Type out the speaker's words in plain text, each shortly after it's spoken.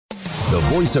the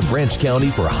voice of Branch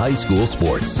County for high school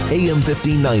sports. AM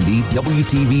 1590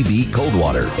 WTVB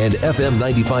Coldwater and FM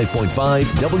 95.5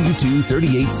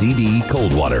 W238CD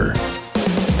Coldwater.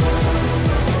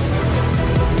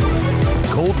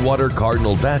 Coldwater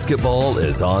Cardinal basketball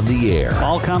is on the air.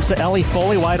 Ball comes to Ellie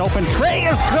Foley, wide open. Trey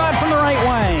is good from the right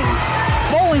wing.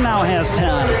 Foley now has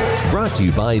 10. Brought to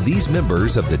you by these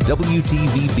members of the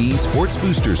WTVB Sports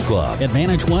Boosters Club.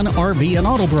 Advantage One RV and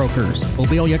Auto Brokers.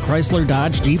 Mobilia Chrysler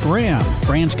Dodge Jeep Ram.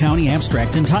 Branch County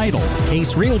Abstract and Title.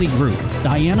 Case Realty Group.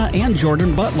 Diana and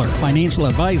Jordan Butler. Financial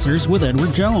Advisors with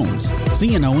Edward Jones.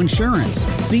 C&O Insurance.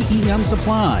 CEM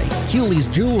Supply. Hewley's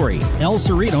Jewelry. El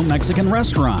Cerrito Mexican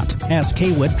Restaurant. Ask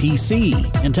Kaywood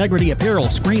PC. Integrity Apparel,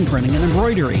 Screen Printing and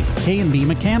Embroidery. K&B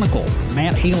Mechanical.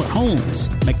 Matt Haylett Homes.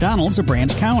 McDonald's of Branch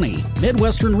County.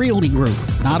 Midwestern Realty Group.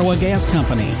 Nottawa Gas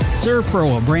Company.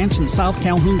 Servpro, a branch in South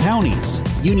Calhoun counties.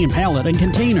 Union Pallet and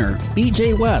Container.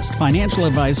 BJ West, Financial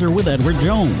Advisor with Edward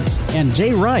Jones. And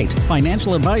Jay Wright,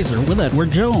 Financial Advisor with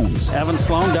Edward Jones. Evan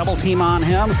Sloan, double team on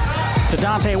him. To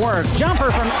Dante Work.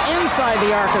 Jumper from inside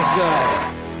the arc is good.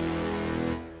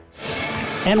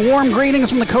 And warm greetings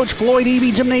from the Coach Floyd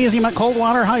Eby Gymnasium at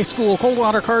Coldwater High School.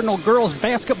 Coldwater Cardinal girls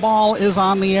basketball is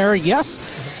on the air. Yes,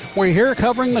 we're here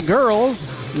covering the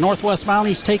girls. Northwest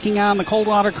Mounties taking on the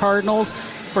Coldwater Cardinals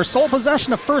for sole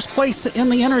possession of first place in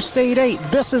the Interstate 8.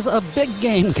 This is a big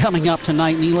game coming up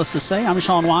tonight, needless to say. I'm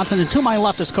Sean Watson, and to my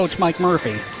left is Coach Mike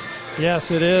Murphy. Yes,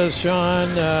 it is,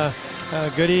 Sean.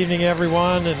 Good evening,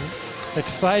 everyone, and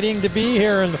exciting to be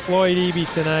here in the Floyd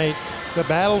Eby tonight. The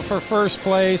battle for first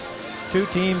place. Two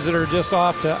teams that are just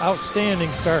off to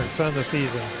outstanding starts on the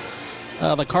season.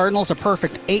 The Cardinals a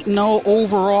perfect 8-0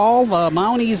 overall. The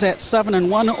Mounties at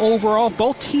 7-1 overall.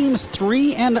 Both teams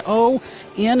 3-0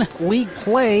 in league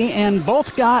play, and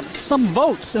both got some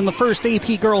votes in the first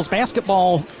AP girls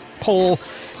basketball poll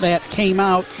that came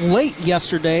out late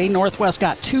yesterday. Northwest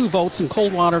got 2 votes, and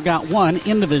Coldwater got 1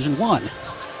 in Division I.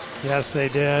 Yes, they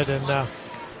did, and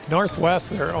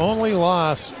Northwest, their only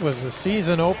loss was the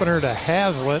season opener to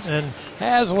Hazlitt, and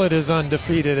Hazlitt is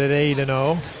undefeated at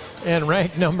 8-0 and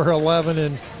ranked number 11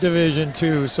 in Division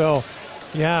II. So,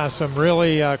 yeah, some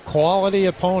really quality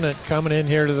opponent coming in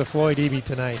here to the Floyd Eby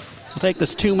tonight. We'll take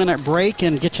this 2-minute break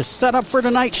and get you set up for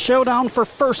tonight's showdown for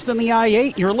first in the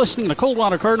I-8. You're listening to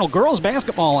Coldwater Cardinal girls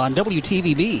basketball on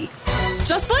WTVB.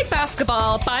 Just like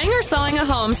basketball, buying or selling a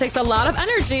home takes a lot of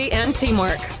energy and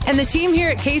teamwork. And the team here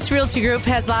at Case Realty Group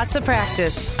has lots of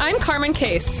practice. I'm Carmen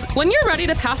Case. When you're ready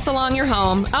to pass along your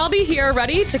home, I'll be here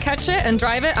ready to catch it and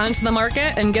drive it onto the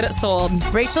market and get it sold.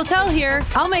 Rachel Tell here.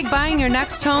 I'll make buying your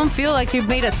next home feel like you've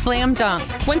made a slam dunk.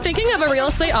 When thinking of a real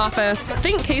estate office,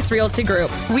 think Case Realty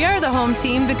Group. We are the home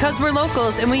team because we're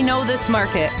locals and we know this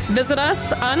market. Visit us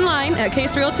online at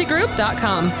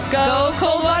caserealtygroup.com. Go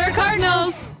Coldwater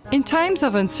Cardinals! In times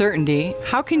of uncertainty,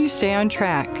 how can you stay on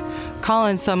track? Call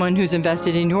on someone who's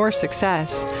invested in your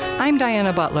success. I'm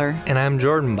Diana Butler. And I'm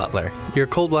Jordan Butler, your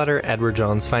Coldwater Edward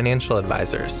Jones financial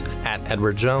advisors. At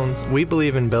Edward Jones, we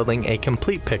believe in building a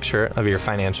complete picture of your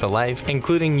financial life,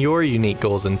 including your unique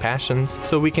goals and passions,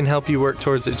 so we can help you work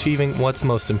towards achieving what's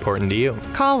most important to you.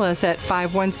 Call us at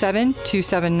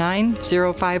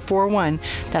 517-279-0541.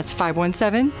 That's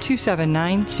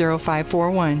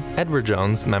 517-279-0541. Edward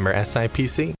Jones, member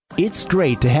SIPC. It's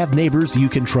great to have neighbors you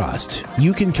can trust,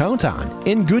 you can count on,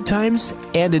 in good times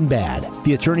and in bad.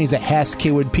 The attorneys at Hass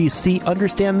Kaywood PC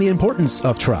understand the importance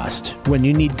of trust. When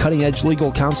you need cutting-edge legal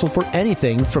counsel for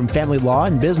anything from family law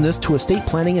and business to estate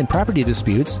planning and property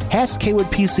disputes, Hass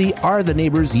Kaywood PC are the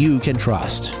neighbors you can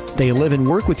trust. They live and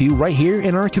work with you right here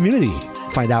in our community.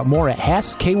 Find out more at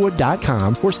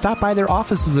HassKaywood.com or stop by their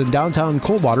offices in downtown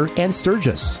Coldwater and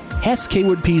Sturgis. Hass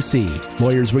Kaywood PC.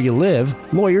 Lawyers where you live,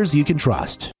 lawyers you can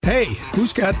trust. Hey,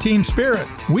 who's got team spirit?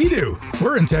 We do.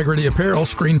 We're Integrity Apparel,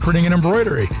 Screen Printing and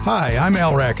Embroidery. Hi, I'm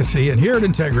Al Rackesee, and here at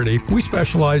Integrity, we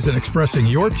specialize in expressing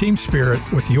your team spirit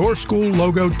with your school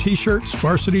logoed t-shirts,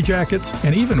 varsity jackets,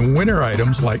 and even winter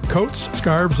items like coats,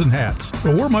 scarves, and hats.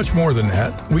 But we're much more than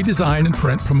that. We design and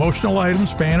print promotional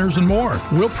items, banners, and more.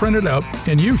 We'll print it up,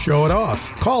 and you show it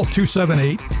off. Call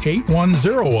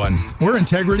 278-8101. We're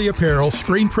Integrity Apparel,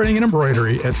 Screen Printing and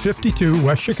Embroidery at 52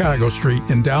 West Chicago Street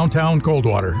in downtown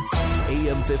Coldwater.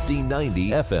 AM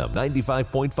 1590, FM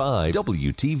 95.5,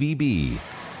 WTVB.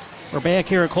 We're back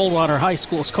here at Coldwater High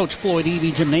School's Coach Floyd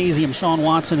Eby Gymnasium. Sean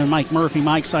Watson and Mike Murphy,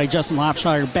 Mike's side, Justin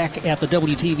Lopshire back at the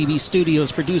WTVB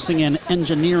studios producing and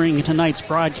engineering tonight's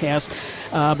broadcast.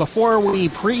 Before we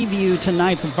preview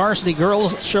tonight's varsity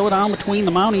girls showdown between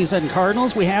the Mounties and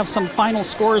Cardinals, we have some final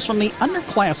scores from the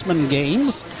underclassmen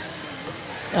games.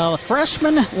 The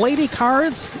freshman Lady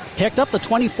Cards picked up the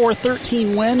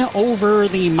 24-13 win over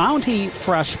the Mountie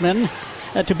freshmen.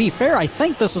 To be fair, I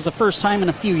think this is the first time in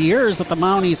a few years that the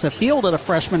Mounties have fielded a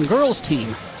freshman girls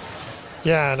team.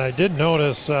 Yeah, and I did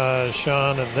notice,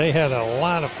 Sean, that they had a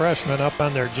lot of freshmen up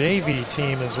on their JV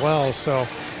team as well, so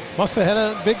must have had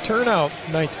a big turnout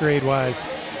ninth grade-wise.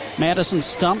 Madison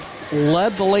Stump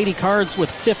led the Lady Cards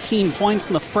with 15 points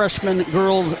in the freshman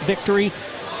girls' victory.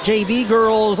 JV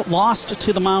girls lost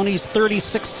to the Mounties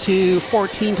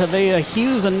 36-14. Tavea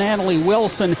Hughes and Natalie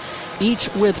Wilson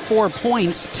each with 4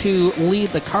 points to lead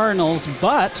the Cardinals,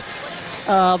 but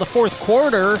the fourth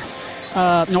quarter,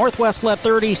 Northwest led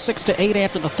 36-8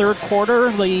 after the third quarter.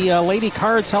 The Lady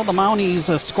Cards held the Mounties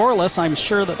scoreless. I'm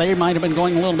sure that they might have been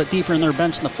going a little bit deeper in their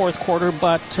bench in the fourth quarter,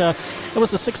 but it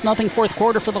was a 6-0 fourth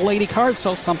quarter for the Lady Cards,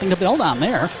 so something to build on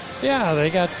there. Yeah, they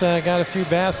got a few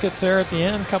baskets there at the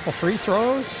end, a couple free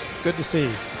throws. Good to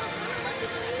see.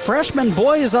 Freshman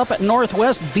boys up at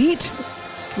Northwest beat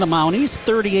the Mounties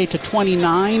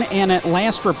 38-29, and at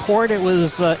last report it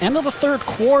was end of the third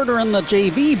quarter in the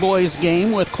JV boys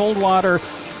game with Coldwater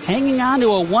hanging on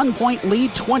to a 1-point lead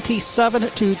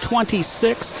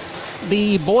 27-26.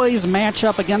 The boys match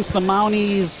up against the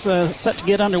Mounties set to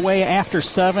get underway after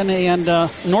 7, and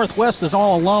Northwest is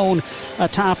all alone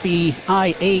atop the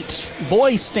I-8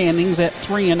 boys standings at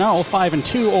 3-0,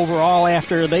 5-2 overall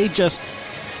after they just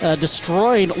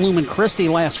destroyed Lumen Christi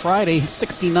last Friday,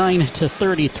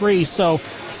 69-33. So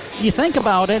you think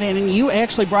about it, and you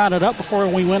actually brought it up before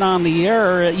we went on the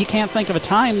air. You can't think of a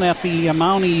time that the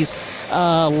Mounties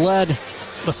led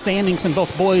the standings in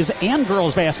both boys and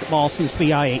girls basketball since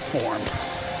the I-8 formed.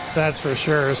 That's for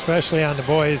sure, especially on the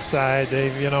boys' side.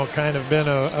 They've, kind of been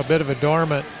a bit of a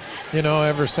dormant,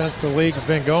 ever since the league's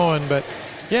been going. But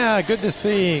yeah, good to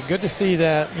see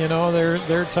that.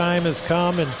 Their time has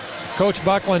come, and Coach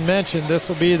Buckland mentioned this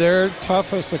will be their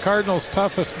toughest, the Cardinals'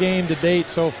 toughest game to date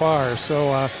so far.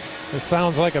 So it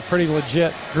sounds like a pretty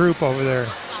legit group over there.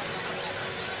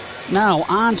 Now,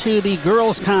 on to the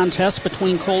girls' contest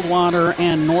between Coldwater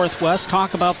and Northwest.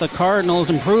 Talk about the Cardinals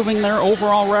improving their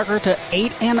overall record to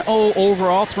 8-0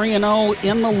 overall, 3-0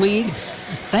 in the league,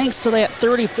 thanks to that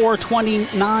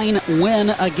 34-29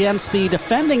 win against the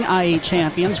defending I-8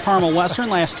 champions, Parma Western,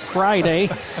 last Friday.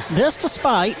 This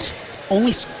despite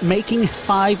only making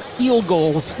 5 field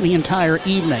goals the entire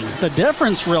evening. The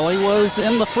difference really was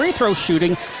in the free throw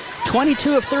shooting.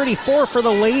 22 of 34 for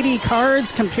the Lady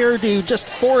Cards compared to just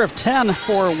 4 of 10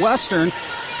 for Western.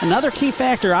 Another key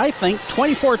factor, I think,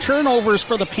 24 turnovers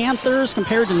for the Panthers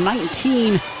compared to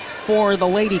 19 for the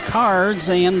Lady Cards,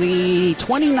 and the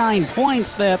 29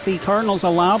 points that the Cardinals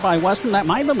allowed by Western, that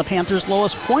might have been the Panthers'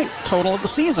 lowest point total of the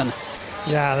season.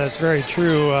 Yeah, that's very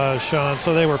true, Sean.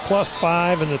 So they were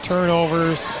 +5 in the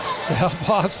turnovers to help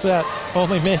offset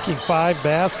only making 5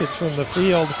 baskets from the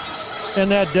field. And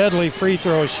that deadly free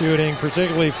throw shooting,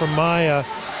 particularly from Maya,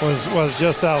 was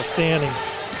just outstanding.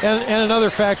 And another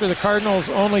factor, the Cardinals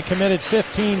only committed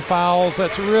 15 fouls.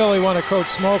 That's really one of Coach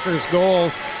Smoker's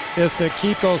goals, is to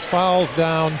keep those fouls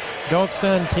down. Don't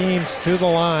send teams to the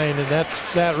line, and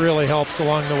that really helps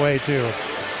along the way too.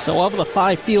 So of the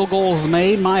 5 field goals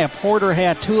made, Maya Porter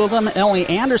had 2 of them, Ellie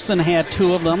Anderson had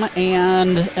 2 of them,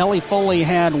 and Ellie Foley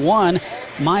had 1.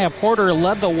 Maya Porter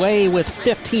led the way with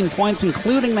 15 points,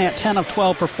 including that 10 of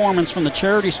 12 performance from the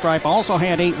charity stripe. Also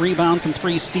had 8 rebounds and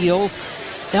 3 steals.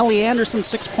 Ellie Anderson,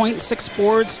 6 points, 6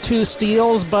 boards, 2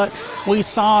 steals, but we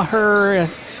saw her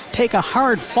take a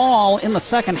hard fall in the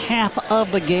second half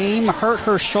of the game, hurt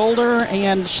her shoulder,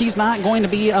 and she's not going to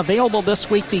be available this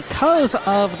week because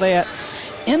of that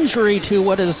injury to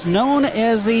what is known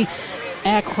as the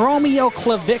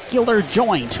acromioclavicular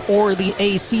joint, or the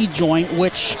AC joint,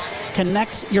 which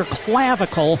connects your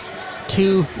clavicle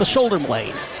to the shoulder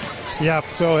blade. Yep,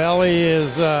 so Ellie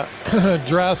is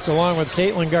dressed along with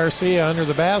Caitlin Garcia under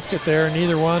the basket there.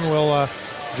 Neither one will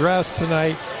dress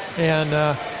tonight,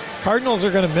 and Cardinals are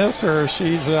going to miss her.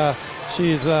 She's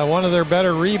one of their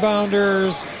better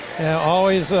rebounders, and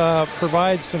always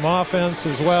provides some offense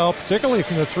as well, particularly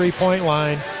from the three-point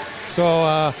line.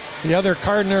 So the other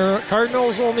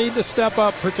Cardinals will need to step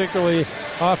up, particularly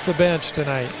off the bench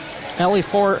tonight. Ellie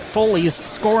Foley's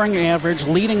scoring average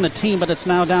leading the team, but it's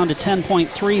now down to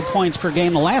 10.3 points per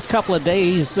game. The last couple of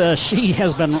days, she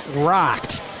has been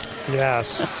rocked.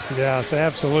 Yes,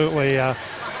 absolutely.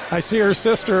 I see her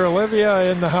sister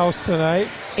Olivia in the house tonight.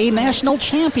 A national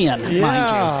champion, mind you.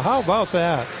 Yeah, how about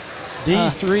that?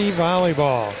 D3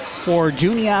 volleyball. For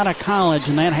Juniata College,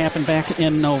 and that happened back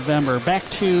in November. Back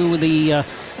to the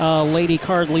Lady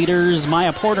Card leaders.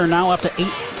 Maya Porter now up to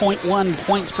 8.1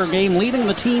 points per game, leading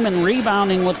the team in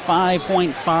rebounding with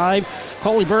 5.5.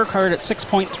 Coley Burkhardt at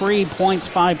 6.3 points,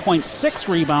 5.6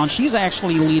 rebounds. She's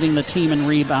actually leading the team in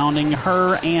rebounding.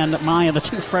 Her and Maya, the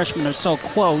two freshmen, are so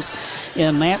close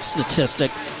in that statistic.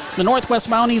 The Northwest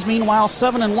Mounties, meanwhile,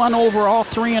 7-1 overall,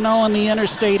 3-0 in the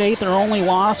Interstate 8. Their only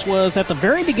loss was at the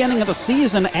very beginning of the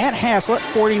season at Haslett,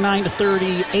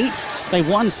 49-38. They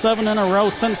won 7 in a row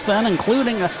since then,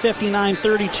 including a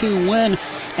 59-32 win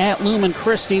at Lumen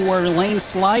Christi, where Lane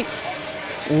Slight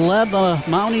led the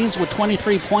Mounties with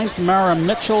 23 points. Mara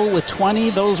Mitchell with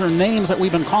 20. Those are names that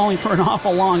we've been calling for an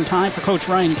awful long time for Coach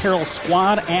Ryan Carroll's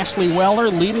squad. Ashley Weller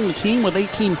leading the team with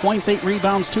 18 points, 8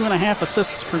 rebounds, 2.5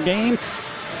 assists per game.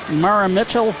 Mara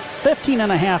Mitchell,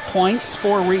 15.5 points,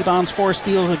 4 rebounds, 4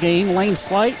 steals a game. Lane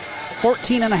Slight,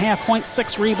 14.5 points,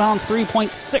 6 rebounds,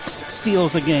 3.6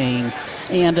 steals a game.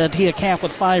 And Tia Cap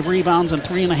with 5 rebounds and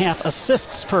 3.5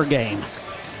 assists per game.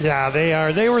 Yeah, they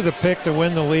are. They were the pick to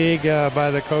win the league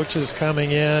by the coaches coming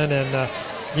in, and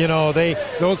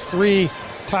those 3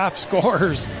 top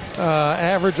scorers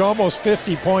average almost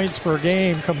 50 points per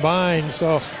game combined.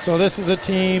 So this is a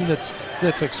team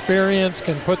that's experienced,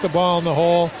 can put the ball in the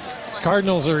hole.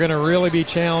 Cardinals are going to really be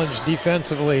challenged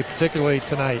defensively, particularly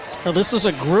tonight. Well, this is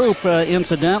a group,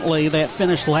 incidentally, that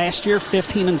finished last year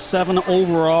 15-7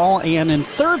 overall and in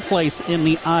third place in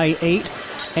the I-8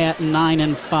 at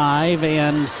 9-5.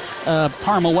 And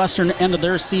Parma Western ended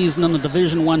their season in the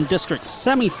Division I District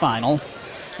semifinal.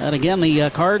 And again, the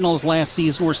Cardinals last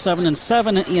season were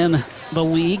 7-7 in the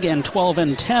league and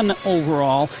 12-10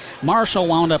 overall. Marshall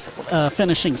wound up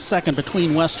finishing second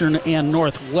between Western and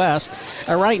Northwest.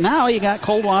 Right now, you got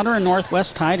Coldwater and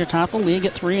Northwest tied atop the league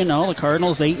at 3-0. The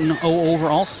Cardinals 8-0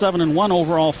 overall, 7-1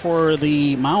 overall for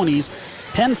the Mounties.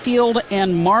 Penfield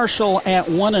and Marshall at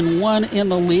 1-1 in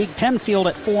the league. Penfield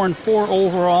at 4-4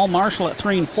 overall. Marshall at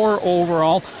 3-4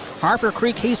 overall. Harper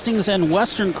Creek, Hastings, and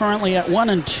Western currently at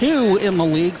 1-2 in the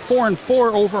league.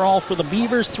 4-4 overall for the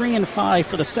Beavers. 3-5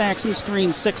 for the Saxons.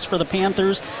 3-6 for the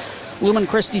Panthers. Lumen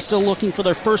Christi still looking for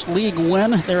their first league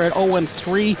win. They're at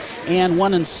 0-3 and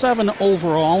 1-7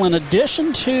 overall. In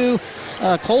addition to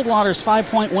Coldwater's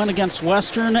 5-point win against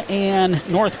Western and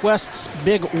Northwest's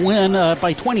big win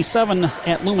by 27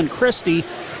 at Lumen Christi,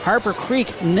 Harper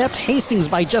Creek nipped Hastings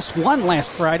by just 1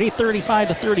 last Friday,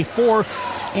 35-34.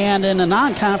 And in a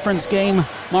non-conference game,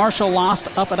 Marshall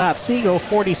lost up at Otsego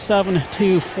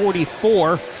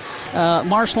 47-44.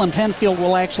 Marshall and Penfield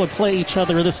will actually play each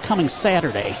other this coming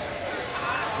Saturday.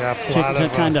 Yep, to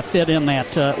kind of fit in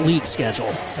that league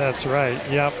schedule. That's right,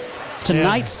 yep.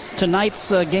 Tonight's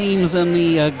games in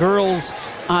the girls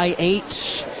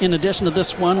I-8. In addition to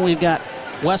this one, we've got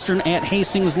Western at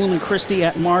Hastings, Lumen Christi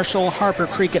at Marshall, Harper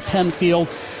Creek at Penfield.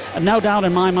 No doubt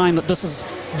in my mind that this is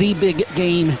the big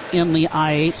game in the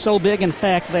I-8. So big, in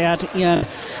fact, that in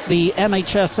the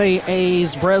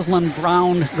MHSAA's Breslin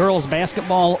Brown girls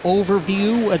basketball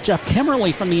overview, Jeff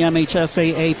Kimmerly from the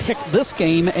MHSAA picked this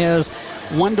game as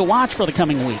one to watch for the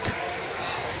coming week.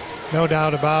 No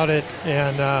doubt about it.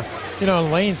 And,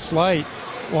 Lane Slight,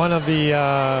 one of the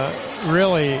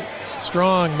really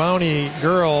strong Mountie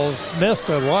girls, missed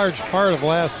a large part of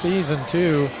last season,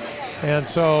 too. And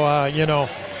so,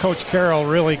 Coach Carroll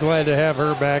really glad to have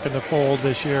her back in the fold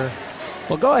this year.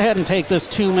 We'll go ahead and take this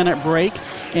 2-minute break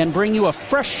and bring you a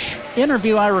fresh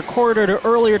interview I recorded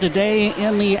earlier today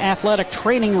in the athletic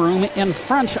training room in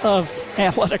front of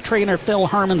athletic trainer Phil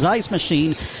Harmon's ice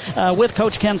machine with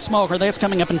Coach Ken Smoker. That's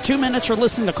coming up in 2 minutes. You're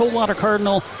listening to Coldwater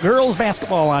Cardinal girls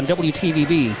basketball on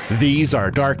WTVB. These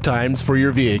are dark times for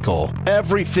your vehicle.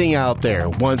 Everything out there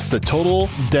wants to total,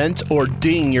 dent, or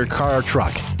ding your car or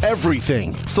truck.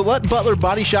 Everything. So let Butler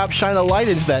Body Shop shine a light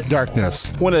into that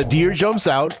darkness. When a deer jumps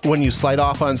out, when you slide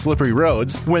off on slippery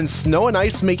roads, when snow and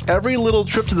ice make every little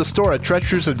trip to the store a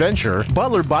treacherous adventure,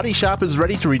 Butler Body Shop is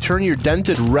ready to return your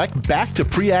dented wreck back to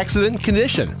pre-accident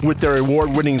condition with their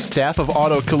award-winning staff of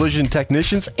auto collision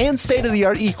technicians and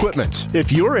state-of-the-art equipment.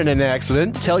 If you're in an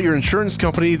accident, tell your insurance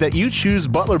company that you choose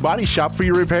Butler Body Shop for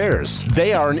your repairs.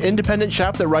 They are an independent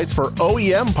shop that writes for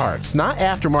OEM parts, not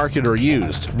aftermarket or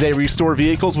used. They restore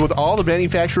vehicles with all the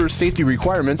manufacturer's safety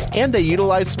requirements, and they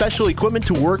utilize special equipment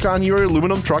to work on your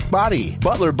aluminum truck body.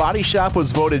 Butler Body Shop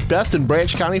was voted best in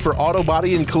Branch County for auto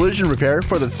body and collision repair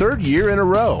for the 3rd year in a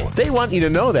row. They want you to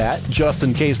know that, just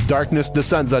in case darkness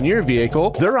descends on your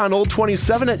vehicle, they're on Old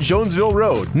 27 at Jonesville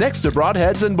Road, next to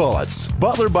Broadheads and Bullets.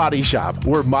 Butler Body Shop,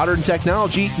 where modern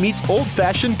technology meets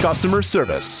old-fashioned customer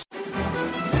service.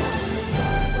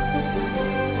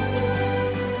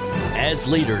 As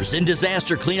leaders in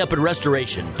disaster cleanup and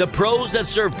restoration, the pros at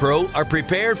ServPro are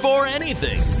prepared for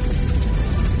anything.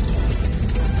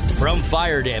 From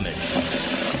fire damage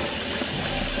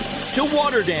to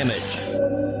water damage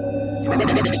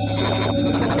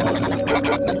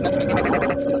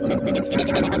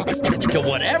To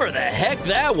whatever the heck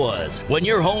that was. When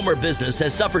your home or business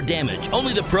has suffered damage,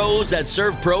 only the pros at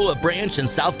ServPro of Branch and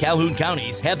South Calhoun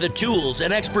counties have the tools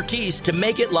and expertise to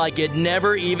make it like it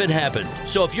never even happened.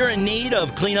 So if you're in need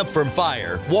of cleanup from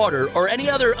fire, water, or any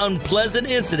other unpleasant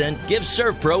incident, give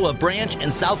ServPro of Branch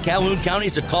and South Calhoun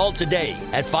counties a call today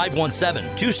at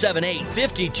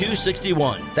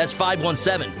 517-278-5261. That's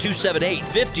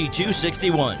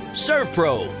 517-278-5261.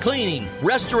 ServPro, cleaning,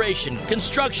 restoration,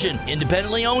 construction,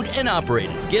 independently owned and operated.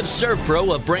 Give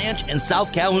ServPro of Branch and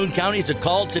South Calhoun counties a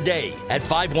call today at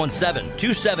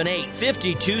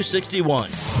 517-278-5261.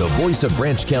 The voice of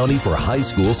Branch County for high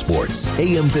school sports.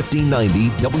 AM 1590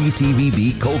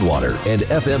 WTVB Coldwater and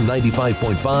FM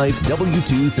 95.5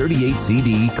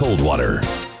 W238CD Coldwater.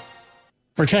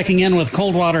 We're checking in with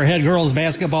Coldwater head girls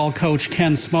basketball coach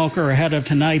Ken Smoker ahead of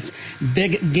tonight's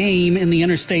big game in the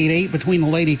Interstate 8 between the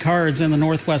Lady Cards and the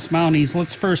Northwest Mounties.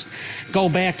 Let's first go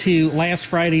back to last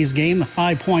Friday's game, the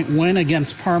 5-point win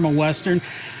against Parma Western.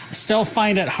 I still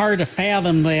find it hard to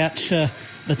fathom that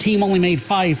the team only made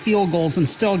 5 field goals and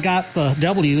still got the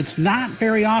W. It's not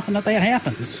very often that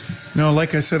happens. No,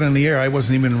 like I said on the air, I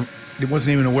wasn't even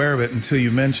aware of it until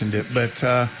you mentioned it. But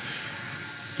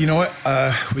you know what?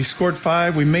 We scored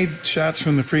 5. We made shots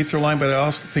from the free throw line, but I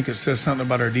also think it says something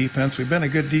about our defense. We've been a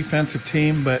good defensive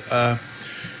team, but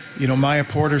Maya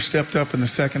Porter stepped up in the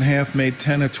second half, made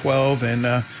 10 of 12, and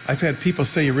I've had people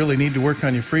say you really need to work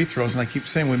on your free throws, and I keep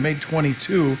saying we made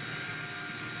 22,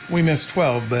 we missed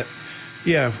 12, but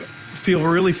yeah, feel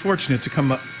really fortunate to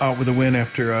come out with a win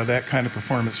after that kind of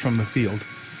performance from the field.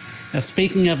 Now,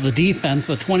 speaking of the defense,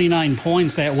 the 29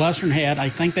 points that Western had, I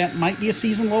think that might be a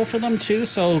season low for them too,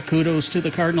 so kudos to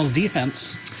the Cardinals'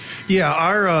 defense. Yeah,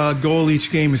 our goal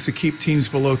each game is to keep teams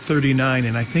below 39,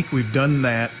 and I think we've done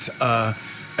that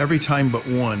every time but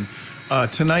one.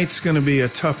 Tonight's going to be a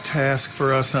tough task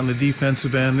for us on the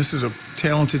defensive end. This is a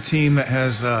talented team that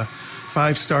has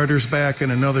 5 starters back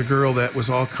and another girl that was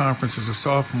all conference as a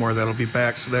sophomore that'll be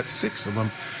back, so that's 6 of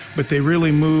them. But they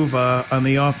really move on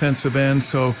the offensive end,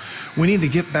 so we need to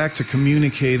get back to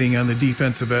communicating on the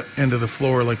defensive end of the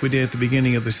floor like we did at the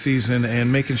beginning of the season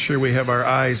and making sure we have our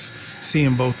eyes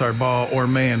seeing both our ball or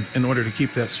man in order to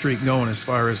keep that streak going as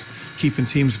far as keeping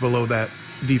teams below that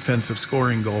defensive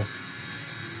scoring goal.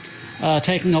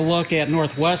 Taking a look at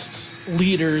Northwest's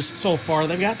leaders so far,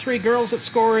 they've got 3 girls that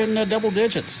score in double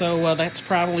digits, so that's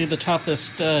probably the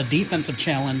toughest defensive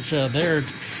challenge there.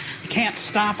 You can't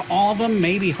stop all of them,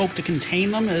 maybe hope to contain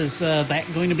them. Is that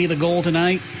going to be the goal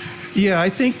tonight? Yeah, I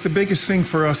think the biggest thing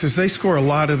for us is they score a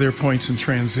lot of their points in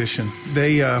transition.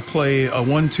 They play a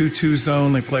 1-2-2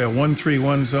 zone, they play a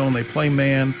 1-3-1 zone, they play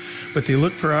man, but they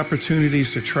look for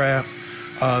opportunities to trap.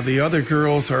 The other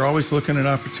girls are always looking at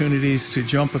opportunities to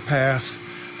jump a pass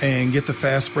and get the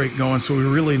fast break going, so we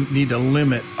really need to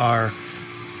limit our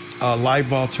live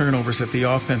ball turnovers at the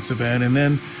offensive end. And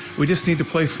then we just need to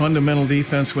play fundamental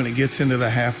defense when it gets into the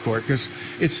half court, because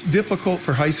it's difficult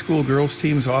for high school girls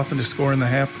teams often to score in the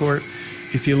half court.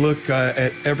 If you look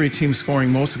at every team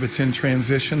scoring, most of it's in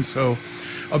transition. So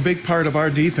a big part of our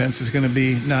defense is going to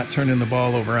be not turning the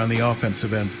ball over on the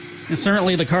offensive end. And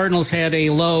certainly the Cardinals had a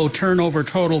low turnover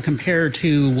total compared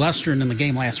to Western in the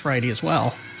game last Friday as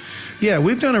well. Yeah,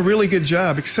 we've done a really good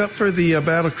job, except for the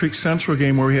Battle Creek Central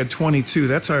game where we had 22.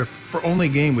 That's our only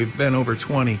game we've been over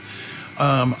 20.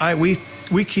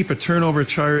 We keep a turnover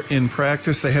chart in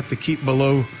practice. They have to keep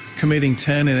below committing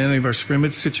 10 in any of our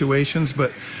scrimmage situations,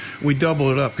 but we double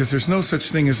it up because there's no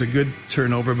such thing as a good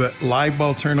turnover, but live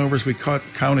ball turnovers we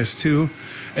count as 2,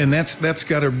 and that's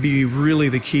got to be really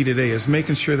the key today, is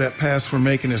making sure that pass we're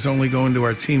making is only going to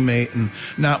our teammate and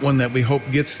not one that we hope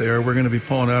gets there. We're going to be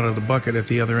pulling out of the bucket at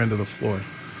the other end of the floor.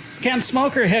 Ken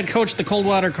Smoker, head coach of the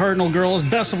Coldwater Cardinal girls.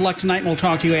 Best of luck tonight, and we'll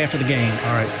talk to you after the game.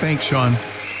 All right. Thanks, Sean.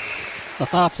 The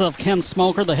thoughts of Ken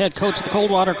Smoker, the head coach of the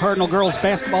Coldwater Cardinal girls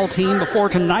basketball team, before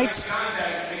tonight's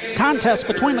contest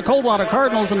between the Coldwater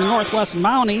Cardinals and the Northwest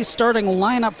Mounties. Starting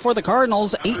lineup for the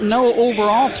Cardinals, 8-0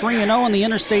 overall, 3-0 in the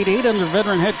Interstate 8 under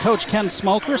veteran head coach Ken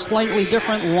Smoker. Slightly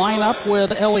different lineup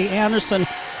with Ellie Anderson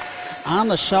on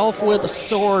the shelf with a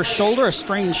sore shoulder, a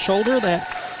strained shoulder that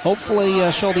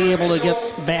hopefully she'll be able to get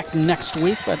back next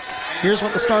week. But here's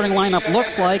what the starting lineup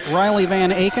looks like. Riley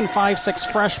Van Aken,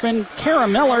 5'6 freshman. Kara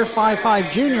Miller,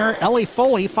 5'5 junior. Ellie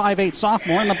Foley, 5'8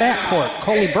 sophomore in the backcourt.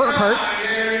 Coley Burkhart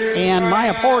and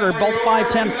Maya Porter, both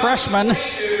 5'10 freshmen.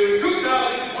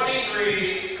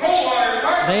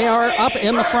 They are up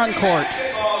in the front court.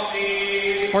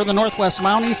 For the Northwest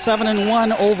Mounties,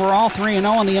 7-1 overall,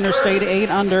 3-0 in the Interstate 8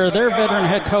 under their veteran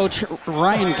head coach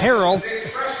Ryan Carroll.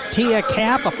 Tia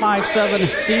Cap, a 5'7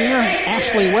 senior.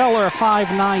 Ashley Weller, a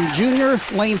 5'9 junior.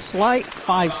 Lane Slight,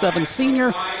 5'7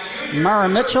 senior. Mara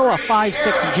Mitchell, a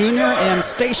 5'6 junior. And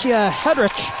Stacia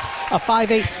Hedrich, a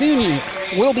 5'8 senior,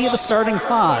 will be the starting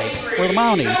five for the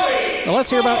Mounties. Now let's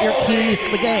hear about your keys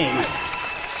to the game.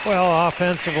 Well,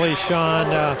 offensively, Sean,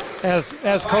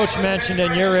 as Coach mentioned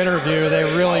in your interview, they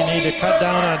really need to cut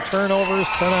down on turnovers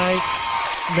tonight.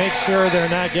 Make sure they're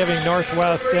not giving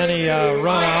Northwest any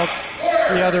run-outs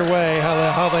the other way,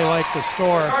 how they like to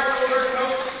score.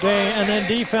 And then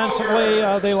defensively,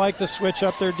 they like to switch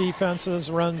up their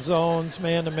defenses, run zones,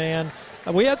 man-to-man.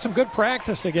 We had some good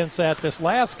practice against that this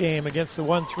last game against the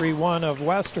 1-3-1 of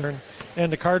Western,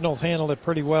 and the Cardinals handled it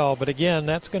pretty well. But again,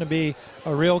 that's going to be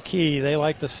a real key. They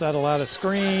like to set a lot of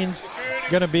screens,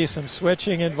 going to be some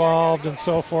switching involved and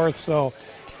so forth. So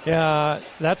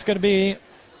that's going to be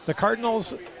the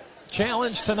Cardinals'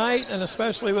 challenge tonight, and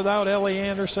especially without Ellie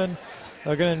Anderson,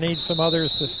 they're going to need some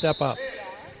others to step up.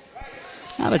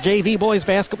 Now the JV boys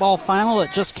basketball final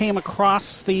that just came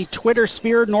across the Twitter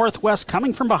sphere. Northwest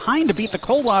coming from behind to beat the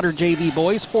Coldwater JV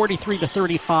boys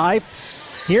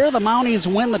 43-35. Here the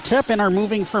Mounties win the tip and are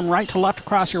moving from right to left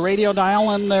across your radio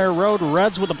dial in their road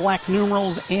reds with the black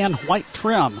numerals and white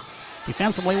trim.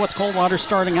 Defensively, what's Coldwater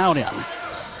starting out in?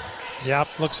 Yep,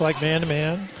 looks like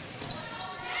man-to-man.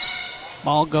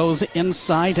 Ball goes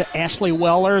inside to Ashley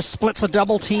Weller. Splits a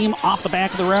double team off the back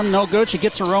of the rim. No good. She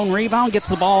gets her own rebound. Gets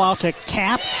the ball out to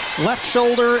Cap. Left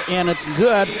shoulder, and it's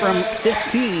good from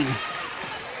 15.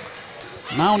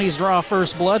 Mounties draw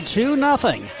first blood,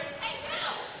 2-0.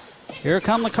 Here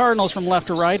come the Cardinals from left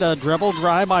to right. A dribble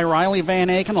drive by Riley Van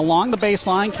Aken along the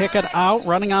baseline. Kick it out.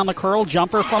 Running on the curl.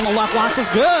 Jumper from the left box is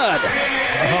good.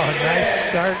 Oh, nice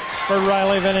start for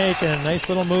Riley Van Aken. Nice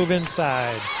little move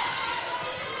inside.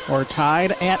 We're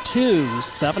tied at 2.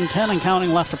 7:10 and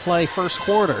counting left to play first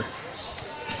quarter.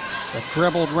 The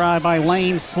dribble drive by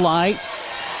Lane Slight.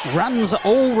 Runs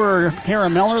over Kara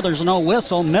Miller. There's no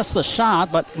whistle. Missed the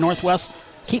shot, but Northwest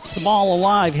keeps the ball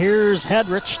alive. Here's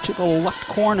Hedrich to the left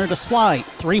corner to Slight.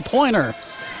 Three-pointer.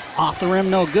 Off the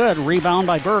rim, no good. Rebound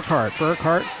by Burkhart.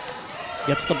 Burkhart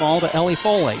gets the ball to Ellie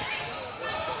Foley.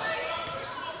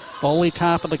 Foley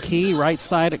top of the key. Right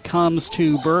side it comes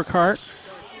to Burkhart.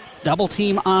 Double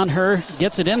team on her.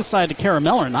 Gets it inside to Kara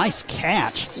Miller. Nice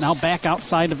catch. Now back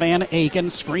outside to Van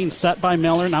Aken. Screen set by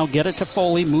Miller. Now get it to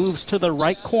Foley. Moves to the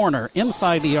right corner.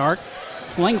 Inside the arc.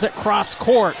 Slings it cross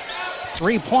court.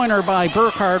 Three-pointer by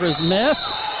Burkhart is missed.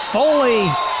 Foley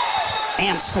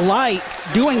and Slight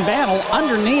doing battle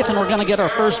underneath, and we're going to get our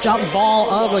first jump ball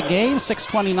of the game.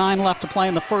 6:29 left to play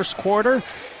in the first quarter.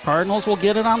 Cardinals will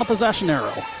get it on the possession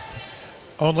arrow.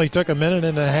 Only took a minute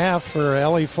and a half for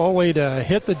Ellie Foley to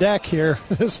hit the deck here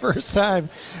this first time.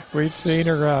 We've seen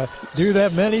her do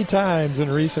that many times in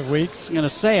recent weeks. I'm going to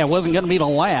say I wasn't going to be the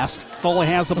last. Foley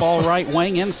has the ball right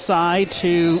wing inside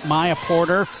to Maya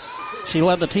Porter. She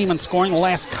led the team in scoring the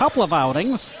last couple of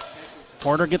outings.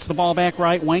 Porter gets the ball back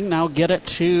right wing. Now get it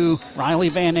to Riley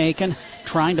Van Aken.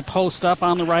 Trying to post up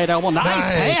on the right elbow. Nice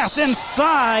pass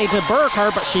inside to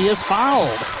Burkhart, but she is fouled.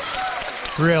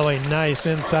 Really nice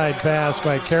inside pass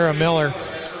by Kara Miller.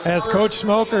 As Coach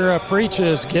Smoker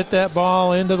preaches, get that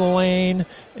ball into the lane,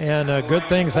 and good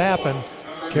things happen.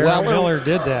 Kara Miller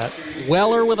did that.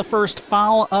 Weller with the first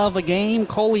foul of the game.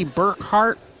 Coley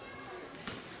Burkhart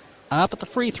up at the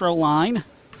free throw line.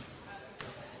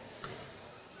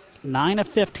 9 of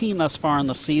 15 thus far in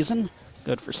the season.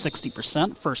 Good for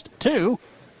 60%. First two.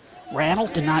 Rattle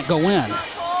did not go in.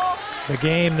 The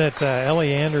game that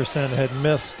Ellie Anderson had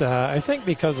missed, I think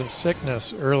because of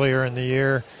sickness earlier in the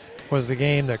year, was the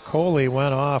game that Coley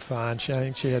went off on. I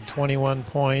think she had 21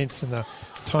 points and a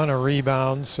ton of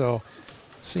rebounds, so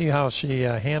see how she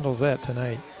handles that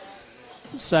tonight.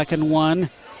 Second one.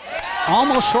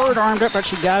 Almost short-armed it, but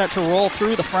she got it to roll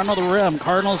through the front of the rim.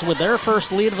 Cardinals with their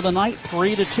first lead of the night,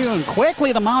 3-2. And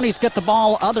quickly the Mounties get the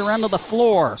ball other end of the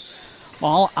floor.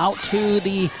 Ball out to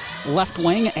the left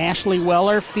wing. Ashley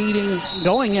Weller feeding,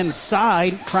 going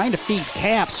inside, trying to feed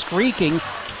Cap, streaking.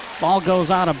 Ball goes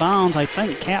out of bounds. I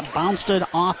think Cap bounced it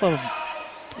off of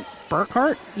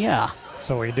Burkhart. Yeah.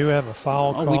 So we do have a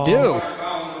foul call. We do.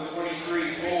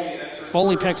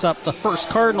 Foley picks up the first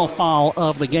Cardinal foul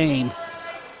of the game.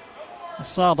 I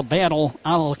saw the battle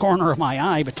out of the corner of my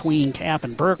eye between Cap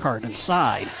and Burkhart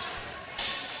inside.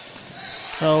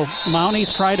 So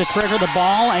Mounties try to trigger the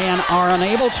ball and are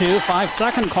unable to.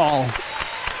 5-second call.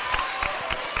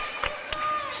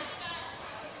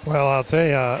 Well, I'll tell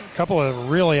you, a couple of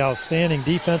really outstanding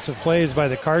defensive plays by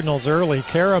the Cardinals early.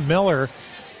 Kara Miller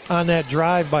on that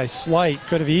drive by Slight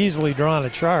could have easily drawn a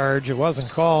charge. It wasn't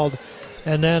called.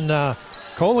 And then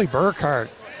Coley Burkhart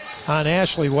on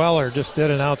Ashley Weller. Just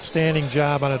did an outstanding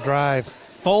job on a drive.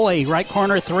 Foley, right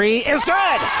corner three is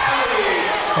good.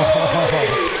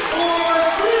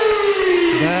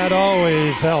 That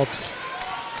always helps.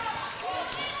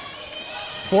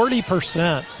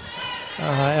 40%.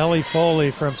 Ellie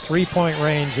Foley from three-point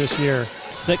range this year.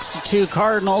 6-2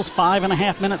 Cardinals,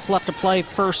 5.5 minutes left to play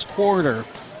first quarter.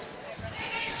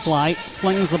 Slight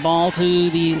slings the ball to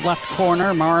the left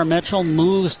corner. Mara Mitchell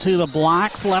moves to the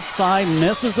blocks, left side,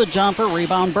 misses the jumper.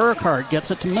 Rebound Burkhart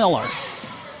gets it to Miller.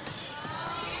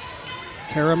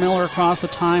 Kara Miller across the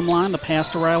timeline. The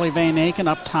pass to Riley Van Aken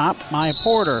up top. Maya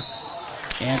Porter.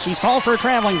 And she's called for a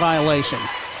traveling violation.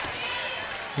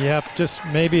 Yep, just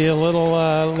maybe a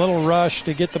little rush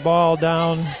to get the ball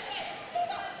down.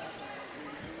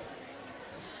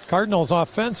 Cardinals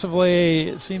offensively,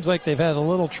 it seems like they've had a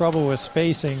little trouble with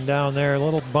spacing down there, a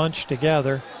little bunched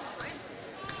together.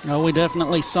 Well, we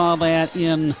definitely saw that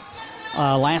in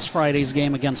last Friday's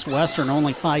game against Western.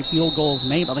 Only 5 field goals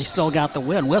made, but they still got the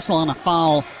win. Whistle on a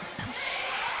foul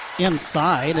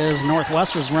inside as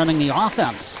Northwestern's running the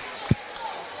offense.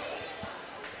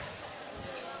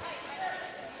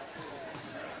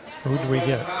 Who do we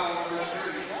get?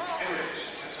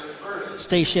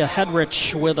 Stacia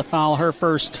Hedrich with a foul, her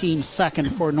first, team second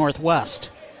for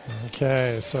Northwest.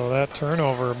 Okay, so that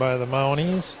turnover by the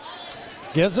Mounties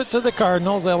gives it to the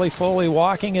Cardinals. Ellie Foley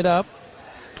walking it up.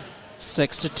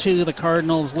 6-2, the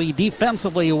Cardinals lead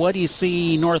defensively. What do you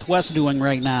see Northwest doing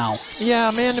right now? Yeah,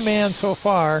 man-to-man so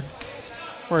far.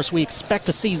 Of course, we expect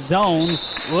to see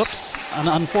zones. Whoops, an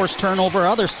unforced turnover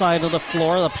other side of the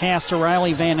floor. The pass to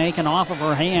Riley Van Aken off of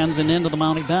her hands and into the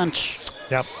Mountie bench.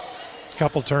 Yep.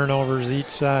 Couple turnovers each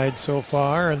side so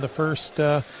far in the first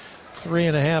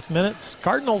 3.5 minutes.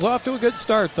 Cardinals off to a good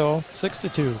start, though,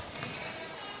 6-2.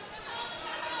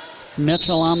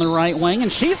 Mitchell on the right wing,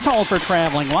 and she's called for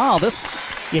traveling. Wow,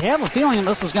 you have a feeling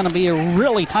this is going to be a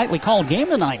really tightly called game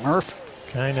tonight, Murph.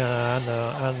 Kind of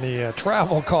on the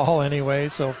travel call anyway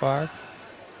so far.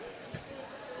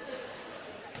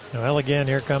 Well, again,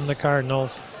 here come the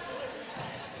Cardinals.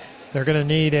 They're going to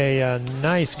need a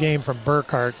nice game from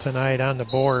Burkhart tonight on the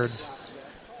boards.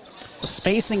 The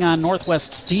spacing on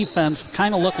Northwest's defense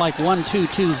kind of looked like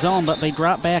 1-2-2 zone, but they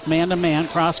drop back man-to-man.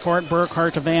 Cross-court,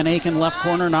 Burkhart to Van Aken, left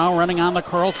corner now, running on the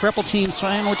curl. Triple team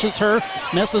sandwiches her,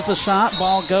 misses a shot.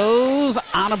 Ball goes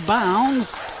out of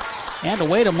bounds. And to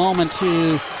wait a moment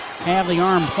to have the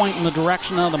arm point in the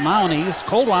direction of the Mounties.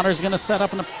 Coldwater's going to set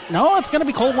up it's going to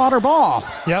be Coldwater ball.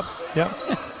 Yep.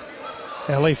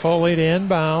 Ellie Foley to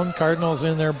inbound. Cardinals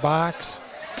in their box.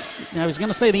 I was going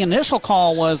to say the initial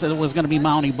call was it was going to be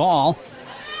Mountie ball.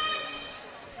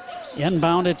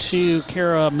 Inbounded to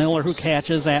Kara Miller, who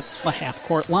catches at the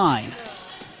half-court line.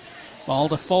 Ball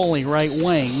to Foley, right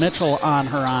wing. Mitchell on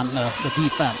her on the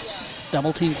defense.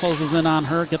 Double team closes in on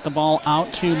her. Get the ball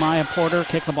out to Maya Porter.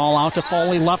 Kick the ball out to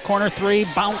Foley. Left corner three.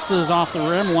 Bounces off the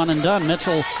rim. One and done.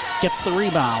 Mitchell gets the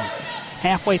rebound.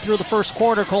 Halfway through the first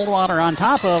quarter, Coldwater on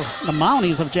top of the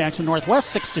Mounties of Jackson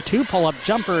Northwest. 6-2. Pull-up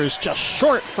jumper is just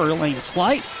short for Lane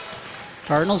Slight.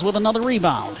 Cardinals with another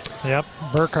rebound. Yep,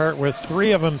 Burkhart with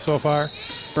 3 of them so far.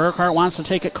 Burkhart wants to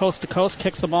take it coast to coast.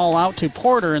 Kicks the ball out to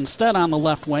Porter instead on the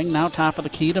left wing. Now top of the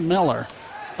key to Miller.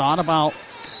 Thought about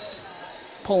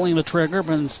pulling the trigger,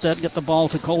 but instead get the ball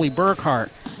to Coley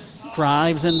Burkhart.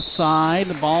 Drives inside.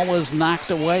 The ball was knocked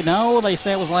away. No, they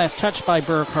say it was last touched by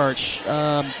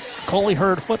Burkhart. Coley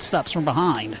heard footsteps from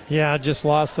behind. Yeah, just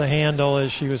lost the handle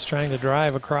as she was trying to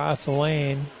drive across the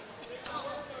lane.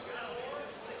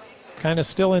 Kind of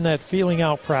still in that feeling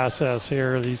out process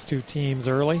here, these two teams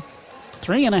early.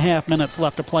 3.5 minutes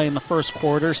left to play in the first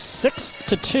quarter.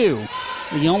 6-2.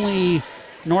 The only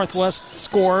Northwest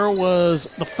score was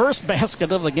the first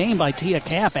basket of the game by Tia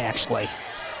Cap, actually.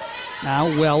 Now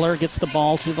Weller gets the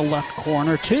ball to the left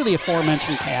corner to the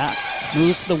aforementioned Cap.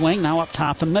 Moves to the wing, now up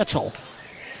top to Mitchell.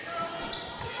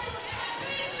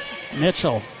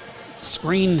 Mitchell,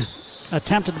 screen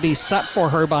attempted to be set for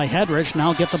her by Hedrich.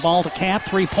 Now get the ball to Cap.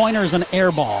 3-pointers and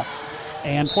air ball.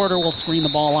 And Porter will screen the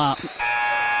ball out.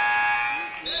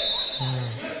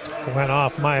 Went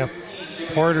off Maya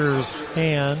Porter's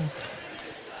hand.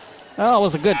 Oh, it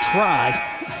was a good try.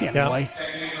 Anyway.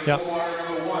 Yep.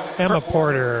 Emma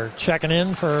Porter checking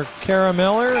in for Kara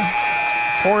Miller.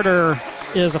 Porter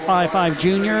is a 5'5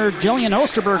 junior. Jillian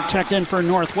Osterberg checked in for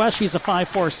Northwest. She's a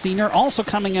 5'4 senior. Also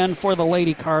coming in for the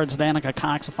Lady Cards, Danica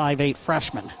Cox, a 5'8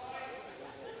 freshman.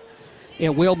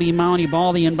 It will be Mountie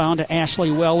ball. The inbound to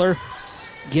Ashley Weller.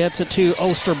 Gets it to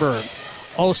Osterberg.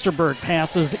 Osterberg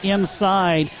passes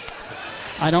inside.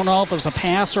 I don't know if it was a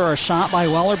pass or a shot by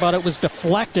Weller, but it was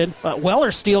deflected. But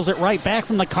Weller steals it right back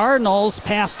from the Cardinals.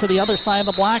 Pass to the other side of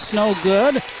the blocks, no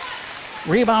good.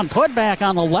 Rebound put back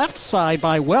on the left side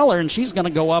by Weller, and she's going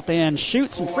to go up and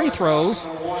shoot some free throws.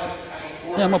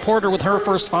 Emma Porter with her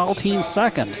first foul, team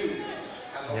second.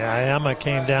 Yeah, Emma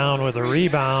came down with a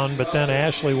rebound, but then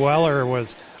Ashley Weller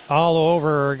was all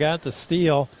over her, got the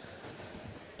steal.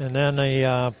 And then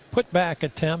a put-back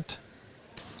attempt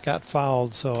got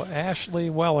fouled. So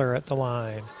Ashley Weller at the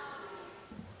line.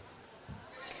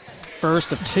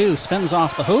 First of two, spins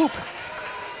off the hoop.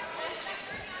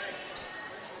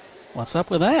 What's up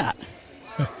with that?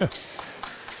 Well,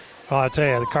 I'll tell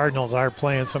you, the Cardinals are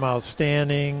playing some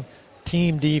outstanding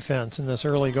team defense in this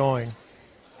early going.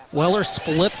 Weller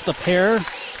splits the pair.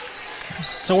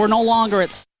 So we're no longer at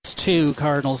 6-2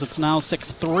 Cardinals. It's now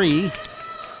 6-3.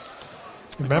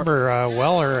 Remember,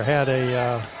 Weller had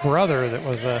a brother that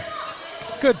was a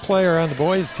good player on the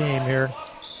boys' team here.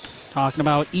 Talking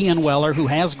about Ian Weller, who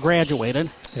has graduated.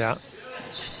 Yeah.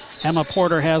 Emma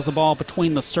Porter has the ball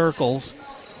between the circles.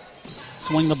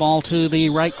 Swing the ball to the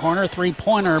right corner.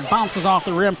 Three-pointer bounces off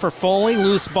the rim for Foley.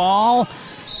 Loose ball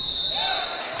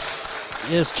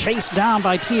is chased down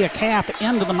by Tia Cap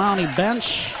into the Mountie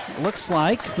bench. Looks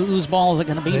like. Whose ball is it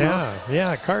going to be?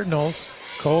 Yeah, Cardinals.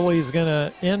 Coley's going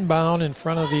to inbound in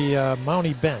front of the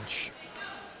Mountie bench.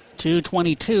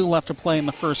 2:22 left to play in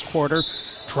the first quarter.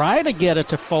 Try to get it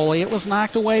to Foley. It was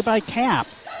knocked away by Cap.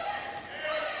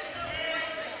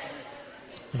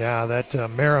 Yeah, that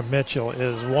Mara Mitchell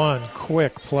is one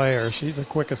quick player. She's the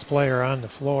quickest player on the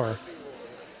floor.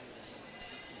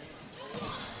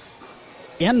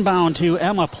 Inbound to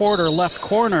Emma Porter, left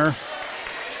corner.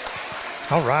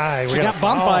 All right. She got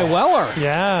bumped by Weller.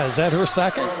 Yeah, is that her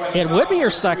second? It would be her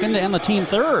second and the team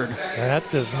third. That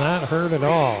does not hurt at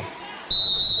all.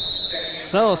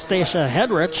 So, Stacia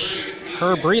Hedrich,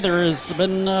 her breather has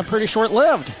been pretty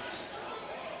short-lived.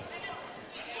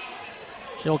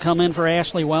 She'll come in for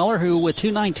Ashley Weller, who with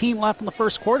 2:19 left in the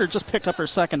first quarter just picked up her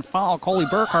second foul. Coley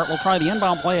Burkhart will try the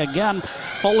inbound play again.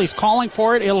 Foley's calling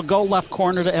for it. It'll go left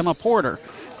corner to Emma Porter.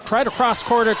 Tried to cross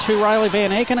quarter to Riley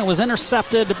Van Aken. It was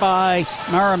intercepted by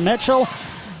Mara Mitchell.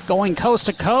 Going coast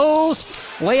to coast.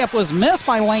 Layup was missed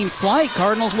by Lane Slight.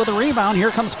 Cardinals with a rebound.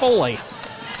 Here comes Foley.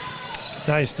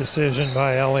 Nice decision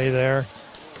by Ellie there.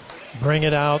 Bring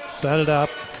it out, set it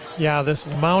up. Yeah, this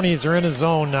is Mounties are in a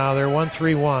zone now. They're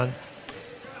 1-3-1.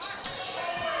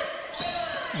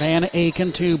 Van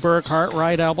Aken to Burkhart,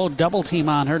 right elbow, double team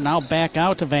on her. Now back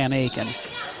out to Van Aken.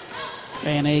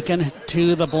 Van Aken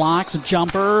to the blocks,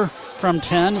 jumper from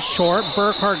 10, short.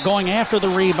 Burkhart going after the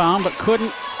rebound, but couldn't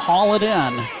haul it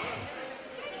in.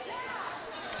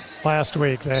 Last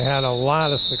week they had a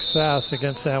lot of success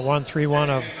against that 1-3-1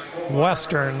 of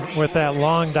Western with that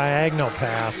long diagonal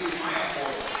pass.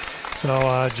 So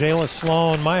Jayla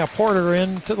Sloan, Maya Porter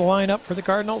into the lineup for the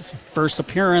Cardinals. First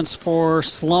appearance for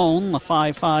Sloan, the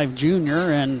 5'5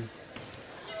 junior, and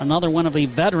another one of the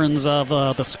veterans of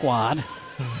the squad.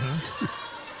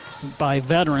 Mm-hmm. By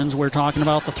veterans, we're talking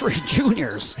about the three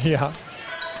juniors. Yeah.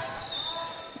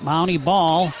 Mountie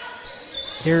ball.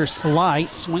 Here's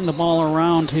Slight. Swing the ball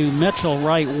around to Mitchell,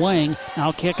 right wing.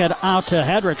 Now kick it out to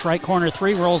Hedrich. Right corner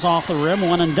three, rolls off the rim.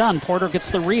 One and done. Porter gets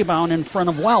the rebound in front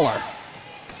of Weller.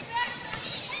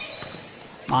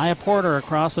 Maya Porter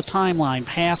across the timeline.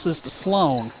 Passes to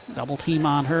Sloan. Double team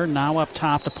on her. Now up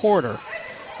top to Porter.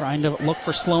 Trying to look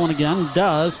for Sloan again.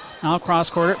 Does. Now cross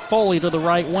court. Foley to the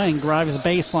right wing. Drives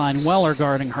baseline. Weller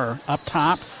guarding her. Up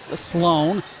top to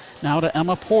Sloan. Now to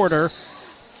Emma Porter.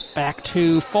 Back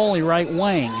to Foley, right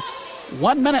wing.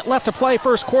 1 minute left to play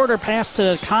first quarter. Pass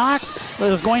to Cox. It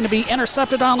is going to be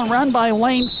intercepted on the run by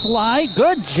Lane Slight.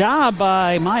 Good job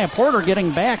by Maya Porter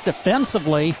getting back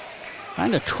defensively.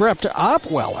 Kind of tripped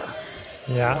up Weller.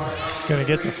 Yeah, going to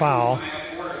get the foul.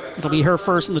 It'll be her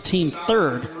first and the team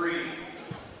third.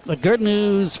 The good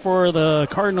news for the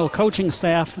Cardinal coaching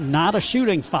staff, not a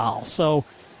shooting foul. So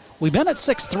we've been at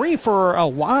 6-3 for a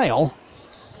while.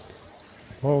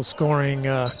 Low scoring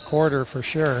quarter for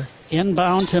sure.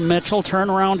 Inbound to Mitchell,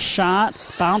 turnaround shot,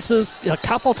 bounces a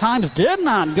couple times, did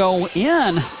not go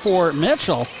in for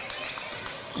Mitchell.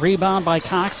 Rebound by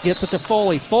Cox, gets it to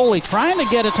Foley. Foley trying to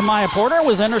get it to Maya Porter,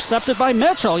 was intercepted by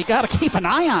Mitchell. You got to keep an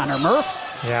eye on her,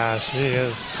 Murph. Yeah, she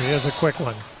is. She is a quick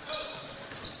one.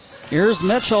 Here's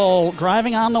Mitchell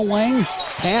driving on the wing.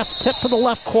 Pass tip to the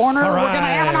left corner. Right. We're going to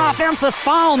have an offensive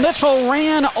foul. Mitchell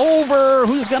ran over.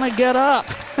 Who's going to get up?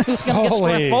 Who's going to get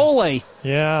square? Foley.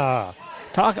 Yeah.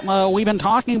 We've been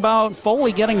talking about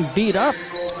Foley getting beat up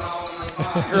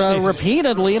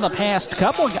repeatedly the past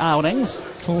couple outings.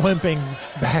 Limping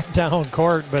back down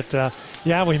court, but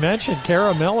Yeah, we mentioned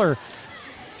Kara Miller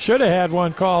should have had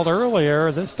one called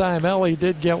earlier. This time Ellie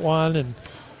did get one, and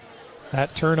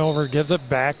that turnover gives it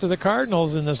back to the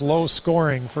Cardinals in this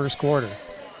low-scoring first quarter.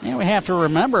 And we have to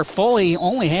remember, Foley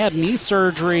only had knee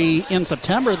surgery in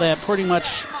September that pretty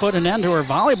much put an end to her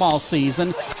volleyball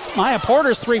season. Maya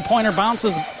Porter's three-pointer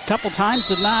bounces a couple times,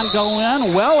 did not go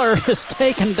in. Weller is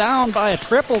taken down by a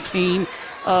triple team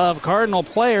of Cardinal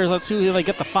players. Let's see who they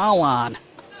get the foul on.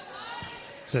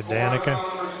 Is it Danica?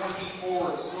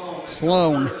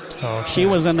 Sloan. Okay. She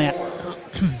was in that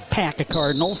pack of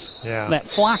Cardinals, that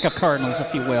flock of Cardinals,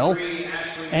 if you will.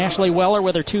 Ashley Weller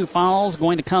with her 2 fouls,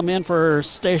 going to come in for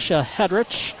Stacia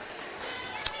Hedrich.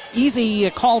 Easy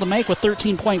call to make with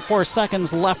 13.4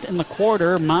 seconds left in the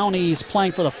quarter. Mounties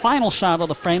playing for the final shot of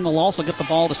the frame. They'll also get the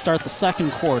ball to start the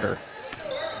second quarter.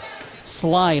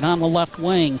 Slide on the left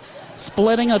wing.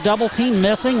 Splitting a double team,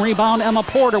 missing. Rebound Emma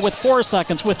Porter with 4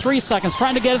 seconds, with 3 seconds.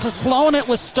 Trying to get it to Sloan. It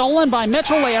was stolen by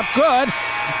Mitchell. Layup good.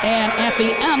 And at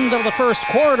the end of the first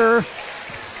quarter,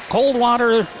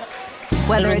 Coldwater...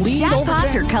 Whether it's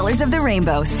jackpots or colors of the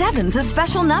rainbow, 7's a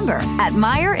special number. At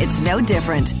Meijer, it's no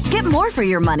different. Get more for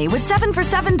your money with 7 for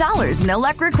 $7, no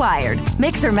luck required.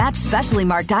 Mix or match specially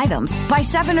marked items. Buy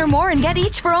 7 or more and get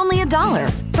each for only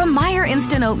 $1. From Meijer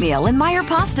Instant Oatmeal and Meijer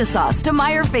Pasta Sauce to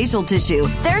Meijer Facial Tissue,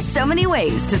 there's so many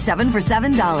ways to 7 for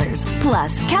 $7.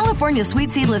 Plus, California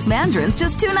Sweet Seedless Mandarins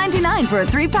just $2.99 for a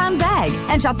 3-pound bag.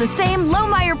 And shop the same low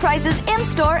Meijer prices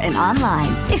in-store and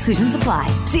online. Exclusions apply.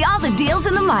 See all the deals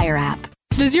in the Meijer app.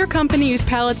 Does your company use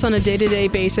pallets on a day-to-day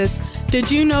basis? Did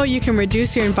you know you can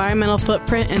reduce your environmental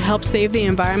footprint and help save the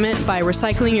environment by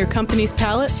recycling your company's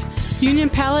pallets? Union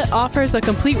Pallet offers a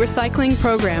complete recycling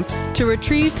program to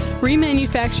retrieve,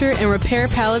 remanufacture, and repair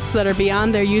pallets that are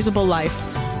beyond their usable life.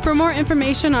 For more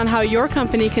information on how your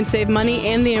company can save money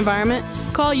and the environment,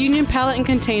 call Union Pallet and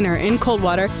Container in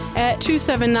Coldwater at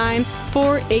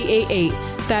 279-4888.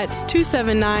 That's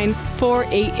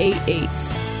 279-4888.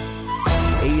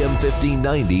 AM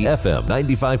 1590, FM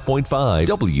 95.5,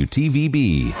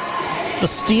 WTVB. The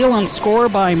steal and score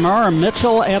by Mara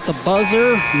Mitchell at the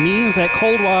buzzer means that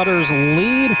Coldwater's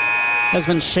lead has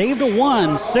been shaved to 1,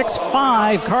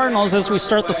 6-5 Cardinals as we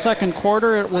start the second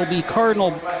quarter. It will be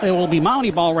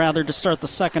Mountie ball rather to start the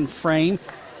second frame.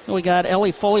 So we got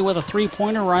Ellie Foley with a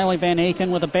 3-pointer, Riley Van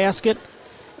Aken with a basket,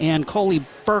 and Coley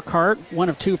Burkhart, 1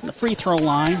 of 2 from the free throw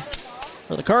line.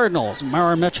 For the Cardinals,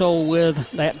 Mara Mitchell with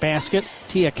that basket,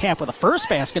 Tia Kapp with the first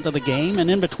basket of the game, and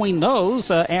in between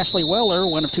those, Ashley Weller,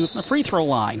 1 of 2 from the free throw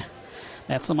line.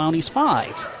 That's the Mounties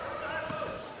 5.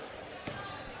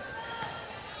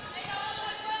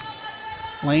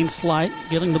 Lane Slight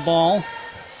getting the ball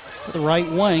to the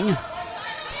right wing.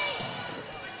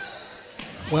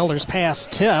 Weller's pass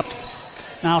tipped.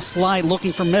 Now Slide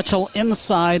looking for Mitchell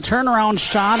inside. Turnaround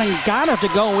shot and got it to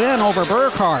go in over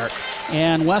Burkhart.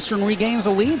 And Western regains the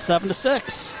lead,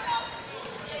 7-6.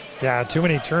 Yeah, too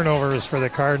many turnovers for the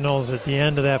Cardinals at the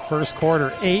end of that first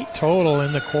quarter. 8 total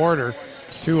in the quarter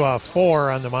to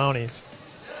 4 on the Mounties.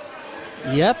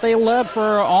 Yet they led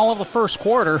for all of the first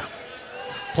quarter.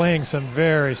 Playing some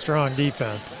very strong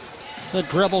defense. The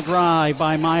dribble drive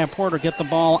by Maya Porter. Get the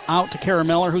ball out to Kara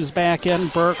Miller, who's back in.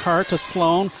 Burkhart to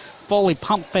Sloan. Foley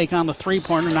pump fake on the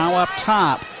 3-pointer, now up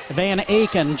top. Van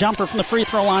Aken, jumper from the free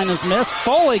throw line is missed.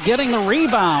 Foley getting the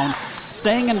rebound.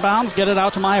 Staying in bounds, get it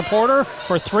out to Maya Porter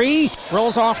for 3.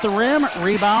 Rolls off the rim.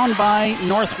 Rebound by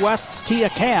Northwest's Tia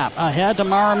Kapp. Ahead to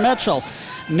Mara Mitchell.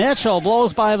 Mitchell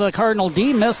blows by the Cardinal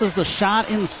D, misses the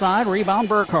shot inside. Rebound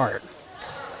Burkhart.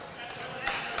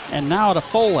 And now to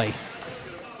Foley.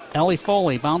 Ellie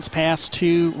Foley, bounce pass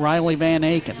to Riley Van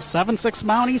Aken. 7-6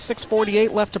 Mounties,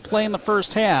 6:48 left to play in the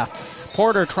first half.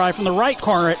 Porter try from the right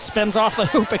corner. It spins off the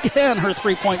hoop again. Her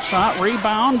 3-point shot.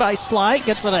 Rebound by Slight.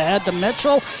 Gets it ahead to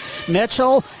Mitchell.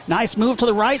 Mitchell, nice move to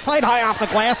the right side. High off the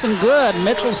glass and good.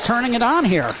 Mitchell's turning it on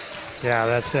here. Yeah,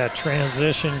 that's that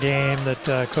transition game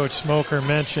that Coach Smoker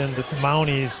mentioned that the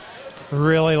Mounties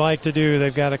really like to do.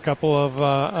 They've got a couple of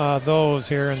those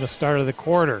here in the start of the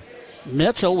quarter.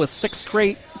 Mitchell with 6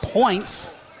 straight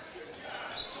points,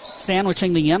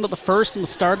 sandwiching the end of the first and the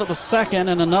start of the second,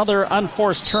 and another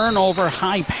unforced turnover,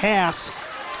 high pass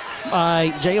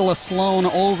by Jayla Sloan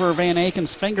over Van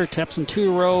Aken's fingertips, and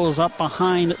 2 rows up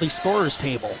behind the scorer's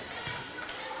table.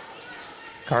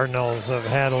 Cardinals have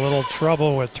had a little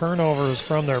trouble with turnovers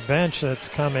from their bench that's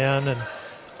come in, and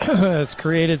has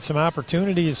created some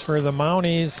opportunities for the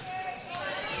Mounties.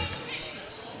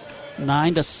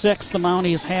 9-6, the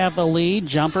Mounties have the lead.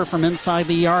 Jumper from inside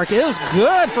the arc is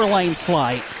good for Lane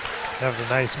Slight. That was a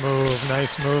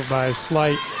nice move by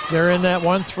Slight. They're in that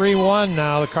 1-3-1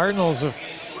 now. The Cardinals have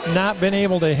not been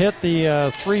able to hit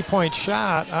the three-point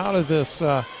shot out of this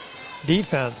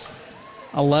defense.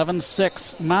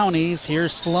 11-6 Mounties.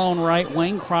 Here's Sloan right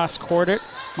wing, cross-court it.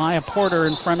 Maya Porter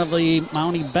in front of the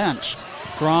Mountie bench.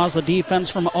 Draws the defense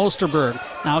from Osterberg.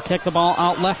 Now kick the ball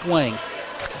out left wing.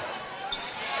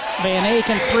 Van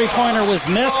Aken's three-pointer was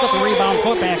missed, but the rebound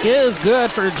putback is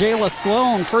good for Jayla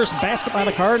Sloan. First basket by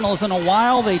the Cardinals in a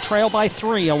while. They trail by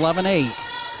 3,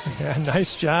 11-8. Yeah,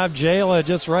 nice job, Jayla,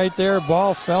 just right there.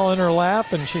 Ball fell in her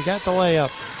lap, and she got the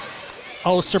layup.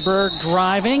 Osterberg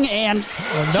driving, and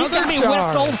she's going to be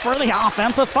whistled for the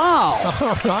offensive foul.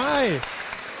 All right.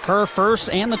 Her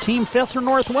first and the team fifth for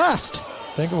Northwest.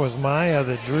 I think it was Maya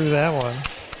that drew that one.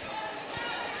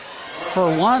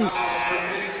 For once,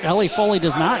 Ellie Foley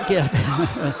does not get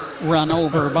run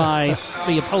over by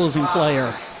the opposing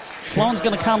player. Sloan's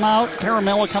going to come out.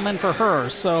 Paramilla come in for her.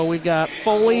 So we've got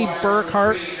Foley,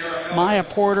 Burkhart, Maya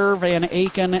Porter, Van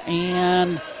Aken,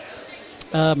 and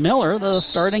Miller, the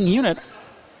starting unit,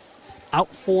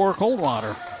 out for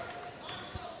Coldwater.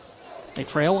 They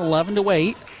trail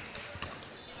 11-8.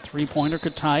 Three-pointer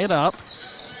could tie it up.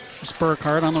 There's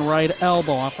Burkhart on the right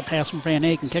elbow off the pass from Van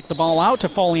Aken. Kick the ball out to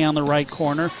Foley on the right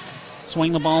corner.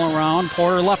 Swing the ball around.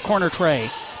 Porter left corner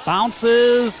tray.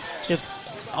 Bounces. It's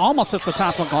almost hits the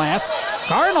top of the glass.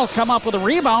 Cardinals come up with a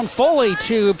rebound. Foley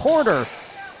to Porter.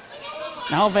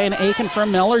 Now Van Aken from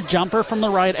Miller. Jumper from the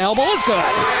right elbow is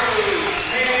good.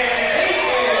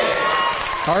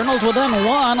 Cardinals within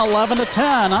 1,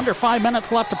 11-10. Under 5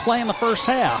 minutes left to play in the first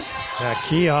half. A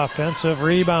key offensive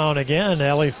rebound again,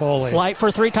 Ellie Foley. Slight for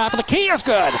three, top of the key is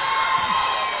good.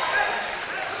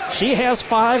 She has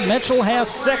 5, Mitchell has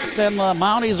 6, and the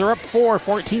Mounties are up 4,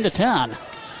 14-10.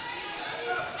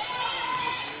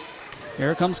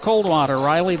 Here comes Coldwater.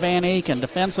 Riley Van Aken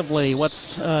defensively.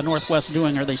 What's Northwest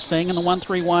doing? Are they staying in the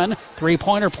 1-3-1?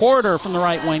 Three-pointer Porter from the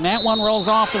right wing. That one rolls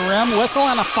off the rim. Whistle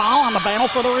and a foul on the battle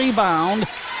for the rebound.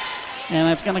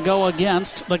 And it's going to go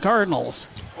against the Cardinals.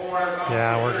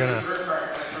 Yeah, we're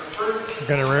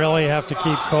gonna really have to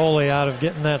keep Coley out of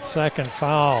getting that second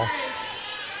foul.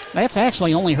 That's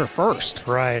actually only her first.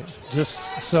 Right,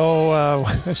 just so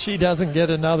she doesn't get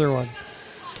another one.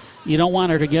 You don't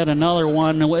want her to get another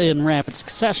one in rapid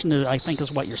succession, I think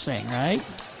is what you're saying, right?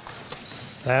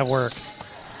 That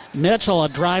works. Mitchell, a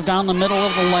drive down the middle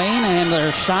of the lane, and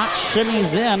the shot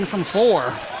shimmies in from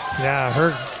 4. Yeah,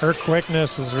 her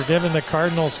quickness is giving the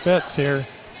Cardinals fits here.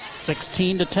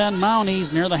 16-10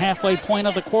 Mounties near the halfway point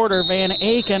of the quarter. Van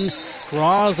Aken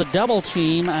draws a double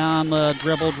team on the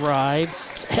dribble drive.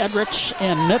 Hedrich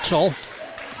and Mitchell.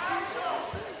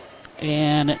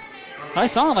 And if I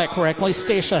saw that correctly,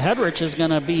 Stacia Hedrich is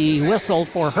going to be whistled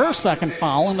for her second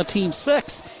foul in the team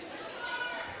 6th.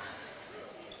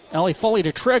 Ellie Foley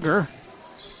to trigger.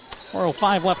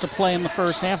 4:05 left to play in the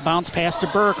first half. Bounce pass to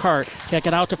Burkhart. Kick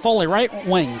it out to Foley. Right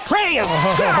wing. Trey is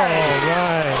good.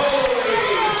 Right.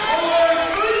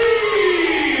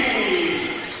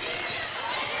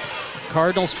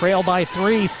 Cardinals trail by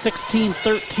 3,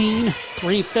 16-13.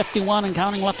 3:51 and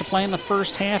counting left to play in the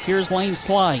first half. Here's Lane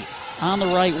Slight on the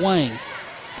right wing.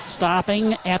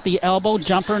 Stopping at the elbow.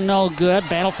 Jumper no good.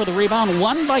 Battle for the rebound.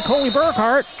 Won by Coley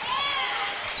Burkhart.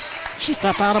 She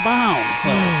stepped out of bounds,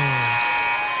 though.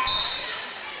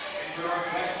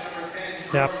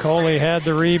 Yep, Coley had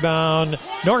the rebound.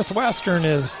 Northwestern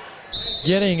is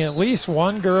getting at least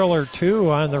one girl or two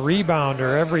on the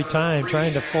rebounder every time,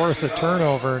 trying to force a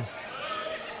turnover.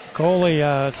 Coley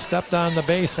stepped on the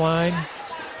baseline.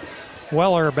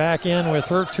 Weller back in with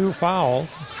her 2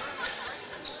 fouls.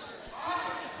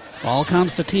 Ball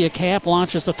comes to Tia Cap,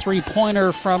 launches a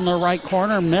three-pointer from the right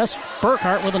corner. Missed.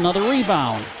 Burkhart with another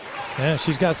rebound. Yeah,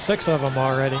 she's got 6 of them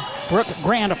already. Brooke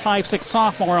Grant, a 5'6"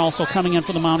 sophomore, also coming in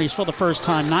for the Mounties for the first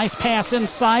time. Nice pass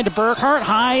inside to Burkhart.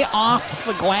 High off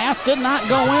the glass. Did not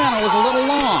go in. It was a little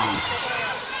long.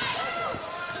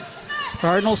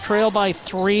 Cardinals trail by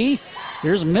 3.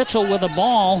 Here's Mitchell with the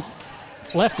ball.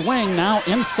 Left wing now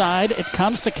inside. It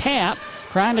comes to Cap.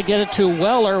 Trying to get it to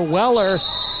Weller. Weller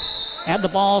had the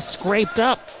ball scraped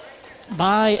up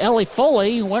by Ellie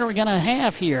Foley. What are we going to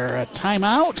have here? A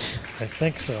timeout? I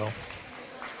think so.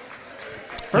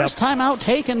 First timeout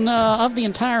taken of the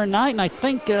entire night, and I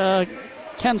think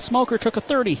Ken Smoker took a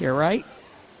 30 here, right?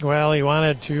 Well, he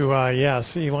wanted to,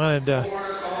 yes, he wanted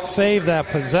to save that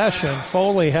possession.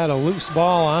 Foley had a loose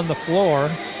ball on the floor.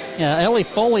 Yeah, Ellie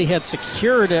Foley had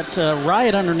secured it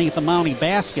right underneath the Mountie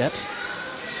basket,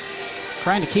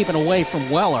 trying to keep it away from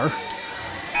Weller.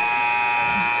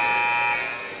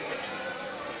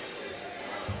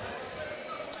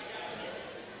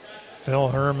 Phil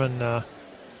Herman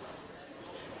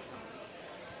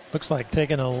looks like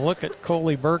taking a look at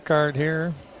Coley Burkhart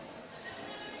here.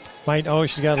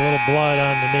 she's got a little blood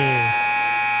on the knee.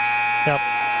 Yep,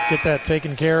 get that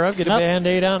taken care of. Get a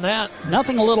Band-Aid on that.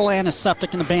 Nothing a little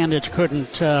antiseptic and a bandage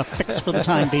couldn't fix for the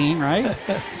time being, right?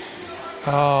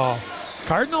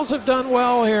 Cardinals have done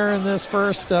well here in this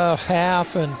first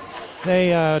half, and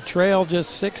they trail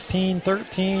just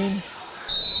 16-13.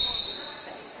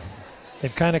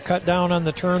 They've kind of cut down on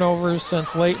the turnovers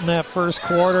since late in that first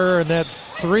quarter, and that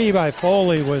 3 by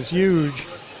Foley was huge.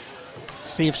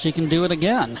 See if she can do it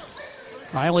again.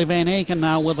 Riley Van Aken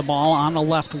now with the ball on the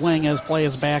left wing as play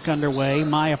is back underway.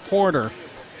 Maya Porter.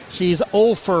 She's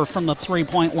 0 from the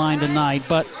three-point line tonight,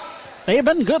 but they have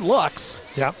been good looks.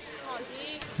 Yep.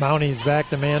 Mounties back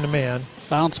to man-to-man.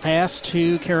 Bounce pass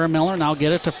to Kara Miller. Now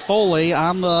get it to Foley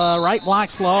on the right block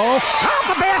slow. Off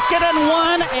the basket and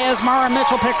one as Mara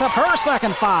Mitchell picks up her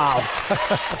second foul.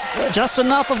 Just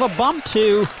enough of a bump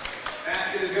to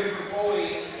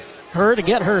her to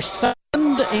get her second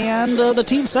and the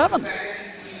team seventh.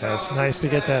 That's nice to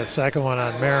get that second one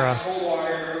on Mara.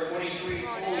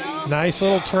 Nice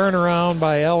little turnaround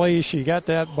by Ellie. She got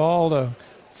that ball to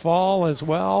fall as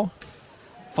well.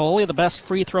 Foley, the best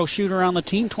free throw shooter on the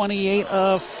team, 28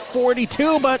 of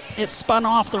 42, but it spun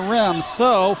off the rim.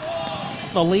 So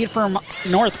the lead from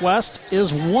Northwest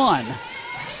is 1,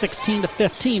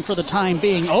 16-15 for the time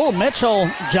being. Oh,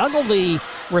 Mitchell juggled the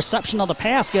reception of the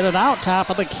pass, get it out, top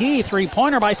of the key.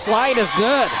 Three-pointer by Slide is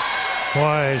good.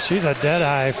 Boy, she's a dead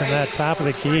eye from that top of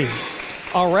the key.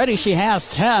 Already she has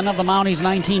 10 of the Mounties'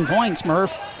 19 points,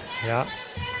 Murph. Yeah.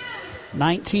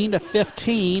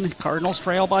 19-15. Cardinals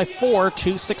trail by 4.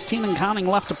 2:16 and counting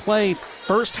left to play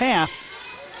first half.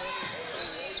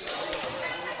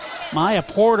 Maya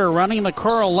Porter running the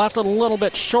curl, left it a little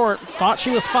bit short. Thought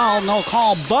she was fouled, no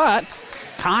call, but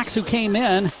Cox, who came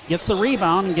in, gets the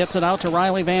rebound and gets it out to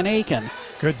Riley Van Aken.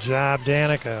 Good job,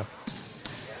 Danica.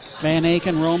 Van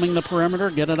Aken roaming the perimeter,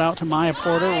 get it out to Maya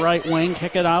Porter, right wing,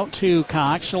 kick it out to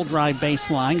Cox. She'll drive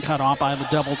baseline, cut off by the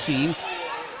double team.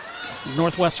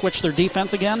 Northwest switch their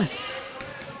defense again.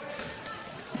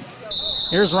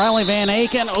 Here's Riley Van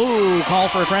Aken. Ooh, call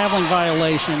for a traveling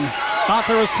violation. Thought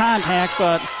there was contact,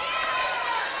 but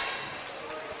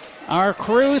our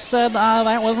crew said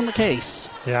that wasn't the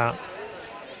case. Yeah.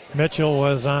 Mitchell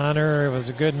was on her. It was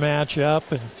a good matchup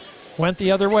and went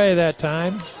the other way that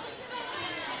time.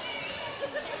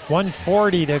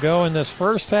 1:40 to go in this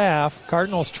first half.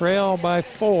 Cardinals trail by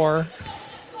 4.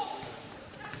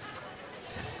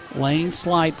 Lane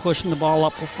Slide pushing the ball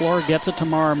up the floor, gets it to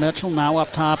Mara Mitchell. Now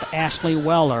up top, Ashley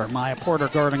Weller. Maya Porter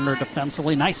guarding her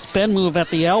defensively. Nice spin move at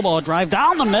the elbow. A drive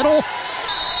down the middle,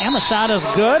 and the shot is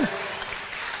good.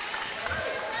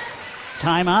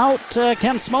 Timeout,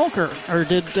 Ken Smoker. Or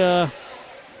did...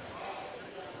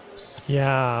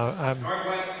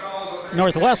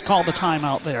 Northwest called the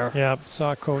timeout there. Yep,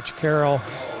 saw Coach Carroll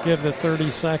give the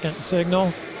 30-second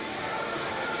signal.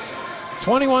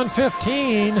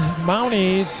 21-15,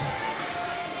 Mounties.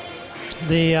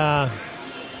 The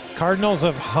Cardinals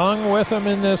have hung with them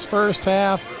in this first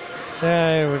half.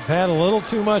 We've had a little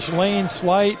too much lane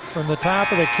slight from the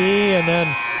top of the key, and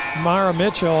then Mara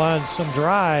Mitchell on some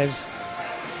drives.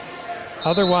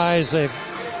 Otherwise, they've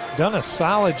done a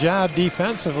solid job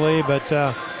defensively, but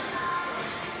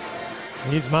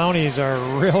these Mounties are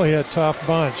really a tough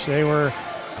bunch. They were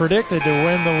predicted to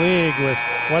win the league with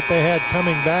what they had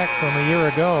coming back from a year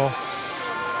ago.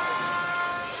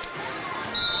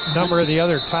 A number of the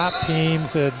other top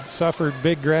teams had suffered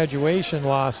big graduation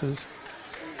losses.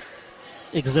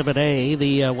 Exhibit A,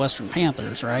 the Western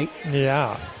Panthers, right?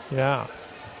 Yeah.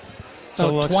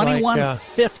 So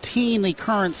 21-15, the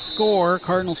current score.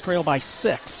 Cardinals trail by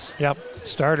 6. Yep.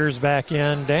 Starters back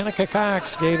in. Danica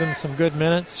Cox gave him some good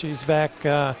minutes. She's back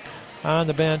on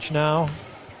the bench now.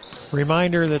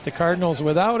 Reminder that the Cardinals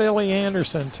without Ellie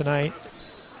Anderson tonight.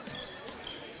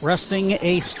 Resting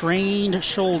a strained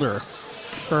shoulder.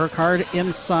 Burkhardt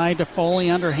inside to Foley,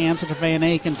 underhands it to Van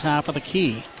Aken, top of the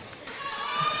key.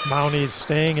 Mounties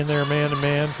staying in their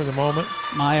man-to-man for the moment.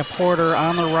 Maya Porter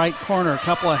on the right corner. A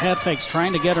couple of head fakes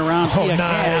trying to get around Tia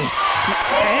nice.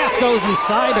 Pass goes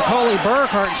inside to Coley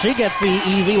Burkhardt. She gets the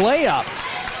easy layup.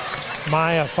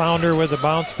 Maya found her with a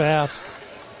bounce pass.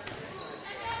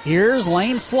 Here's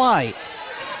Lane Slight.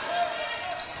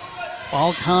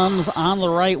 Ball comes on the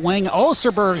right wing.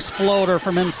 Osterberg's floater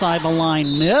from inside the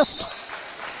line missed.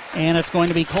 And it's going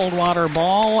to be Coldwater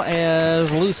ball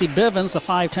as Lucy Bivens, the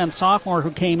 5'10 sophomore who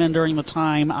came in during the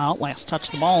timeout, last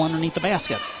touched the ball underneath the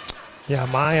basket. Yeah,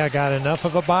 Maya got enough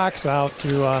of a box out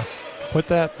to put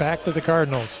that back to the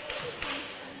Cardinals.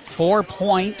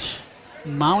 4-point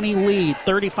Mountie lead.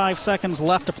 35 seconds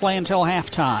left to play until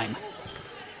halftime.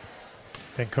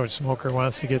 I think Coach Smoker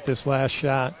wants to get this last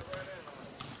shot.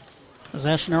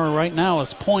 Possession arrow right now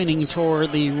is pointing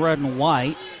toward the red and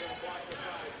white.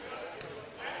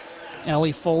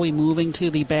 Ellie Foley moving to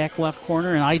the back left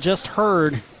corner, and I just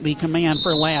heard the command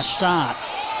for last shot.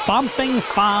 Bumping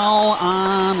foul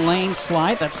on Lane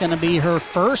Slight. That's going to be her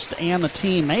first and the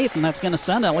team 8th, and that's going to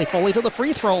send Ellie Foley to the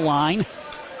free throw line.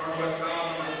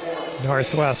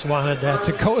 Northwest wanted that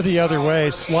to go the other way.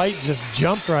 Slight just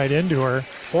jumped right into her.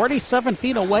 47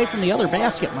 feet away from the other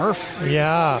basket, Murph.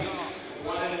 Yeah.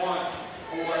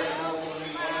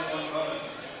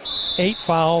 8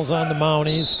 fouls on the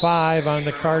Mounties, 5 on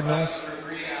the Cardinals.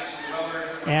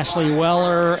 Ashley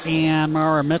Weller and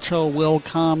Mara Mitchell will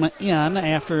come in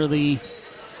after the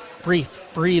brief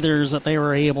breathers that they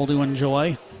were able to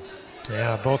enjoy.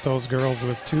 Yeah, both those girls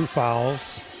with 2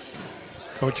 fouls.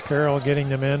 Coach Carroll getting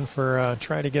them in for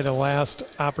try to get a last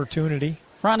opportunity.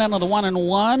 Front end of the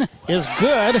 1-and-1 is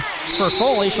good for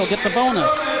Foley. She'll get the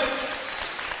bonus.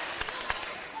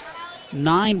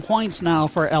 9 points now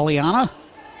for Eliana.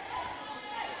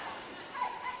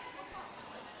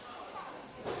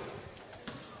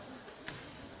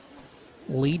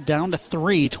 Lead down to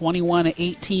 3,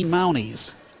 21-18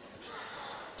 Mounties.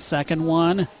 Second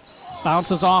one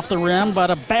bounces off the rim, but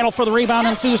a battle for the rebound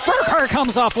ensues. Burkhart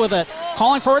comes up with it.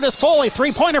 Calling for it is Foley.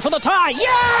 3-pointer for the tie.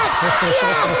 Yes!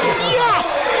 Yes!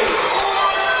 Yes!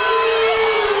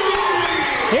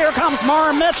 Here comes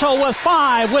Mara Mitchell with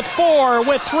 5, with 4,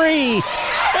 with 3.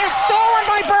 It's stolen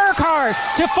by Burkhart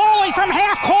to Foley from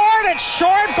half court. It's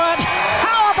short, but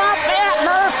how about that,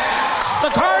 Murph? The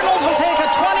Cardinals will take a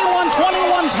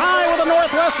 21-21 tie with the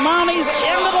Northwest Mounties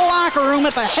into the locker room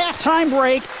at the halftime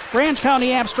break. Branch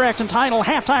County Abstract and Title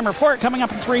halftime report coming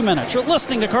up in 3 minutes. You're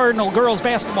listening to Cardinal Girls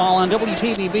Basketball on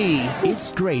WTVB.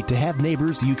 It's great to have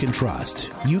neighbors you can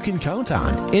trust, you can count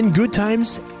on, in good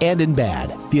times and in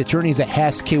bad. The attorneys at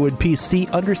Hass Kaywood PC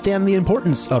understand the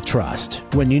importance of trust.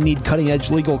 When you need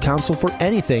cutting-edge legal counsel for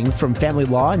anything from family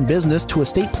law and business to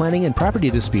estate planning and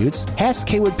property disputes, Hass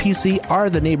Kaywood PC are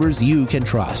the neighbors you can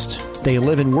trust. They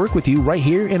live and work with you right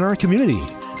here in our community.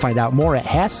 Find out more at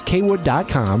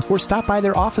HassKaywood.com or stop by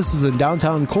their offices in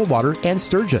downtown Coldwater and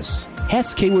Sturgis.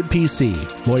 Hess Kaywood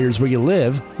PC. Lawyers where you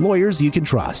live, lawyers you can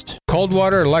trust.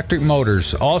 Coldwater Electric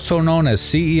Motors, also known as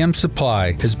CEM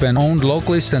Supply, has been owned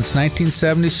locally since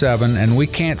 1977, and we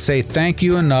can't say thank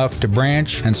you enough to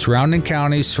Branch and surrounding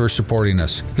counties for supporting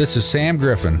us. This is Sam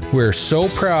Griffin. We're so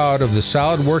proud of the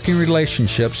solid working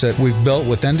relationships that we've built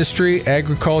with industry,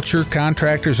 agriculture,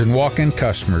 contractors, and walk-in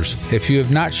customers. If you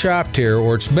have not shopped here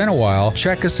or it's been a while,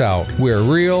 check us out. We're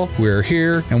real, we're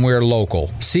here, and we're local.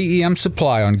 CEM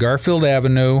Supply on Garfield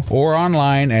Avenue or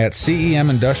online at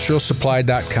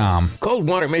cemindustrialsupply.com.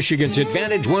 Coldwater, Michigan's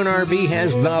Advantage One RV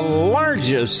has the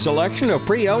largest selection of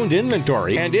pre-owned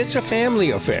inventory, and it's a family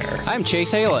affair. I'm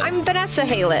Chase Haylett. I'm Vanessa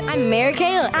Haylett. I'm Merrick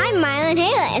Haylett. I'm Mylan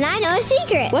Haylett, and I know a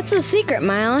secret. What's the secret,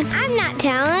 Mylan? I'm not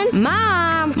telling.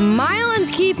 Mom,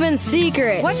 Mylan's keeping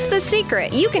secrets. What's the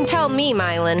secret? You can tell me,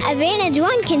 Mylan. Advantage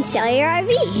One can sell your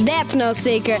RV. That's no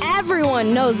secret.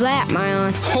 Everyone knows that,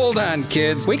 Mylan. Hold on,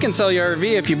 kids. We can sell your RV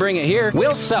if you bring it here.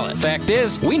 We'll sell it. Fact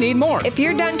is, we need more. If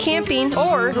you're done camping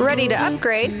or ready to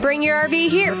upgrade, bring your RV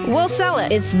here. We'll sell it.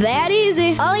 It's that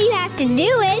easy. All you have to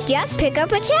do is just pick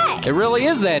up a check. It really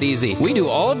is that easy. We do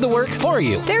all of the work for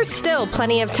you. There's still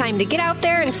plenty of time to get out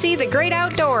there and see the great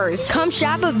outdoors. Come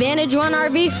shop Advantage One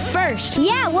RV first.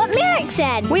 Yeah, what Merrick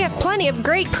said. We have plenty of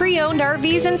great pre-owned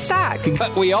RVs in stock.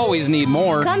 But we always need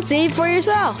more. Come save for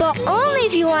yourself. But only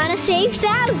if you want to save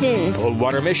thousands.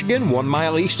 Coldwater, Michigan, 1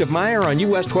 mile east of Meyer on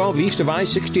US 12 east of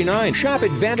I-69. Shop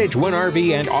Advantage One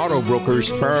RV and Auto Brokers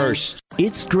first.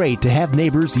 It's great to have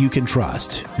neighbors you can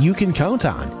trust, you can count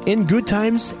on, in good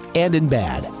times and in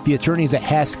bad. The attorneys at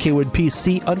Hass Kaywood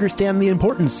PC understand the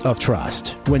importance of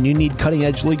trust. When you need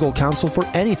cutting-edge legal counsel for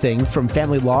anything from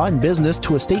family law and business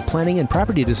to estate planning and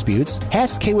property disputes,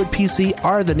 Hass Kaywood PC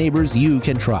are the neighbors you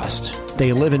can trust.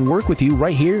 They live and work with you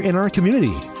right here in our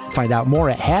community. Find out more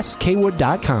at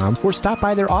HassKaywood.com or stop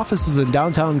by their offices in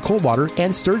downtown Coldwater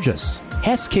and Sturgis.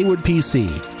 Hess Kaywood PC.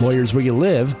 Lawyers where you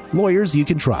live, lawyers you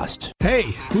can trust. Hey,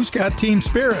 who's got team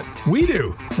spirit? We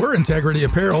do. We're Integrity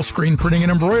Apparel, screen printing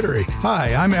and embroidery.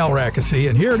 Hi, I'm Al Rackesee,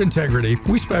 and here at Integrity,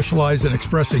 we specialize in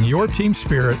expressing your team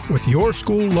spirit with your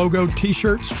school logo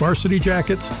t-shirts, varsity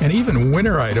jackets, and even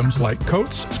winter items like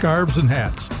coats, scarves, and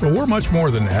hats. But we're much more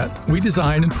than that. We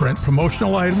design and print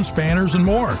promotional items, banners, and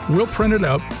more. We'll print it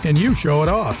up, and you show it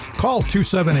off. Call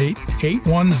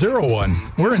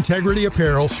 278-8101. We're Integrity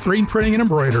Apparel, screen printing and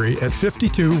embroidery at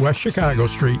 52 West Chicago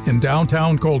Street in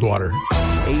downtown Coldwater.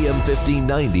 AM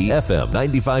 1590, FM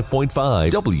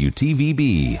 95.5,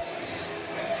 WTVB.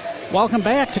 Welcome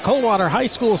back to Coldwater High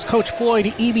School's Coach Floyd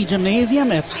Eby Gymnasium.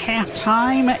 It's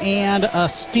halftime, and a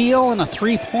steal and a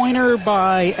three-pointer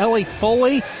by Ellie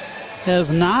Foley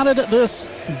has knotted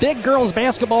this big girls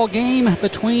basketball game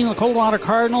between the Coldwater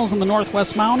Cardinals and the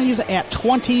Northwest Mounties at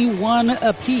 21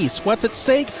 apiece. What's at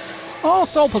stake? Oh,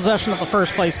 sole possession of the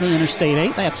first place in the Interstate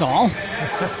 8, that's all.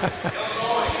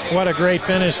 What a great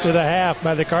finish to the half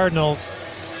by the Cardinals.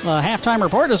 The halftime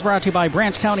report is brought to you by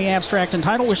Branch County Abstract and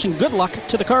Title, wishing good luck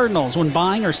to the Cardinals. When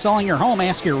buying or selling your home,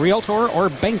 ask your realtor or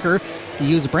banker to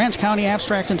use Branch County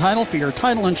Abstract and Title for your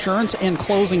title insurance and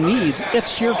closing needs.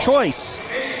 It's your choice.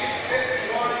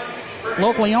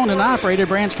 Locally owned and operated,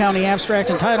 Branch County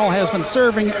Abstract and Title has been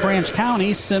serving Branch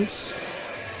County since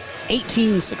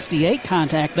 1868.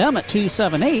 Contact them at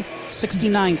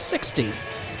 278-6960.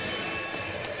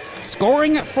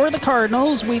 Scoring for the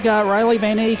Cardinals, we got Riley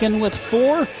Van Aken with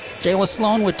 4, Jayla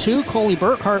Sloan with 2, Coley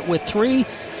Burkhart with 3.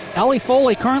 Ellie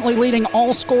Foley currently leading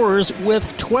all scorers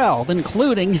with 12,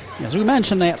 including, as we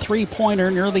mentioned, that three-pointer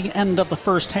near the end of the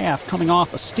first half, coming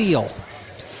off a steal.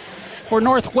 For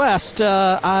Northwest,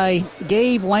 I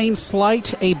gave Lane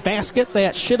Slight a basket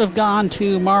that should have gone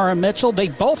to Mara Mitchell. They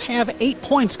both have 8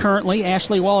 points currently.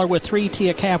 Ashley Waller with 3,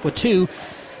 Tia Kapp with 2.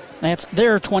 That's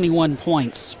their 21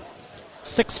 points.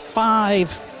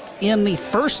 6-5 in the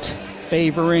first,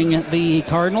 favoring the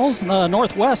Cardinals. The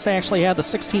Northwest actually had the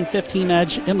 16-15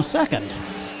 edge in the second.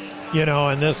 You know,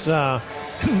 and this, the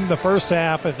first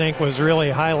half, I think, was really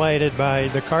highlighted by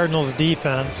the Cardinals'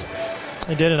 defense.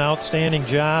 They did an outstanding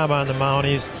job on the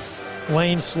Mounties.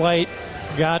 Lane Slight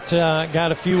got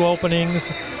a few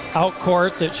openings out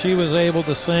court that she was able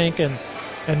to sink, and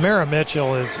Mara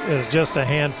Mitchell is just a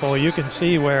handful. You can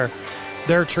see where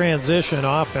their transition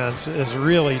offense is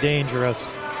really dangerous.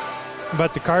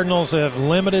 But the Cardinals have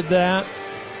limited that.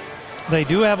 They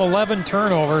do have 11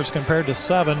 turnovers compared to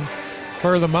 7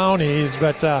 for the Mounties,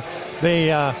 but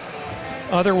they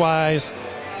otherwise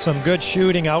some good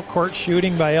shooting, out-court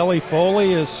shooting by Ellie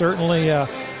Foley has certainly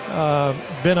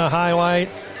been a highlight.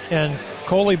 And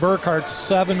Coley Burkhart,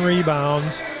 7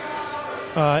 rebounds.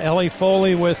 Ellie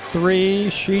Foley with 3.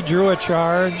 She drew a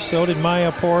charge. So did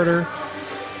Maya Porter.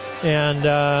 And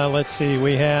let's see,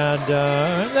 we had,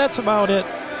 that's about it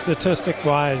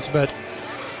statistic-wise, but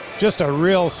just a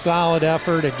real solid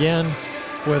effort, again,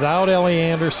 without Ellie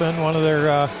Anderson, one of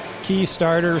their key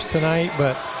starters tonight,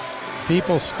 but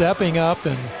people stepping up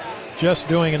and just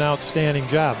doing an outstanding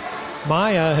job.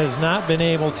 Maya has not been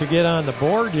able to get on the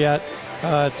board yet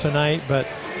tonight, but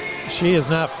she has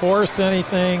not forced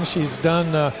anything. She's done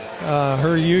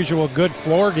her usual good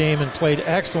floor game and played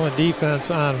excellent defense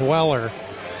on Weller.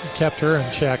 Kept her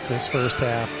in check this first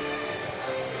half.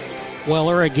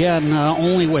 Weller, again,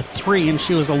 only with 3, and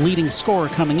she was a leading scorer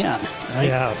coming in. Right?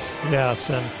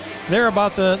 Yes, and they're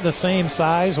about the same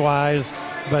size-wise,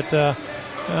 but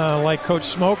like Coach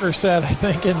Smoker said, I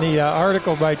think in the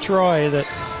article by Troy, that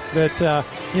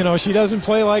she doesn't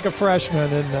play like a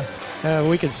freshman, and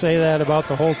we could say that about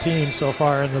the whole team so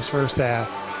far in this first half.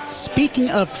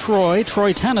 Speaking of Troy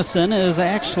Tennyson is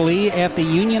actually at the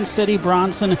Union City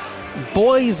Bronson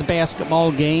boys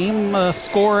basketball game.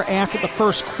 Score after the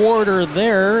first quarter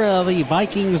there, the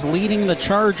Vikings leading the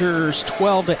Chargers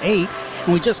 12-8.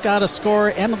 And we just got a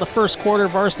score end of the first quarter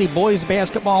varsity boys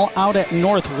basketball out at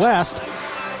Northwest.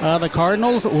 The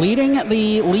Cardinals leading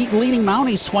the league-leading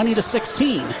Mounties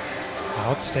 20-16.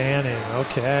 Outstanding.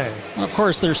 Okay. And of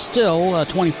course, there's still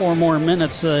 24 more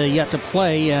minutes yet to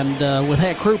play, and with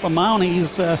that group of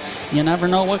Mounties, you never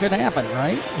know what could happen,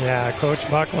 right? Yeah, Coach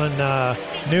Buckland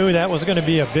knew that was going to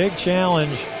be a big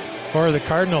challenge for the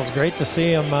Cardinals. Great to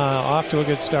see them off to a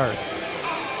good start.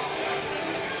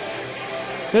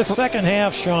 This second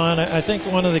half, Sean, I think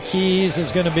one of the keys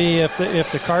is going to be if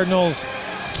the Cardinals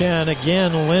can,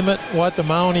 again, limit what the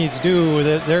Mounties do.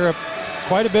 That they're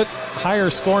quite a bit higher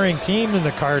scoring team than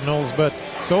the Cardinals, but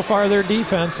so far their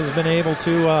defense has been able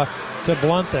to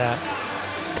blunt that.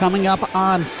 Coming up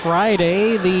on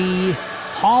Friday, the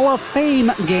Hall of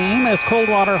Fame game as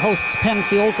Coldwater hosts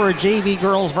Penfield for a JV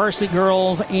girls, varsity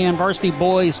girls, and varsity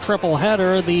boys triple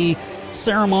header. The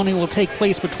ceremony will take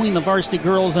place between the varsity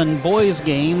girls and boys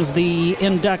games. The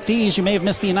inductees, you may have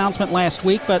missed the announcement last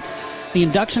week, but the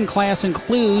induction class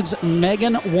includes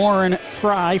Megan Warren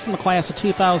Fry from the class of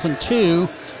 2002,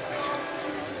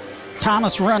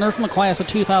 Thomas Runner from the class of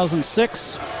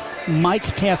 2006, Mike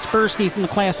Kaspersky from the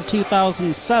class of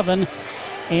 2007,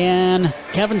 and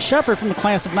Kevin Shepard from the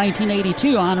class of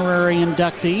 1982, honorary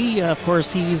inductee. Of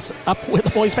course, he's up with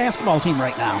the boys basketball team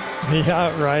right now.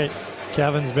 Yeah, right.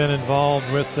 Kevin's been involved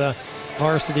with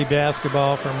varsity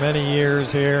basketball for many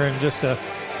years here, and just a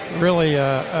really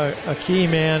a key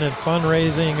man in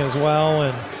fundraising as well,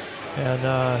 and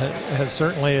has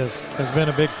certainly has been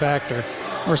a big factor.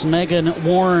 Of course, Megan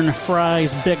Warren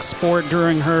Fry's big sport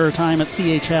during her time at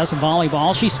CHS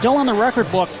volleyball. She's still on the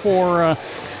record book for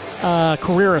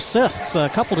career assists, a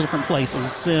couple of different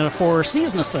places, for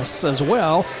season assists as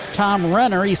well. Tom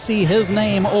Renner, you see his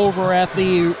name over at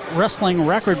the wrestling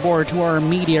record board to our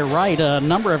immediate right a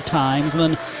number of times. And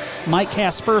then Mike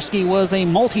Kaspersky was a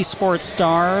multi-sport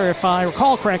star. If I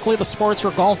recall correctly, the sports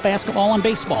were golf, basketball, and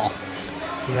baseball.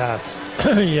 Yes.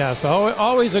 Yes,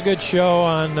 always a good show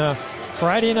on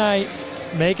Friday night.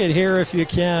 Make it here if you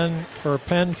can for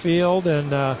Penfield,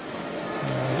 and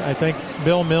I think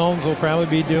Bill Milnes will probably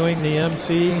be doing the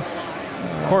MC.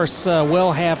 Of course,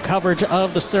 we'll have coverage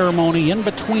of the ceremony in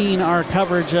between our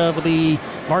coverage of the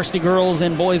varsity girls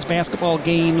and boys basketball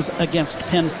games against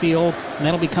Penfield, and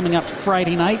that'll be coming up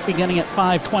Friday night beginning at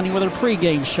 5:20 with a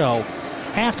pregame show.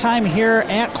 Halftime here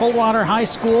at Coldwater High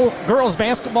School. Girls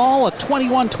basketball, a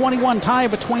 21-21 tie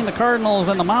between the Cardinals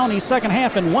and the Mounties. Second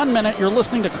half in 1 minute. You're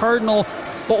listening to Cardinal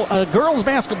girls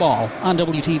basketball on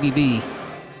WTVB.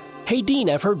 Hey, Dean,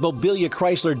 I've heard Mobilia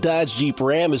Chrysler Dodge Jeep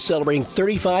Ram is celebrating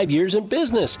 35 years in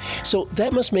business, so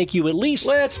that must make you at least...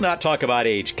 Let's not talk about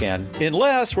age, Ken,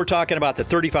 unless we're talking about the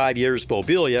 35 years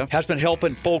Mobilia has been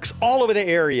helping folks all over the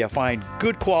area find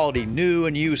good quality new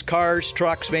and used cars,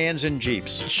 trucks, vans, and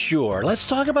Jeeps. Sure, let's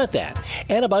talk about that,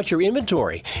 and about your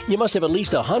inventory. You must have at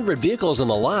least 100 vehicles in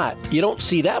the lot. You don't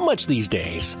see that much these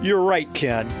days. You're right,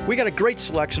 Ken. We got a great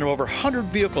selection of over 100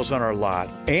 vehicles on our lot,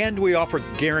 and we offer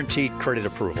guaranteed credit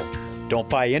approval. Don't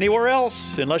buy anywhere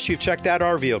else unless you've checked out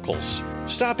our vehicles.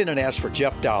 Stop in and ask for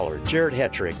Jeff Dollar, Jared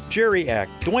Hetrick, Jerry Eck,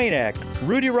 Dwayne Eck,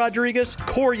 Rudy Rodriguez,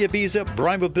 Corey Ibiza,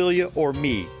 Brian Mobilia, or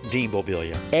me, Dean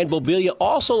Mobilia. And Mobilia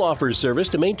also offers service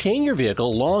to maintain your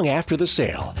vehicle long after the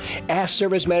sale. Ask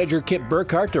Service Manager Kip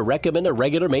Burkhart to recommend a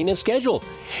regular maintenance schedule.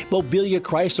 Mobilia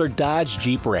Chrysler Dodge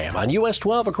Jeep Ram on US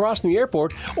 12 across from the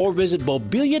airport, or visit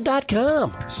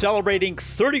Mobilia.com. Celebrating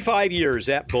 35 years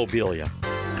at Mobilia.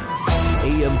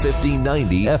 AM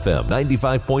 1590, FM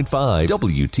 95.5,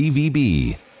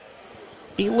 WTVB.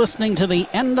 Be listening to the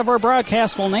end of our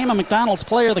broadcast. We'll name a McDonald's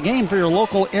player of the game for your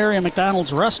local area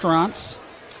McDonald's restaurants.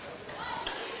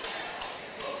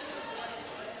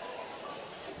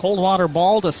 Coldwater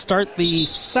ball to start the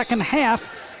second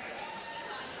half.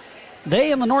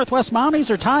 They and the Northwest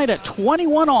Mounties are tied at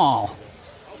 21 all.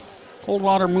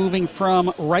 Coldwater moving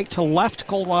from right to left,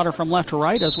 Coldwater from left to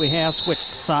right as we have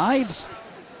switched sides.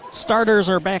 Starters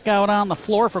are back out on the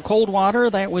floor for Coldwater.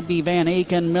 That would be Van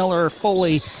Aken, Miller,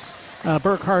 Foley,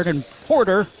 Burkhart, and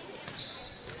Porter.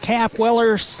 Cap,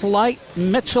 Weller, Slight,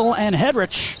 Mitchell, and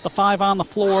Hedrich, the five on the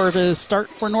floor to start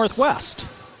for Northwest.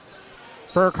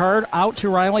 Burkhart out to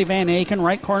Riley Van Aken,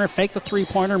 right corner, fake the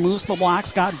three-pointer, moves the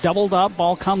blocks, got doubled up,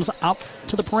 ball comes up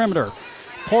to the perimeter.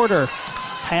 Porter,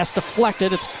 pass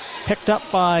deflected, it's picked up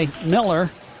by Miller.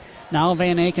 Now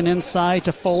Van Aken inside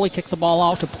to Foley, kick the ball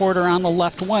out to Porter on the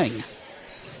left wing.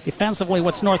 Defensively,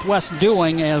 what's Northwest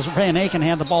doing as Van Aken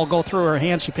had the ball go through her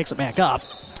hands, she picks it back up.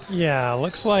 Yeah,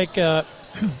 looks like a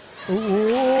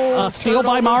steal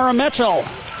by Mara Mitchell.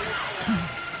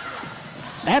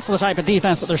 That's the type of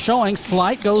defense that they're showing.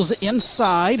 Slight goes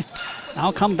inside.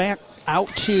 Now come back out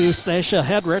to Stacia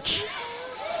Hedrich.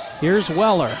 Here's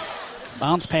Weller.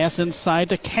 Bounce pass inside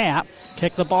to Cap.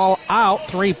 Kick the ball out.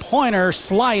 Three-pointer.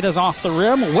 Slight is off the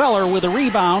rim. Weller with a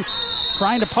rebound.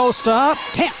 Trying to post up.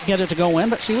 Can't get it to go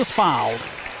in, but she was fouled.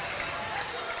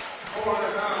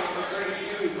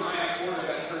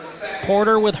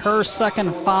 Porter with her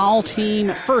second foul,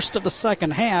 team first of the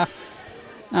second half.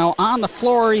 Now on the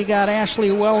floor, you got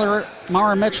Ashley Weller,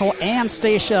 Mara Mitchell, and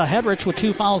Stacia Hedrich with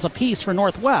 2 fouls apiece for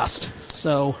Northwest.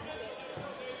 So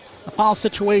the foul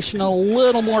situation a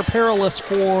little more perilous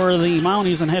for the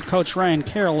Mounties and head coach Ryan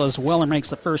Carroll as Weller makes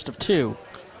the first of 2.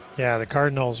 Yeah, the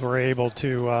Cardinals were able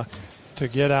to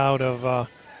get out of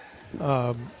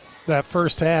that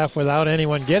first half without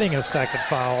anyone getting a second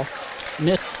foul.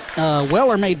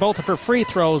 Weller made both of her free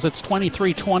throws. It's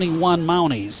 23-21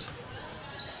 Mounties.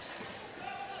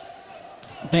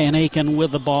 Van Aken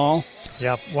with the ball.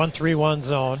 Yep, 1-3-1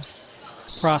 zone.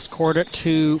 Cross court it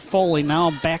to Foley.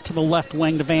 Now back to the left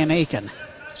wing to Van Aken.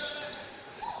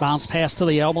 Bounce pass to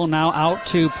the elbow. Now out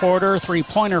to Porter.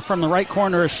 Three-pointer from the right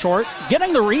corner is short.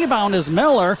 Getting the rebound is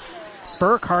Miller.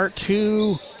 Burkhart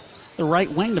to the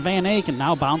right wing to Van Aken.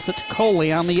 Now bounce it to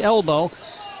Coley on the elbow.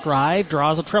 Drive,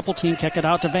 draws a triple team, kick it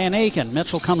out to Van Aken.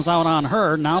 Mitchell comes out on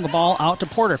her. Now the ball out to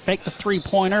Porter. Fake the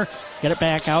three-pointer. Get it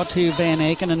back out to Van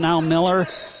Aken, and now Miller.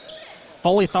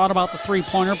 Foley thought about the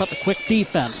three-pointer, but the quick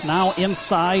defense. Now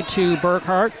inside to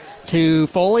Burkhart. to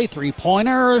Foley,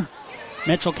 three-pointer.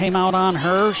 Mitchell came out on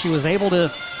her.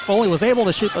 Foley was able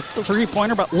to shoot the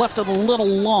three-pointer, but left it a little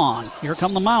long. Here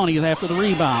come the Mounties after the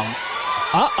rebound.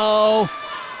 Uh-oh.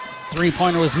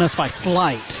 Three-pointer was missed by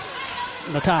Slight.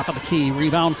 From the top of the key.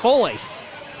 Rebound, Foley.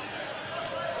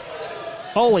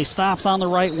 Foley stops on the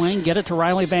right wing. Get it to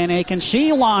Riley Van Aken.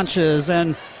 She launches,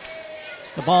 and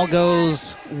the ball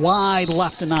goes wide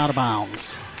left and out of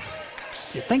bounds.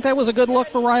 You think that was a good look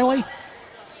for Riley?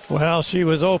 Well, she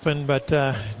was open, but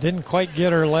didn't quite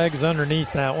get her legs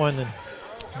underneath that one. And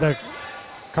the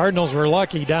Cardinals were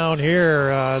lucky down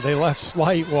here. They left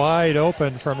Slight wide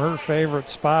open from her favorite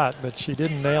spot, but she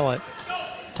didn't nail it.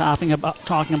 Talking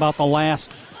about the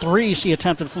last three she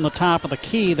attempted from the top of the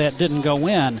key that didn't go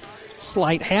in.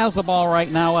 Slight has the ball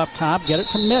right now up top. Get it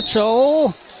to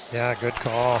Mitchell. Yeah, good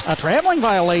call. A traveling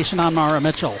violation on Mara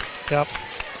Mitchell. Yep.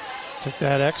 Took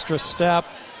that extra step.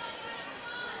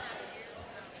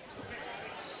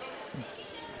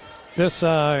 This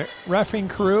reffing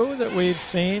crew that we've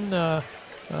seen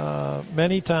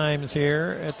many times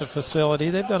here at the facility,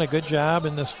 they've done a good job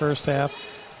in this first half.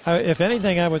 If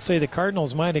anything, I would say the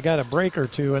Cardinals might have got a break or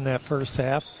two in that first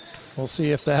half. We'll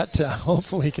see if that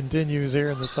hopefully continues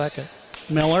here in the second.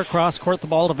 Miller cross-court the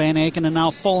ball to Van Aken, and now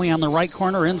Foley on the right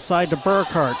corner inside to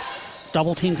Burkhart.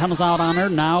 Double team comes out on her,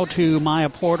 now to Maya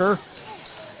Porter.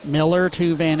 Miller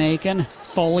to Van Aken.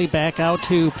 Foley back out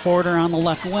to Porter on the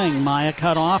left wing. Maya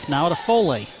cut off, now to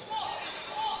Foley.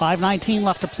 5:19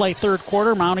 left to play third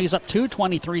quarter. Mounties up 2,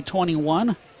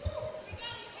 23-21.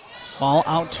 Ball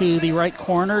out to the right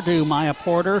corner to Maya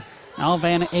Porter. Now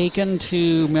Van Aken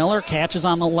to Miller. Catches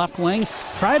on the left wing.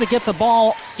 Try to get the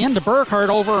ball into Burkhart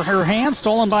over her hand.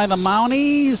 Stolen by the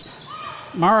Mounties.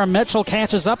 Mara Mitchell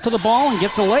catches up to the ball and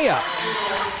gets a layup.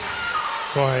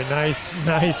 Boy,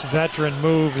 nice veteran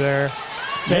move there.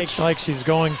 Faked like she's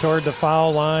going toward the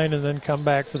foul line and then come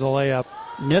back for the layup.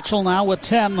 Mitchell now with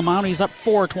 10. The Mounties up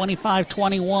 4,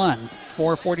 25-21.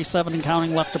 4:47 and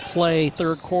counting left to play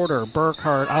third quarter.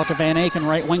 Burkhart out to Van Aken,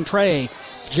 right wing tray.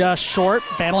 Just short.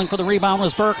 Battling for the rebound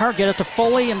was Burkhart. Get it to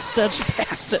Foley. Instead, she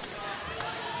passed it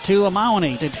to a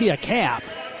Mountie, to Tia Cap.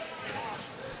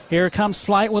 Here comes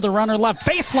Slight with a runner left.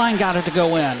 Baseline got it to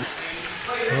go in.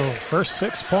 First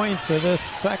 6 points of this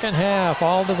second half,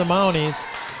 all to the Mounties.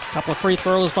 Couple of free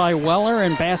throws by Weller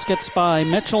and baskets by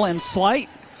Mitchell and Slight.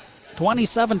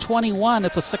 27-21.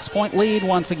 It's a 6-point lead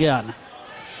once again.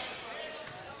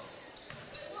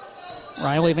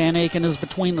 Riley Van Aken is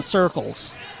between the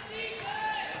circles.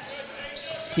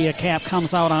 Tia Cap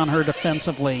comes out on her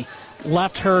defensively.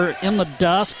 Left her in the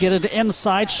dust, get it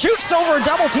inside, shoots over a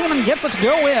double team and gets it to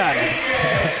go in.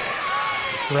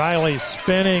 Riley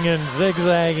spinning and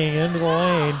zigzagging into the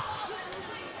lane.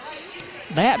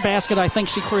 That basket I think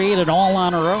she created all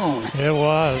on her own. It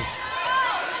was.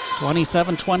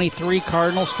 27-23,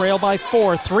 Cardinals trail by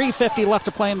 4. 3:50 left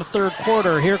to play in the third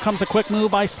quarter. Here comes a quick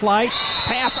move by Slight.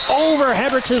 Pass over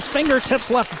Hedrich's fingertips,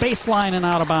 left baseline and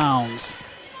out of bounds.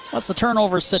 What's the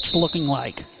turnover sitch looking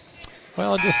like?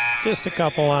 Well, just a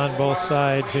couple on both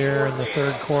sides here in the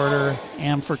third quarter.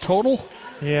 And for total?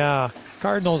 Yeah,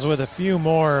 Cardinals with a few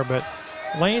more, but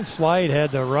Lane Slight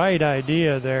had the right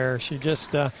idea there. She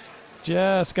just got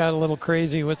a little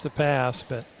crazy with the pass,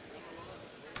 but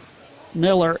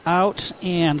Miller out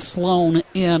and Sloan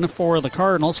in for the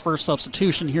Cardinals. First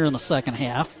substitution here in the second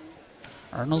half.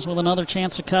 Cardinals with another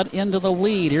chance to cut into the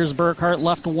lead. Here's Burkhart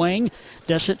left wing.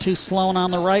 Dish it to Sloan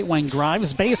on the right wing.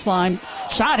 Drives baseline.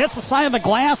 Shot hits the side of the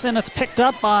glass, and it's picked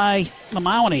up by the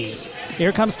Mounties.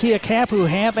 Here comes Tia Cap, who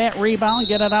had that rebound.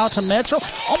 Get it out to Mitchell.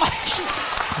 Oh, my.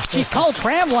 She's called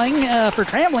traveling,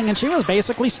 and she was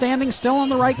basically standing still in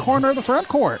the right corner of the front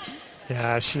court.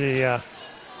 Yeah, she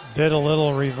did a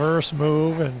little reverse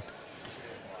move and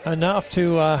enough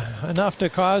to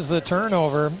cause the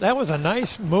turnover. That was a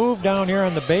nice move down here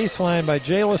on the baseline by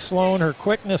Jayla Sloan. Her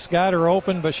quickness got her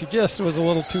open, but she just was a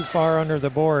little too far under the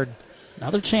board.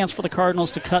 Another chance for the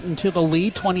Cardinals to cut into the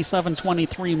lead.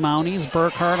 27-23 Mounties.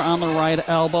 Burkhart on the right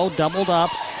elbow, doubled up,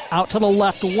 out to the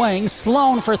left wing.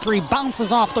 Sloan for three,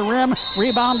 bounces off the rim.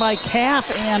 Rebound by Cap,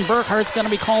 and Burkhart's going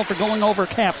to be called for going over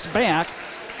Cap's back.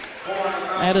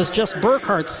 That is just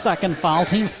Burkhart's second foul,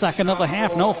 team's second of the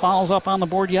half. No fouls up on the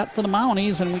board yet for the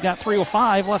Mounties, and we got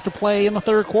 3:05 left to play in the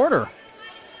third quarter.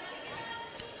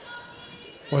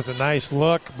 Was a nice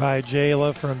look by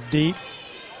Jayla from deep.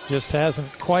 Just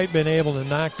hasn't quite been able to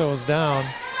knock those down.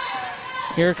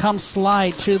 Here comes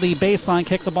Slide to the baseline,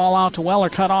 kick the ball out to Weller,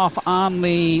 cut off on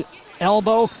the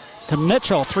elbow to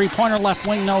Mitchell. Three-pointer left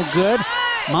wing, no good.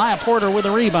 Maya Porter with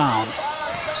a rebound.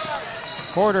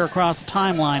 Porter across the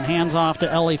timeline, hands off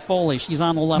to Ellie Foley. She's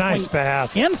on the left wing. Nice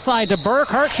pass. Inside to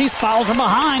Burkhart. She's fouled from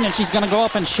behind, and she's going to go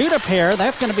up and shoot a pair.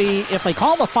 That's going to be, if they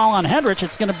call the foul on Hedrich,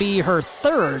 it's going to be her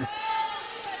third.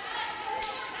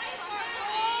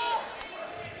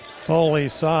 Foley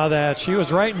saw that. She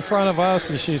was right in front of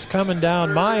us as she's coming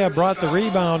down. Maya brought the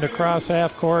rebound across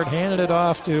half court, handed it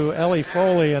off to Ellie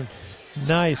Foley, and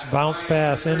nice bounce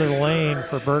pass into the lane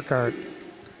for Burkhart.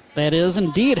 That is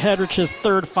indeed Hedrich's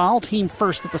third foul. Team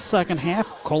first at the second half.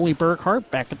 Coley Burkhart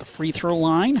back at the free throw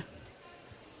line.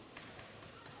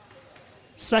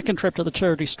 Second trip to the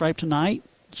charity stripe tonight.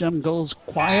 Gem goes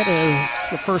quiet as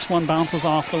the first one bounces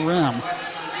off the rim.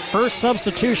 First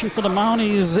substitution for the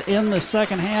Mounties in the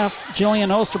second half. Jillian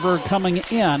Osterberg coming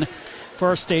in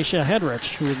for Stacia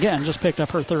Hedrich, who again just picked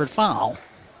up her third foul.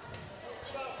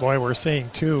 Boy, we're seeing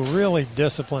two really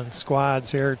disciplined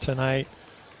squads here tonight.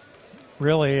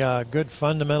 Really good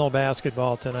fundamental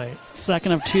basketball tonight.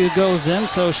 Second of two goes in,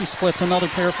 so she splits another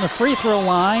pair from the free throw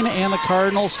line, and the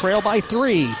Cardinals trail by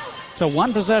 3. It's a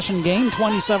one-possession game,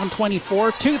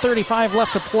 27-24, 2:35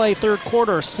 left to play, third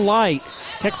quarter. Slight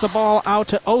kicks the ball out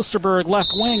to Osterberg, left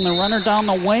wing. The runner down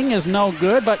the wing is no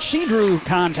good, but she drew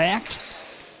contact.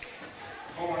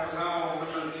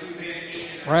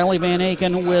 Riley Van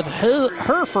Aken with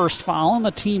her first foul, and the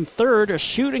team third, a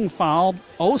shooting foul.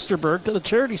 Osterberg to the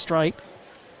charity stripe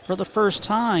for the first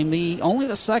time. Only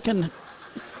the second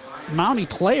Mountie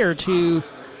player to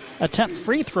attempt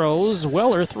free throws.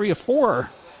 Weller 3 of 4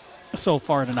 so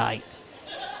far tonight.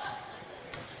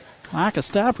 Clock is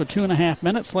stopped with 2.5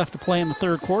 minutes left to play in the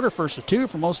third quarter. First of 2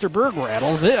 from Osterberg,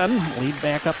 rattles in. Lead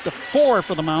back up to 4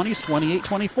 for the Mounties,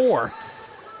 28-24.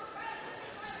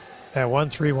 That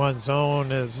 1-3-1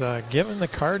 zone is giving the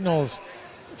Cardinals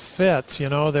fits. You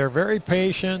know, they're very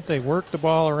patient. They work the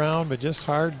ball around, but just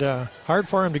hard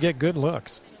for them to get good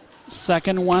looks.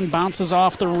 Second one bounces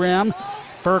off the rim.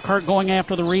 Burkhart going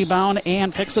after the rebound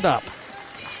and picks it up.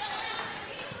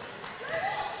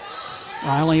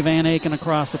 Riley Van Aken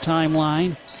across the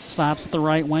timeline. Stops at the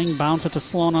right wing, bounce it to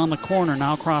Sloan on the corner.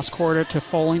 Now cross court to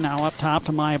Foley, now up top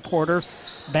to Maya Porter.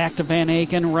 Back to Van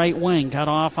Aken, right wing. Cut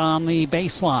off on the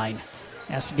baseline.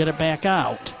 Has to get it back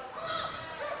out.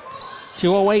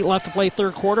 2:08 left to play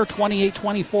third quarter,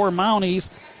 28-24 Mounties.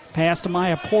 Pass to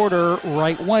Maya Porter,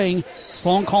 right wing.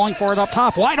 Sloan calling for it up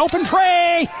top. Wide open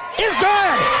tray is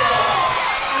good!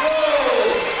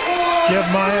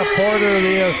 Give Maya Porter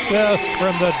the assist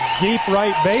from the deep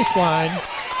right baseline.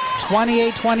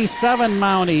 28-27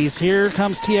 Mounties. Here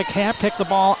comes Tia Kapp. Kick the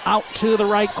ball out to the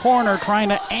right corner. Trying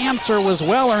to answer was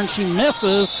Weller, and she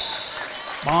misses.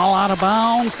 Ball out of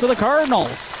bounds to the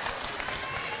Cardinals.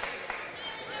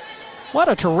 What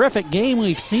a terrific game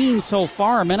we've seen so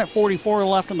far. 1:44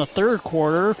 left in the third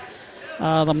quarter.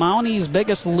 The Mounties'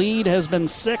 biggest lead has been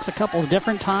 6 a couple of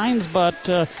different times, but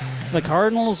the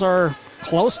Cardinals are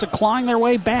close to clawing their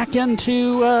way back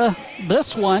into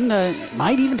this one.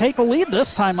 Might even take the lead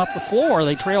this time up the floor.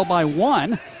 They trail by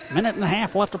 1.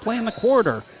 1.5 left to play in the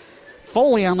quarter.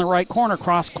 Foley on the right corner,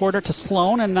 cross quarter to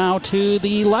Sloan, and now to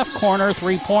the left corner.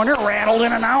 Three-pointer, rattled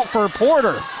in and out for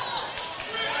Porter.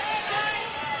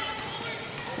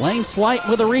 Lane Slight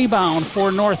with a rebound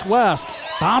for Northwest.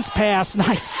 Bounce pass,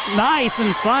 nice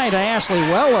inside to Ashley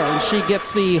Weller, and she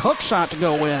gets the hook shot to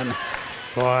go in.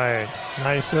 Boy,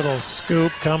 nice little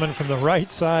scoop coming from the right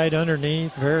side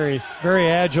underneath. Very, very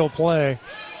agile play.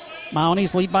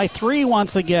 Mounties lead by 3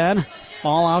 once again.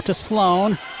 Ball out to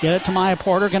Sloan. Get it to Maya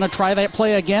Porter. Going to try that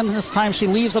play again. This time she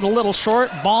leaves it a little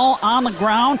short. Ball on the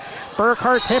ground.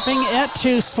 Burkhart tipping it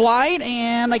to Slide,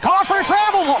 and they call for a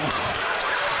travel ball.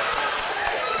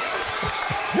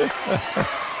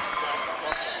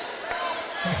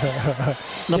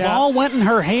 The ball went in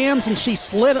her hands, and she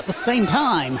slid at the same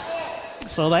time.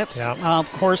 So that's,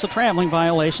 of course, a traveling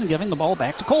violation, giving the ball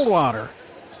back to Coldwater.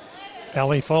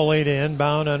 Ellie Foley to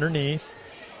inbound underneath.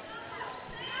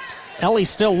 Ellie's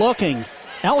still looking.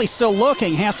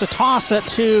 Has to toss it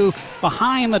to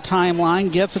behind the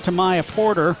timeline. Gets it to Maya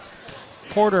Porter.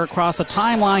 Porter across the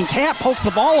timeline. Kapp pokes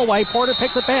the ball away. Porter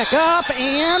picks it back up,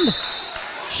 and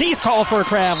she's called for a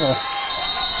travel.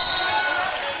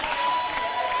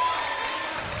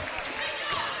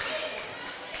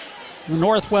 The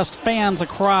Northwest fans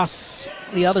across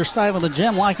the other side of the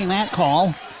gym liking that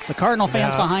call. The Cardinal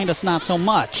fans behind us, not so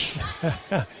much.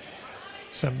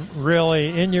 Some really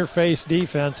in-your-face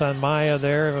defense on Maya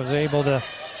there. It was able to,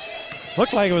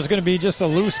 looked like it was going to be just a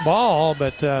loose ball,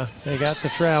 but they got the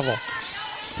travel.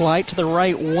 Slight to the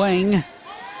right wing.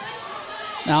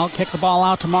 Now kick the ball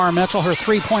out to Mara Mitchell. Her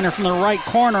three-pointer from the right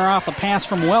corner off the pass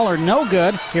from Weller. No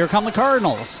good. Here come the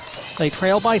Cardinals. They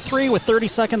trail by 3 with 30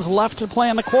 seconds left to play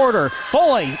in the quarter.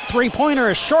 Foley, three-pointer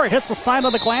is short, hits the side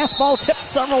of the glass. Ball tipped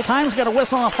several times, got a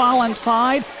whistle and a foul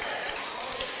inside.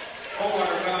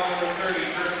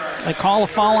 They call a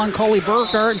foul on Coley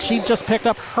Burkhardt, and she just picked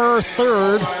up her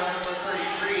third.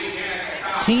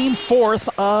 Team fourth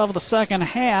of the second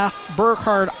half.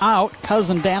 Burkhardt out,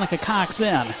 cousin Danica Cox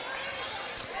in.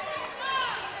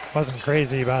 Wasn't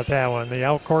crazy about that one. The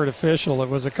out-court official, it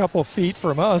was a couple feet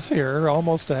from us here,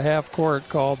 almost a half court,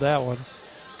 called that one.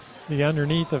 The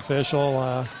underneath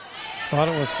official thought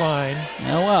it was fine.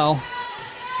 Yeah, well.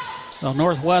 So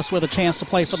Northwest with a chance to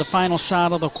play for the final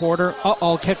shot of the quarter.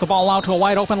 Kick the ball out to a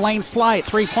wide-open lane slide.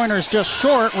 Three-pointer is just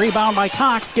short. Rebound by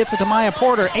Cox. Gets it to Maya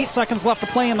Porter. 8 seconds left to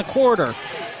play in the quarter.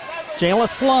 Jayla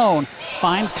Sloan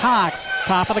finds Cox.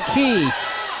 Top of the key.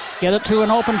 Get it to an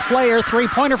open player.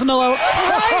 Three-pointer from the low.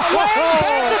 Right wing.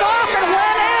 Backed it off and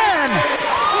went in.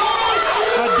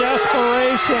 A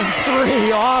desperation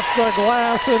three off the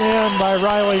glass and in by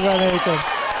Riley Van Aken.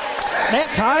 That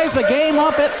ties the game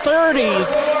up at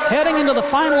 30s. Heading into the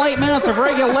final 8 minutes of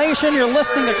regulation, you're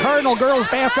listening to Cardinal Girls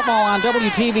Basketball on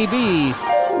WTVB.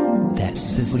 That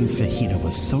sizzling fajita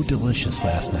was so delicious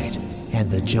last night. And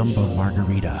the jumbo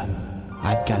margarita.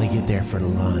 I've got to get there for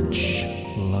lunch.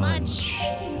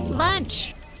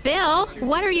 Lunch. Bill,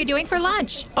 what are you doing for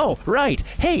lunch? Oh, right.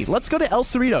 Hey, let's go to El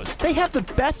Cerritos. They have the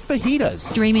best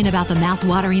fajitas. Dreaming about the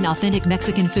mouth-watering, authentic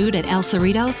Mexican food at El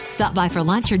Cerritos? Stop by for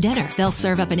lunch or dinner. They'll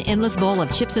serve up an endless bowl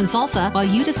of chips and salsa while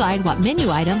you decide what menu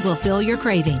item will fill your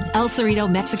craving. El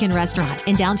Cerrito Mexican Restaurant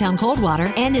in downtown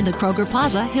Coldwater and in the Kroger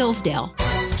Plaza, Hillsdale.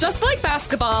 Just like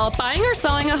basketball, buying or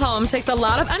selling a home takes a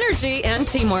lot of energy and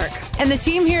teamwork. And the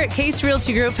team here at Case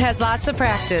Realty Group has lots of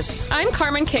practice. I'm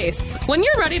Carmen Case. When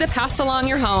you're ready to pass along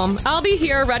your home, I'll be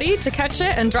here ready to catch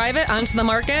it and drive it onto the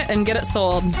market and get it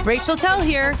sold. Rachel Tell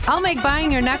here. I'll make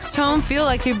buying your next home feel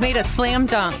like you've made a slam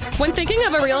dunk. When thinking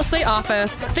of a real estate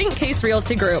office, think Case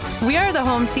Realty Group. We are the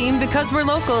home team because we're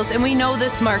locals and we know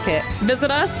this market.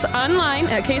 Visit us online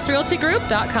at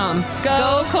caserealtygroup.com.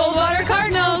 Go Coldwater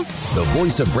Cardinals! The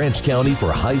voice of Branch County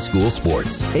for high school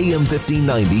sports. AM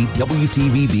 1590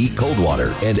 WTVB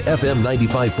Coldwater and FM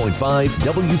 95.5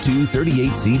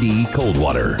 W238CD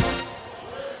Coldwater.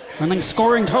 Running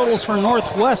scoring totals for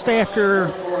Northwest after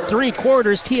 3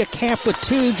 quarters. Tia Cap with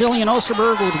 2, Jillian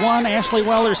Osterberg with 1, Ashley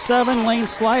Weller 7, Lane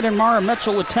Slide and Mara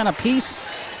Mitchell with 10 apiece.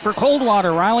 For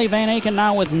Coldwater, Riley Van Aken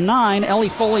now with 9, Ellie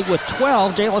Foley with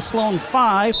 12, Jayla Sloan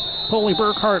 5, Coley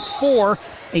Burkhardt 4.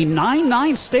 A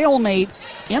 9-9 stalemate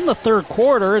in the third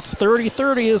quarter. It's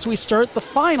 30-30 as we start the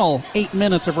final 8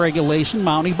 minutes of regulation,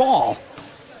 Mountie ball.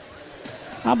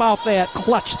 How about that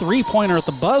clutch three-pointer at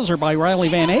the buzzer by Riley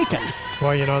Van Aken?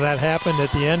 Well, you know, that happened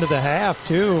at the end of the half,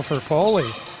 too, for Foley.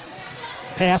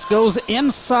 Pass goes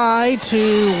inside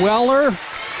to Weller,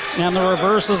 and the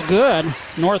reverse is good.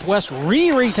 Northwest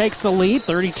retakes the lead,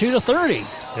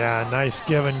 32-30. Yeah, nice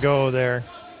give and go there.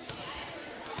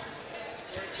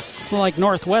 Looks like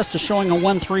Northwest is showing a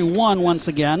 1-3-1 once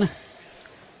again.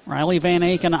 Riley Van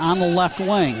Aken on the left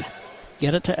wing.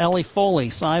 Get it to Ellie Foley,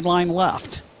 sideline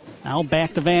left. Now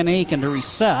back to Van Aken to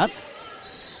reset.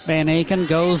 Van Aken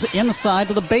goes inside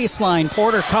to the baseline.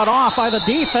 Porter cut off by the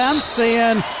defense,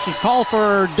 and she's called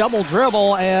for double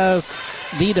dribble as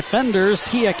the defenders,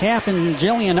 Tia Cap and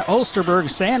Jillian Osterberg,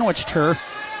 sandwiched her,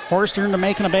 forced her into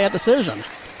making a bad decision.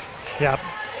 Yep.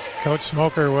 Coach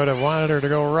Smoker would have wanted her to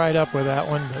go right up with that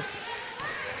one, but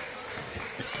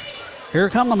here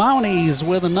come the Mounties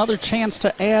with another chance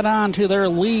to add on to their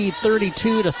lead,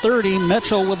 32-30.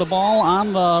 Mitchell with the ball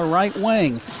on the right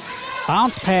wing.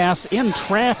 Bounce pass in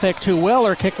traffic to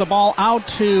Weller. Kick the ball out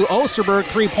to Osterberg.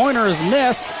 Three-pointer is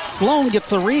missed. Sloan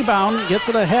gets the rebound, gets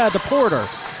it ahead to Porter.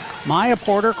 Maya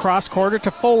Porter cross-courter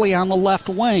to Foley on the left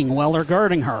wing. Weller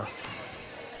guarding her.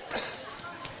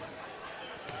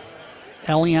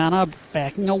 Eliana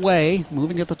backing away,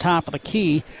 moving at the top of the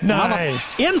key.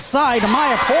 Nice. Inside to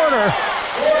Maya Porter.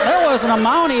 There wasn't a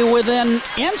Mountie within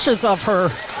inches of her.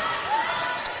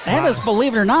 That is,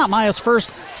 believe it or not, Maya's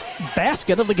first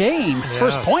basket of the game. Yeah.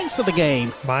 First points of the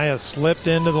game. Maya slipped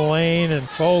into the lane, and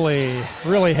Foley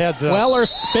really heads up. Weller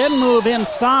spin move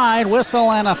inside,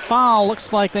 whistle and a foul.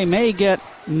 Looks like they may get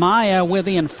Maya with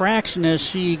the infraction as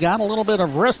she got a little bit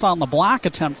of wrist on the block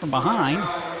attempt from behind.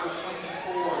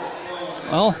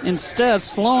 Well, instead,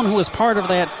 Sloan, who was part of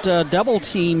that double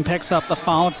team, picks up the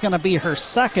foul. It's going to be her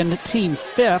second, team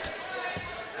fifth.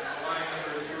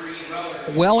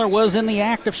 Weller was in the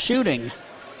act of shooting.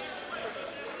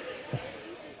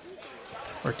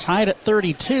 We're tied at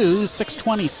 32,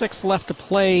 6:26 left to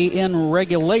play in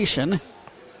regulation.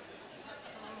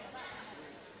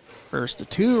 First to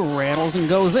 2, rattles and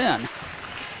goes in.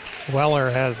 Weller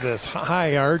has this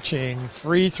high arching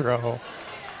free throw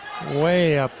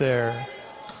way up there.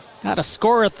 Got a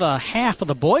score at the half of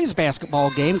the boys basketball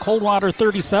game. Coldwater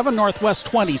 37, Northwest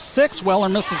 26. Weller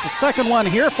misses the second one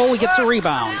here. Foley gets a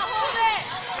rebound.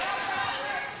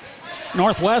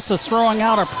 Northwest is throwing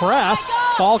out a press.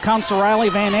 Ball comes to Riley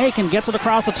Van Aken. Gets it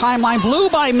across the timeline. Blue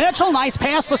by Mitchell. Nice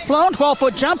pass to Sloan.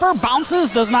 12-foot jumper.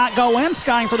 Bounces. Does not go in.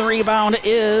 Skying for the rebound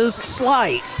is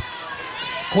Slight.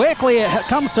 Quickly it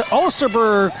comes to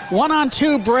Osterberg.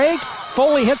 1-on-2 break.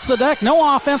 Foley hits the deck.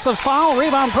 No offensive foul.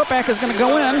 Rebound putback is going to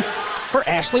go in for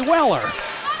Ashley Weller.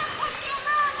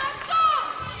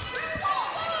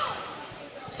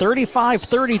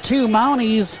 35-32.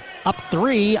 Mounties up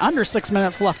 3. Under 6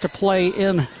 minutes left to play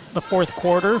in the fourth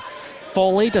quarter.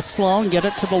 Foley to Sloan. Get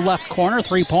it to the left corner.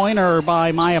 Three-pointer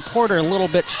by Maya Porter. A little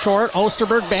bit short.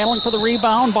 Osterberg battling for the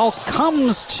rebound. Ball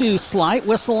comes to Slight.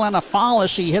 Whistle and a foul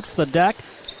as she hits the deck.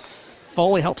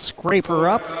 Foley helps scrape her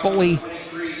up. Foley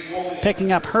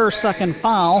picking up her second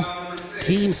foul,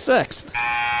 team sixth.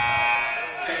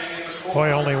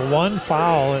 Boy, only one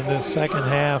foul in this second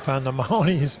half on the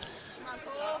Mounties.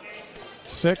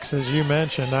 6, as you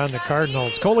mentioned, on the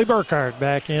Cardinals. Coley Burkhart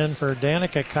back in for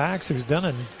Danica Cox, who's done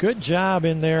a good job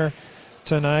in there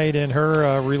tonight in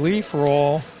her relief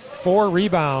role. 4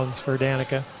 rebounds for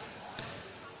Danica.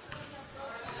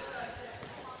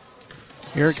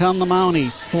 Here come the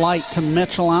Mounties. Slight to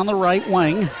Mitchell on the right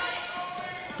wing.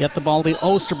 Get the ball to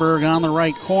Osterberg on the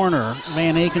right corner.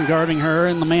 Van Aken guarding her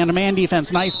in the man-to-man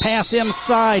defense. Nice pass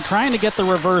inside. Trying to get the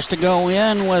reverse to go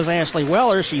in was Ashley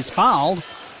Weller. She's fouled.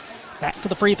 Back to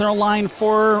the free throw line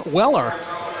for Weller.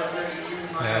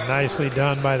 Yeah, nicely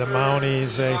done by the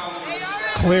Mounties. They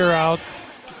clear out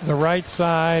the right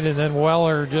side, and then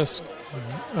Weller just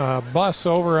busts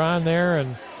over on there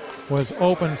and was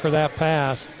open for that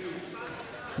pass.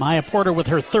 Maya Porter with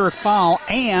her third foul,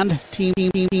 and team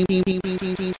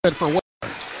good for Weller.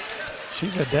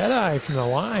 She's a dead eye from the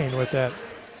line with that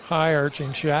high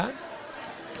arching shot.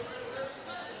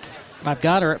 I've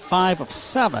got her at 5 of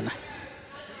 7.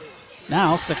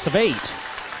 Now 6 of 8.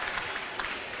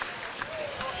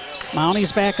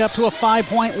 Mounties back up to a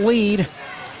 5-point lead.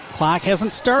 Clock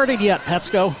hasn't started yet,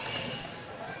 Petsko.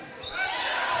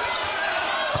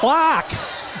 Clock!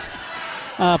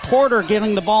 Porter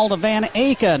giving the ball to Van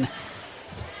Aken.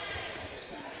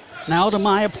 Now to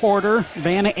Maya Porter.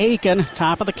 Van Aken,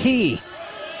 top of the key.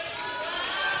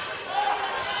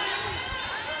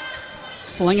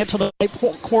 Sling it to the right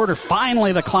quarter.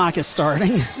 Finally, the clock is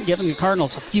starting, giving the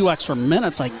Cardinals a few extra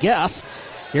minutes, I guess.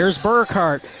 Here's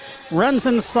Burkhart. Runs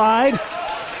inside.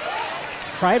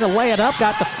 Tried to lay it up.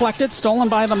 Got deflected. Stolen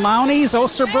by the Mounties.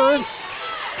 Osterberg.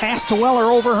 Pass to Weller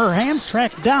over her hands.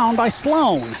 Tracked down by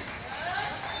Sloan.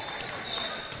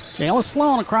 Jayla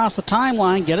Sloan across the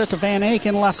timeline. Get it to Van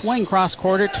Aken. Left wing. Cross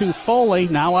quarter to Foley.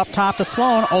 Now up top to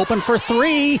Sloan. Open for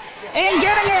 3. And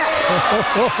getting it!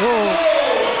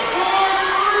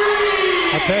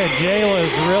 I tell you, Jayla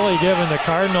is really giving the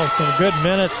Cardinals some good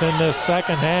minutes in this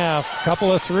second half. Couple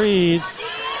of threes.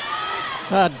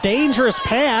 Dangerous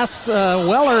pass.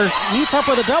 Weller meets up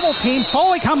with a double team.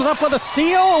 Foley comes up with a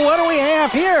steal. What do we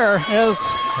have here as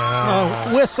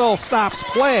whistle stops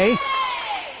play?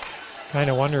 Kind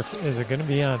of wonder, is it going to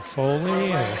be on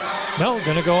Foley? No,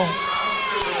 going to go.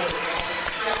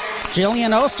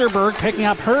 Jillian Osterberg picking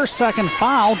up her second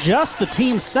foul, just the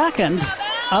team's second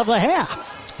of the half.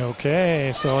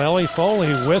 Okay, so Ellie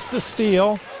Foley with the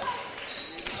steal.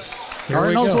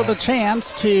 Cardinals with a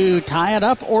chance to tie it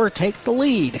up or take the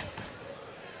lead.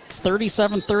 It's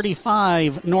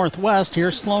 37-35 Northwest.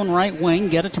 Here's Sloan right wing.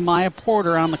 Get it to Maya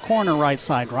Porter on the corner right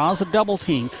side. Draws a double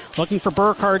team. Looking for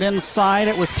Burkhart inside.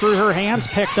 It was through her hands.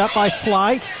 Picked up by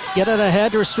Slight. Get it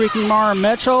ahead to a streaking Mara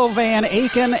Mitchell. Van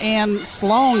Aken and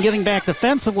Sloan getting back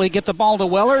defensively. Get the ball to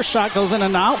Weller. Shot goes in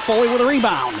and out. Foley with a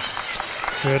rebound.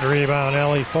 Good rebound,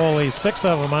 Ellie Foley. 6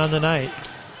 of them on the night.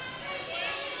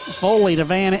 Foley to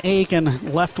Van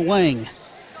Aken, left wing.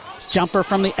 Jumper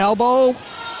from the elbow.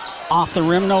 Off the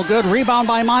rim, no good. Rebound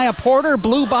by Maya Porter.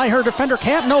 Blew by her defender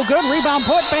Cap, no good. Rebound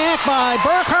put back by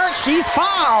Burkhart. She's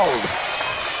fouled.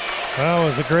 Well, it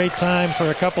was a great time for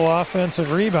a couple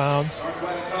offensive rebounds.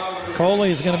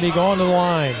 Coley's going to be going to the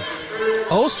line.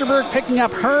 Osterberg picking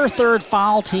up her third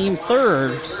foul, team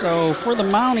third. So for the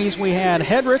Mounties, we had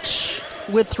Hedrich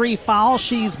with 3 fouls.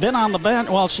 She's been on the bench.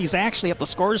 Well, she's actually at the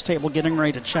scores table getting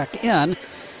ready to check in.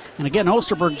 And again,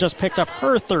 Osterberg just picked up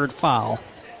her third foul.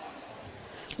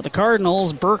 For the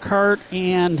Cardinals, Burkhart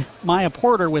and Maya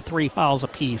Porter with 3 fouls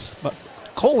apiece. But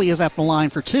Coley is at the line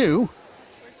for 2.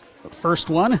 The first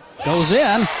one goes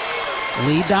in.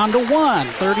 Lead down to 1,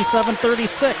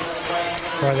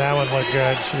 37-36. Boy, that one looked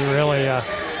good. She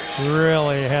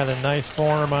really had a nice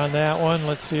form on that one.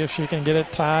 Let's see if she can get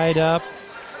it tied up.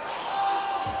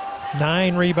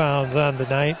 9 rebounds on the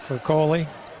night for Coley.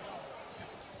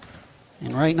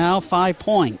 And right now, 5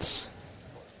 points.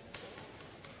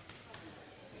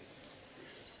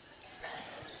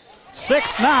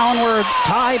 6 now, and we're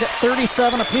tied at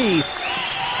 37 apiece.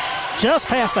 Just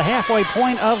past the halfway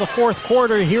point of the fourth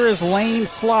quarter, here is Lane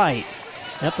Slight.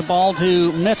 Get the ball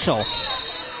to Mitchell.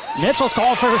 Mitchell's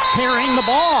called for carrying the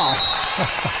ball.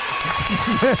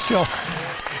 Mitchell,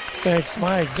 thanks,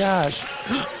 my gosh.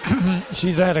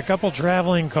 She's had a couple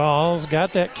traveling calls,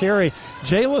 got that carry.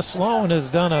 Jayla Sloan has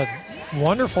done a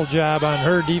wonderful job on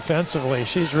her defensively.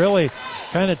 She's really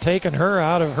kind of taken her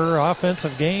out of her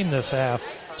offensive game this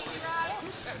half.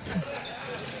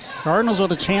 Cardinals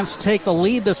with a chance to take the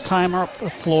lead this time up the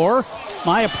floor.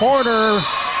 Maya Porter,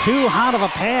 too hot of a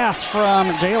pass from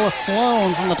Jayla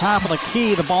Sloan from the top of the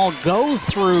key. The ball goes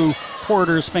through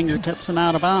Porter's fingertips and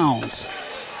out of bounds.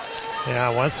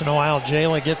 Yeah, once in a while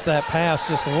Jayla gets that pass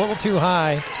just a little too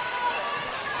high.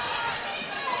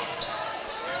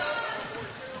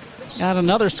 Got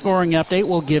another scoring update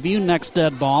we'll give you. Next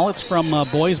dead ball. It's from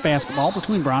boys basketball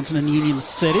between Bronson and Union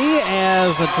City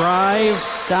as a drive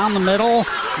down the middle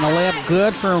and a layup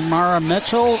good for Mara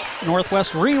Mitchell.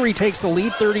 Northwest retakes the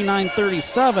lead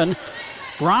 39-37.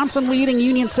 Bronson leading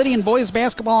Union City in boys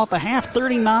basketball at the half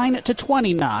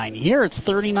 39-29. Here it's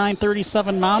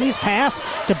 39-37 Mounties. Pass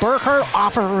to Burkhart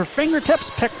off of her fingertips,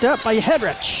 picked up by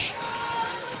Hedrich.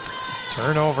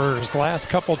 Turnovers last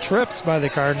couple trips by the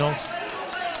Cardinals.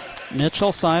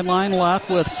 Mitchell sideline left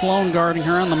with Sloan guarding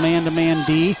her on the man-to-man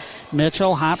D.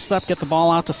 Mitchell hops up, get the ball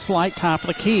out to Slight, top of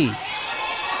the key.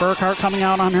 Burkhart coming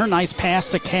out on her. Nice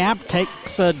pass to Cap.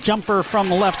 Takes a jumper from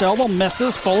the left elbow.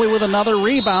 Misses. Foley with another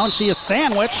rebound. She is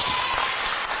sandwiched.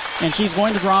 And she's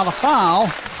going to draw the foul.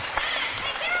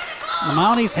 The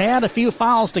Mounties had a few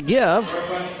fouls to give.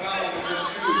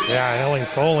 Yeah, Ellie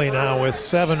Foley now with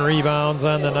 7 rebounds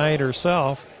on the night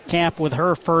herself. Cap with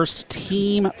her first,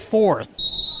 team 4th.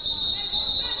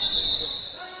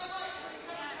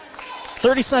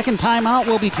 30-second timeout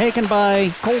will be taken by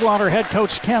Coldwater head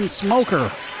coach Ken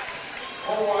Smoker.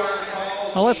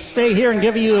 Well, let's stay here and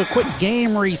give you a quick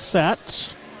game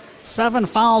reset. 7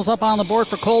 fouls up on the board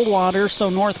for Coldwater, so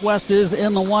Northwest is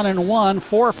in the 1-1.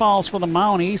 4 fouls for the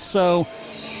Mounties, so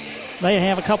they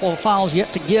have a couple of fouls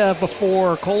yet to give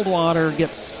before Coldwater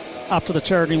gets up to the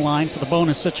charging line for the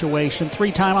bonus situation.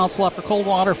 3 timeouts left for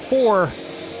Coldwater, 4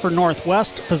 for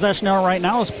Northwest. Possession arrow right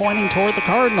now is pointing toward the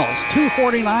Cardinals.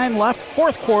 2:49 left,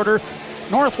 fourth quarter.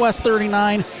 Northwest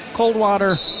 39,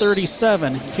 Coldwater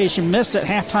 37. In case you missed it,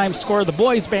 halftime score of the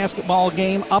boys basketball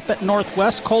game up at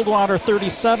Northwest. Coldwater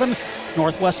 37,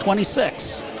 Northwest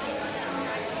 26.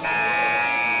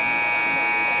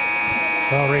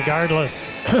 Well, regardless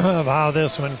of how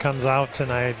this one comes out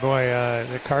tonight, boy,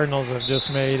 the Cardinals have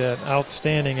just made an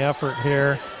outstanding effort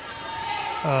here.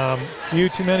 Few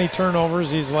too many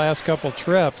turnovers these last couple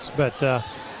trips, but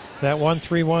that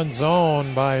 1-3-1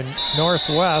 zone by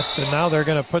Northwest, and now they're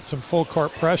going to put some full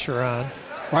court pressure on.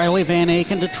 Riley Van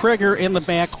Aken to trigger in the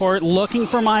backcourt, looking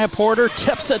for Maya Porter,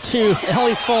 tips it to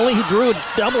Ellie Foley, who drew a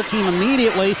double team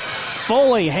immediately.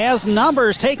 Foley has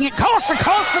numbers, taking it coast to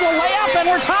coast for the layup, and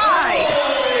we're tied.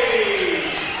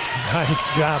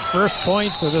 Nice job. First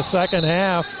points of the second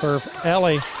half for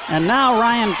Ellie. And now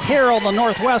Ryan Carroll, the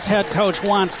Northwest head coach,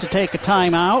 wants to take a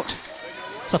timeout.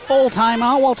 It's a full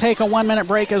timeout. We'll take a 1-minute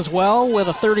break as well with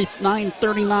a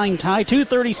 39-39 tie.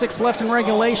 2:36 left in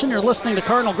regulation. You're listening to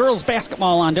Cardinal Girls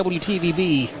Basketball on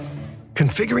WTVB.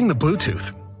 Configuring the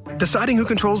Bluetooth. Deciding who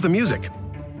controls the music.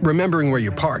 Remembering where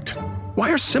you parked. Why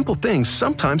are simple things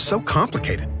sometimes so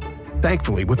complicated?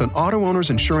 Thankfully, with an Auto Owners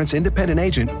Insurance independent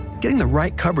agent, getting the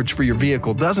right coverage for your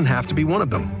vehicle doesn't have to be one of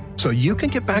them. So you can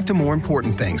get back to more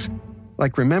important things,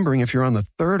 like remembering if you're on the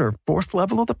 3rd or 4th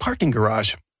level of the parking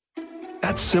garage.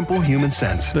 That's simple human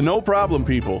sense. The No Problem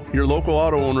people. Your local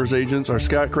auto owners agents are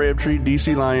Scott Crabtree,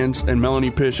 DC Lyons, and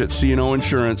Melanie Pish at C&O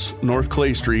Insurance, North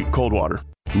Clay Street, Coldwater.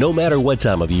 No matter what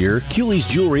time of year, Cooley's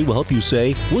Jewelry will help you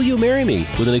say, "Will you marry me?"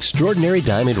 with an extraordinary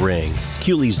diamond ring.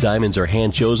 Cooley's diamonds are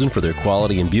hand-chosen for their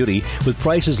quality and beauty with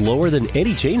prices lower than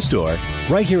any chain store.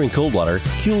 Right here in Coldwater,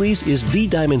 Cooley's is the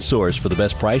diamond source for the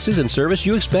best prices and service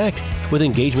you expect. With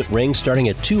engagement rings starting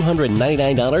at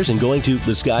 $299 and going to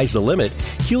the sky's the limit,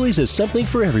 Cooley's is something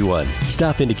for everyone.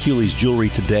 Stop into Cooley's Jewelry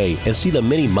today and see the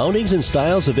many mountings and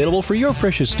styles available for your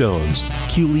precious stones.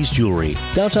 Cooley's Jewelry,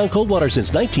 downtown Coldwater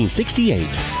since 1968.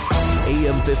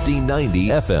 AM 1590,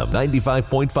 FM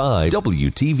 95.5,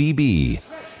 WTVB.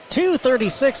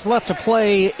 2:36 left to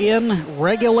play in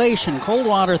regulation.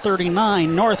 Coldwater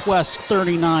 39, Northwest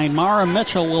 39. Mara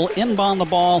Mitchell will inbound the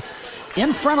ball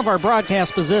in front of our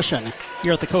broadcast position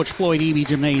here at the Coach Floyd Eby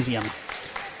Gymnasium.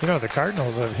 You know, the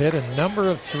Cardinals have hit a number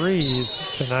of threes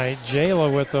tonight.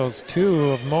 Jayla with those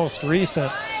 2 of most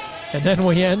recent. And then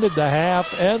we ended the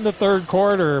half and the third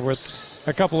quarter with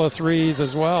a couple of threes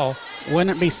as well.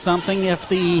 Wouldn't it be something if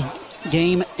the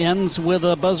game ends with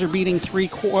a buzzer-beating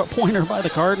three-pointer by the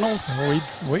Cardinals?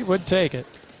 We would take it.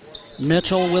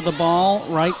 Mitchell with the ball,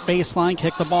 right baseline,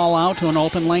 kick the ball out to an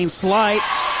open lane slight.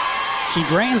 She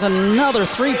drains another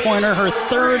three-pointer, her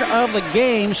third of the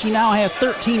game. She now has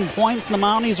 13 points. The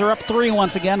Mounties are up 3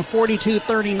 once again,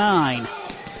 42-39.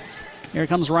 Here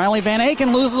comes Riley Van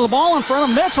Aken, loses the ball in front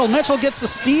of Mitchell. Mitchell gets the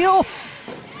steal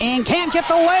and can't get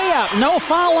the layup. No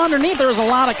foul underneath. There's a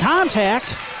lot of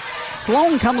contact.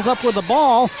 Sloan comes up with the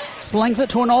ball, slings it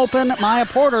to an open Maya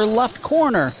Porter left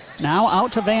corner. Now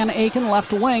out to Van Aken,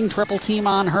 left wing, triple team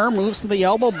on her, moves to the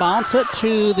elbow, bounce it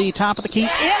to the top of the key.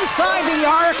 Inside the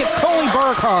arc, it's Coley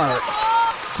Burkhart.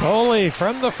 Coley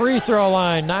from the free throw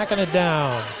line, knocking it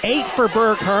down. 8 for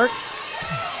Burkhart.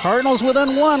 Cardinals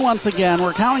within 1 once again.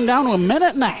 We're counting down to a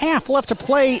minute and a half left to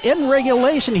play in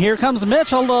regulation. Here comes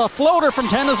Mitchell, the floater from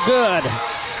 10 is good.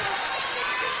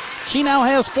 She now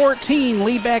has 14,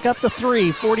 lead back up to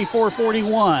 3,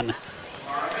 44-41.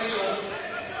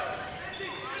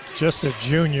 Just a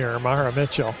junior, Mara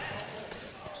Mitchell.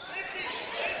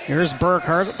 Here's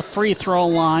Burkhart at the free throw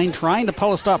line, trying to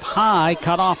post up high,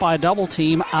 cut off by a double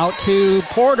team. Out to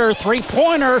Porter,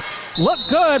 three-pointer. Looked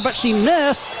good, but she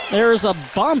missed. There's a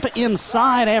bump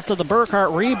inside after the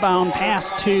Burkhart rebound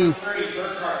pass to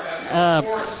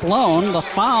Sloan. The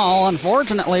foul,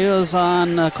 unfortunately, was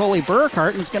on Coley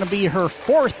Burkhart, and it's going to be her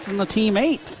 4th and the team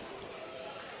 8th.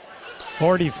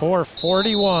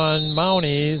 44-41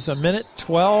 Mounties, a minute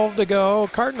 12 to go.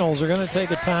 Cardinals are going to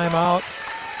take a timeout.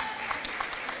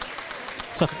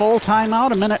 It's a full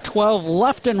timeout, a minute 12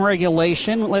 left in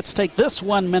regulation. Let's take this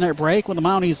 1 minute break with the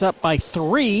Mounties up by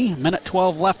 3. Minute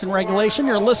 12 left in regulation.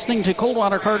 You're listening to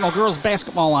Coldwater Cardinal Girls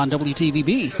Basketball on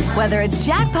WTVB. Whether it's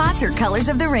jackpots or colors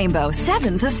of the rainbow,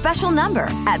 7's a special number.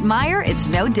 At Meijer, it's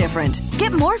no different.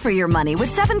 Get more for your money with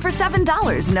 7 for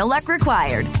 $7, no luck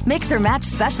required. Mix or match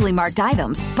specially marked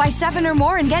items. Buy 7 or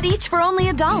more and get each for only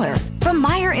 $1. From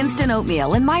Meijer Instant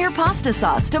Oatmeal and Meijer Pasta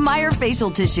Sauce to Meijer Facial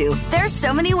Tissue, there's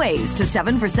so many ways to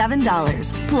 7 for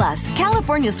 $7. Plus,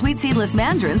 California Sweet Seedless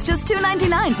Mandarins just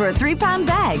 $2.99 for a 3-pound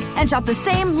bag. And shop the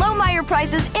same low Meijer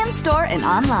prices in-store and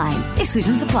online.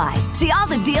 Exclusions apply. See all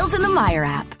the deals in the Meijer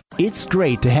app. It's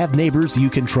great to have neighbors you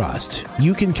can trust,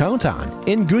 you can count on,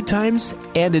 in good times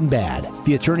and in bad.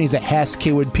 The attorneys at Hass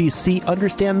Kaywood PC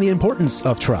understand the importance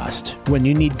of trust. When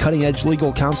you need cutting-edge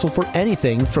legal counsel for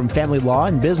anything from family law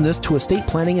and business to estate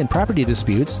planning and property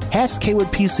disputes, Hass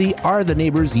Kaywood PC are the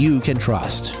neighbors you can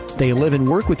trust. They live and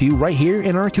work with you right here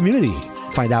in our community.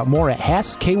 Find out more at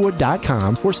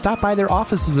HassKaywood.com or stop by their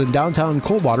offices in downtown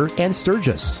Coldwater and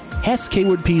Sturgis. Hass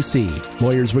Kaywood PC.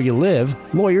 Lawyers where you live,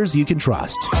 lawyers you can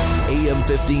trust. AM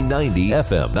 1590,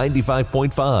 FM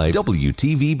 95.5,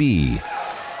 WTVB.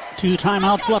 2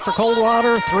 timeouts left for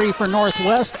Coldwater, 3 for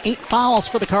Northwest, 8 fouls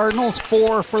for the Cardinals,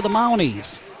 4 for the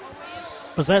Mounties.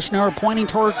 Possession arrow pointing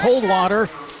toward Coldwater.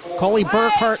 Coley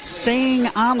Burkhart staying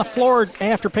on the floor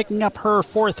after picking up her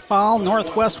 4th foul.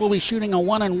 Northwest will be shooting a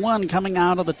 1-and-1 coming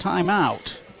out of the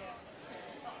timeout.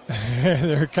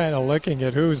 They're kind of looking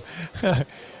at who's...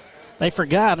 They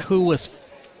forgot who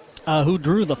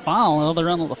drew the foul on the other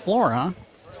end of the floor, huh?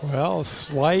 Well,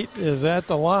 Slight is at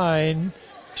the line.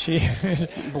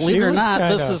 Believe it or not,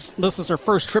 this is her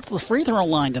first trip to the free throw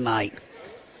line tonight.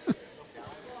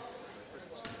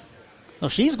 So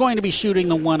she's going to be shooting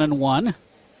the 1-and-1.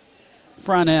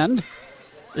 Front end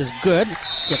is good.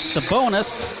 Gets the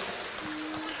bonus.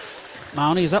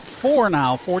 Mounties up 4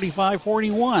 now,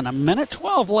 45-41. A minute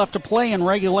 12 left to play in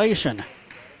regulation.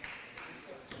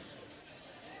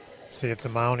 See if the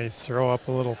Mounties throw up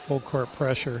a little full court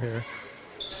pressure here.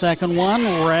 Second one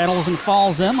rattles and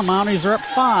falls in. The Mounties are up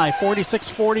 5,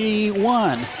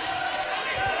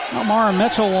 46-41. Mara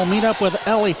Mitchell will meet up with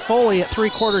Ellie Foley at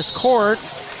 3/4 court.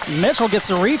 Mitchell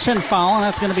gets a reach-in foul, and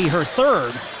that's going to be her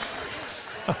 3rd.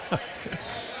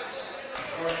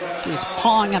 She's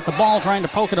pawing at the ball, trying to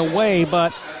poke it away,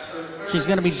 but she's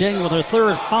going to be dinged with her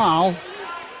 3rd foul.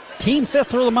 Team 5th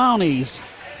for the Mounties.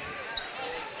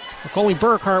 Coley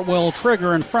Burkhart will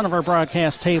trigger in front of our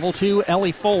broadcast table to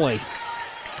Ellie Foley.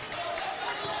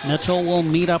 Mitchell will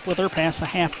meet up with her past the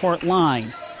half-court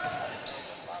line.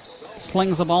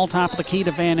 slings the ball top of the key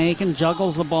to Van Aken,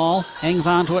 juggles the ball, hangs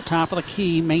onto it top of the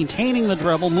key, maintaining the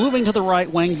dribble, moving to the right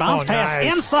wing, bounce pass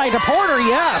inside to Porter,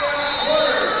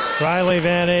 yes! Riley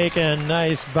Van Aken,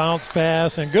 nice bounce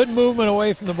pass and good movement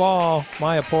away from the ball.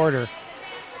 Maya Porter.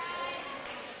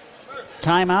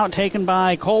 Timeout taken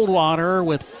by Coldwater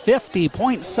with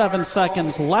 50.7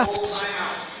 seconds left.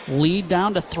 Lead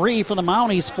down to 3 for the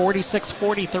Mounties,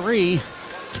 46-43.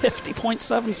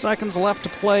 50.7 seconds left to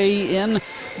play in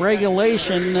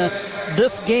regulation.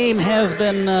 This game has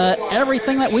been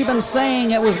everything that we've been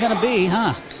saying it was going to be,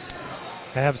 huh?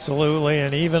 Absolutely,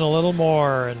 and even a little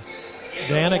more. And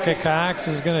Danica Cox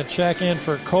is going to check in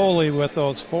for Coley with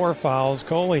those 4 fouls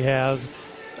Coley has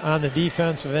on the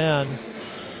defensive end.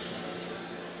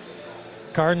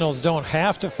 Cardinals don't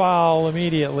have to foul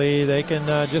immediately. They can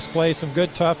just play some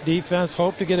good, tough defense,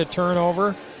 hope to get a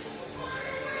turnover.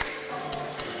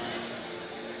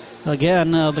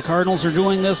 Again, the Cardinals are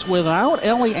doing this without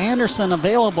Ellie Anderson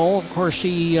available. Of course,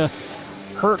 she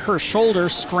hurt her shoulder,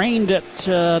 strained it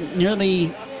near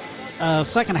the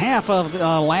second half of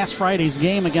last Friday's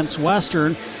game against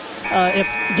Western.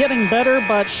 It's getting better,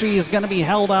 but she's going to be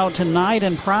held out tonight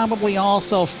and probably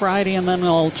also Friday, and then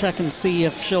we'll check and see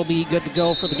if she'll be good to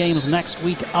go for the games next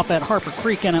week up at Harper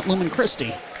Creek and at Lumen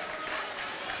Christi.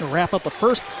 To wrap up the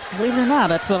first, believe it or not,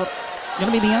 that's going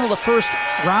to be the end of the first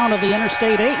round of the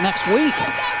Interstate 8 next week.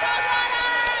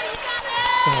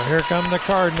 So here come the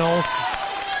Cardinals.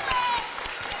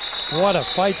 What a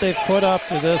fight they've put up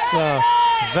to this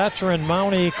veteran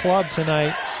Mountie club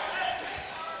tonight.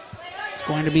 It's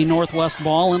going to be Northwest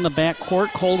ball in the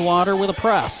backcourt. Coldwater with a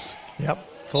press.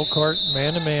 Yep, full court,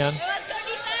 man-to-man.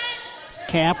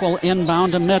 Cap will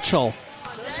inbound to Mitchell.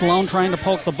 Sloan trying to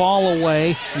poke the ball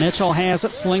away. Mitchell has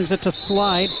it, slings it to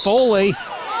Slight. Foley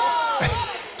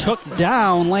took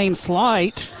down Lane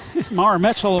Slight. Mara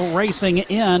Mitchell racing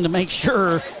in to make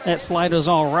sure that Slight is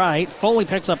all right. Foley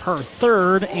picks up her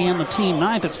third and the team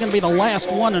ninth. It's going to be the last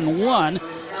 1-and-1.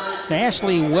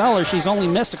 Ashley Weller, she's only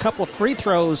missed a couple of free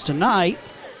throws tonight.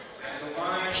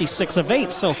 She's 6 of 8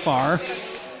 so far.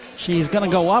 She's going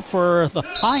to go up for the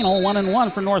final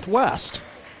 1-and-1 for Northwest.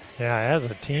 Yeah, as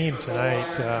a team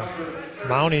tonight,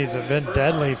 Mounties have been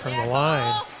deadly from the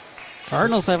line.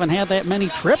 Cardinals haven't had that many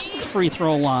trips to the free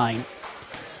throw line.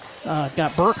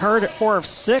 Got Burkhardt at 4 of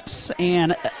 6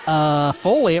 and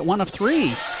Foley at 1 of 3.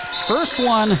 First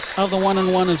one of the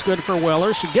 1-and-1 is good for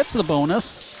Weller. She gets the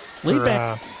bonus. Lead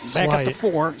back up to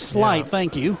 4. Slight,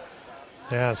 thank you.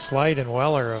 Yeah, Slight and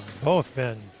Weller have both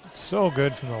been so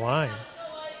good from the line.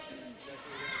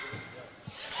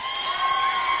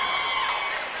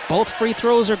 Both free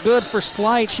throws are good for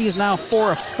Slight. She's now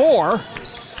 4 of 4.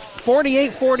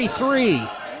 48-43.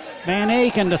 Van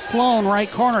Aken to Sloan,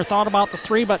 right corner. Thought about the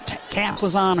 3, but Cap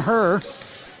was on her.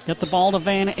 Get the ball to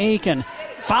Van Aken.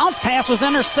 Bounce pass was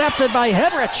intercepted by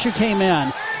Hedrich, who came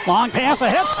in. Long pass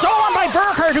ahead, stolen by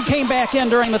Burkhardt, who came back in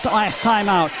during the last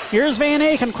timeout. Here's Van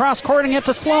Aken cross-courting it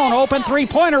to Sloan. Open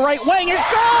three-pointer, right wing is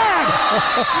good!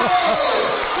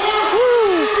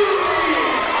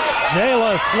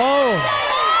 Jayla Sloan.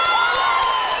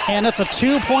 And it's a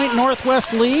 2-point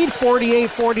Northwest lead,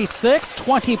 48-46,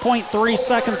 20.3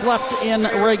 seconds left in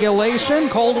regulation.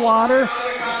 Coldwater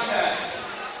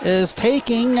is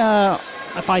taking,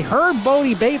 if I heard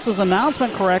Bodie Bates'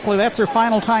 announcement correctly, that's her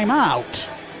final timeout.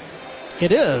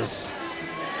 It is.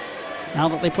 Now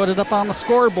that they put it up on the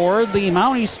scoreboard, the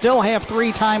Mounties still have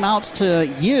 3 timeouts to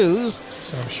use.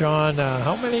 So, Sean,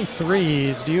 how many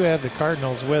threes do you have the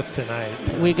Cardinals with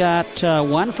tonight? We got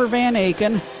 1 for Van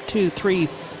Aken,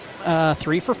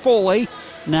 3 for Foley,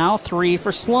 now 3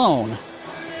 for Sloan.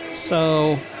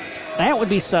 So that would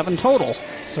be 7 total.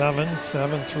 7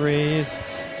 threes.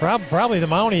 Probably the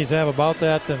Mounties have about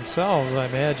that themselves, I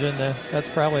imagine. That's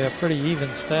probably a pretty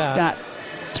even stat. Got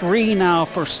 3 now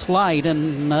for Slight,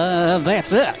 and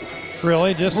that's it.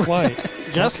 Really? Just Slight?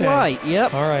 Just Slight,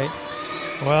 yep. All right.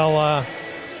 Well,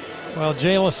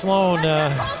 Jayla Sloan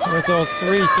with those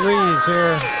 3 threes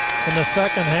here in the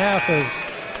second half has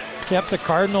kept the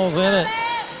Cardinals in it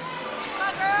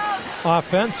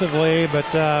offensively,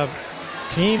 but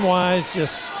team-wise,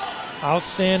 just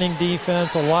outstanding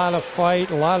defense, a lot of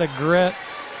fight, a lot of grit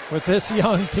with this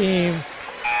young team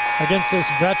against this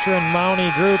veteran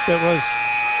Mountie group that was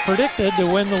predicted to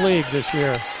win the league this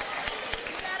year.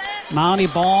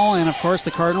 Mountie ball, and of course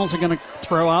the Cardinals are going to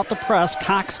throw out the press.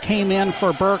 Cox came in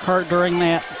for Burkhardt during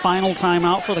that final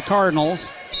timeout for the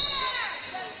Cardinals.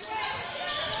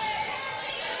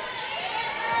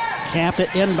 Capped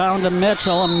it inbound to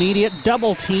Mitchell. Immediate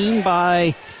double team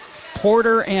by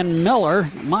Porter and Miller.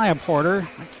 Maya Porter.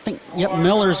 think,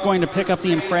 Miller's going to pick up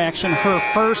the infraction, her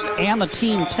first and the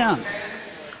team 10th.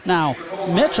 Now,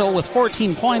 Mitchell with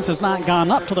 14 points has not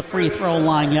gone up to the free throw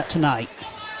line yet tonight.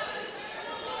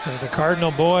 So the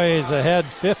Cardinal boys ahead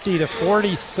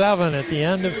 50-47 at the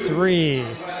end of 3.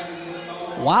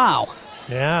 Wow.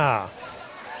 Yeah.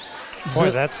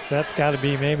 Boy, that's got to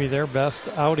be maybe their best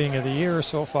outing of the year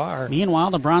so far.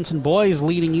 Meanwhile, the Bronson boys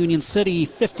leading Union City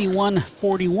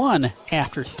 51-41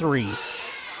 after 3.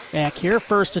 Back here,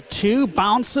 first to 2,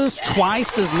 bounces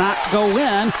twice, does not go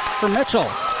in for Mitchell.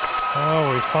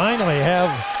 Oh, we finally have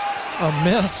a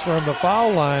miss from the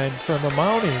foul line from the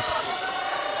Mounties.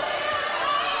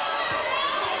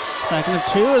 Second of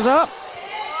 2 is up.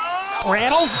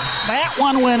 Rattles. That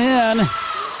one went in.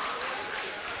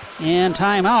 And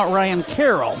timeout, Ryan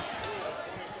Carroll.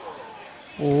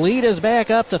 Lead is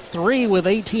back up to 3 with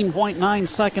 18.9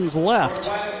 seconds left.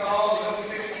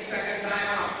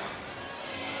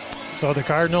 So the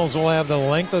Cardinals will have the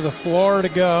length of the floor to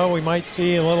go. We might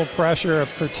see a little pressure,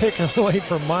 particularly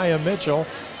from Maya Mitchell,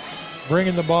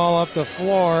 bringing the ball up the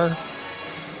floor.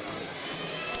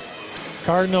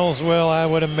 Cardinals will, I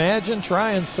would imagine,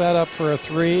 try and set up for a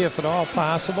 3 if at all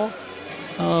possible.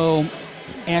 Oh,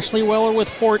 Ashley Weller with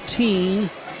 14,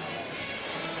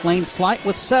 Lane Slight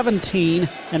with 17,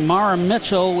 and Mara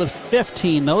Mitchell with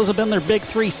 15. Those have been their big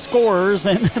 3 scorers,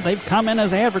 and they've come in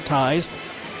as advertised.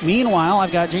 Meanwhile,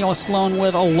 I've got Jayla Sloan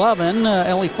with 11,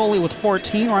 Ellie Foley with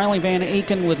 14, Riley Van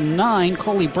Aken with 9,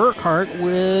 Coley Burkhart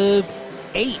with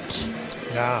 8.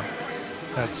 Yeah,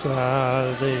 that's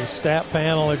the stat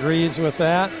panel agrees with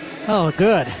that. Oh,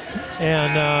 good.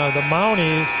 And the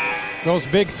Mounties, those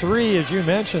big 3, as you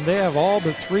mentioned, they have all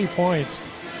but 3 points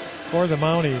for the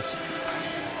Mounties.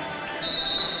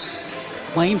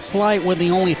 Lane Slight with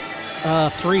the only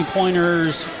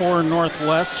 3-pointers for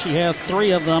Northwest. She has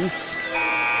 3 of them.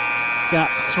 Got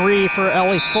 3 for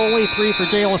Ellie Foley, 3 for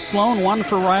Jayla Sloan, 1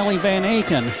 for Riley Van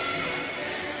Aken.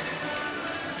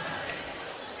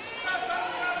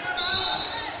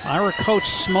 If I were Coach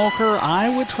Smoker, I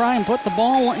would try and put the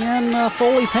ball in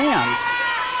Foley's hands.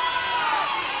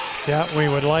 Yeah, we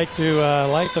would like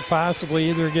to possibly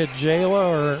either get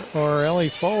Jayla or Ellie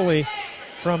Foley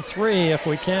from 3 if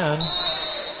we can.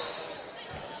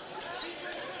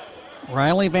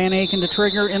 Riley Van Aken to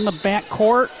trigger in the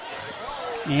backcourt.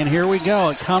 And here we go.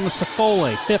 It comes to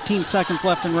Foley. 15 seconds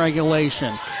left in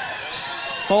regulation.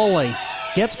 Foley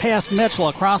gets past Mitchell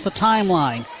across the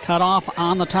timeline. Cut off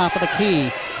on the top of the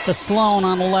key. To Sloan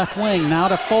on the left wing. Now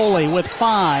to Foley with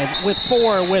 5, with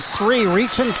 4, with 3.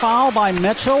 Reach and foul by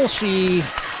Mitchell. She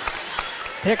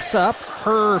picks up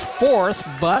her 4th,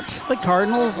 but the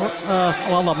Cardinals,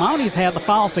 the Mounties had the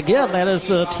fouls to give. That is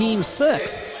the team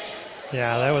 6th.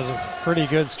 Yeah, that was a pretty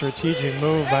good strategic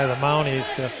move by the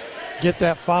Mounties to get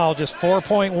that foul. Just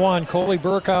 4.1. Coley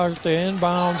Burkhart to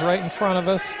inbounds right in front of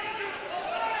us.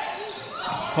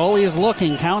 Coley is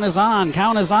looking. Count is on.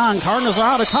 Count is on. Cardinals are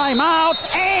out of timeouts,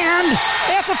 and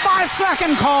it's a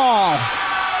 5-second call.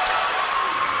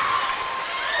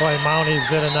 Boy, Mounties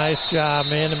did a nice job,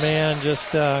 man-to-man.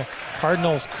 Just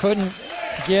Cardinals couldn't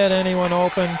get anyone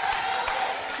open.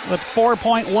 With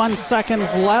 4.1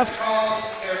 seconds left.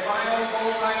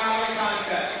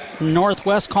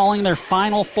 Northwest calling their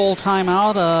final full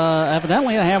timeout.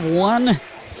 Evidently, they have one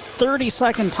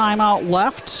 30-second timeout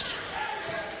left.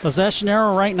 Possession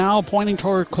arrow right now pointing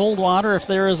toward Coldwater if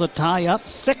there is a tie-up.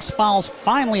 6 fouls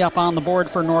finally up on the board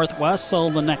for Northwest,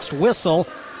 so the next whistle.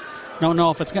 Don't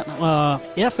know if it's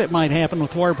if it might happen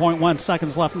with 4.1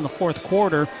 seconds left in the 4th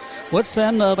quarter. Would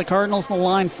send the Cardinals in the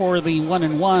line for the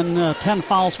 1-and-1. 10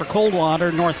 fouls for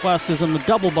Coldwater. Northwest is in the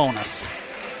double bonus.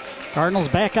 Cardinals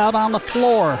back out on the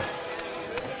floor.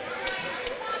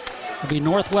 It'll be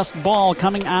Northwest ball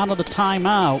coming out of the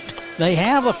timeout. They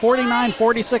have a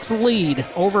 49-46 lead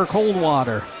over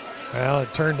Coldwater. Well,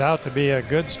 it turned out to be a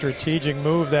good strategic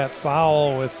move, that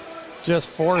foul, with just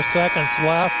 4 seconds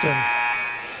left, and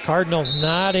Cardinals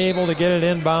not able to get it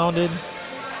inbounded.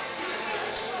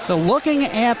 So looking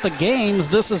at the games,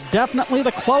 this is definitely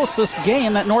the closest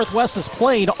game that Northwest has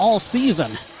played all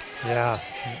season. Yeah,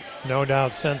 no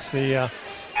doubt, since the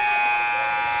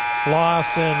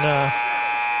loss in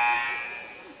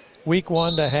week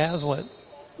 1 to Hazlitt.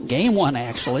 Game 1,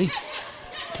 actually.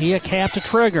 Tia Cap to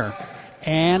trigger.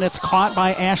 And it's caught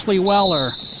by Ashley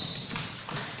Weller.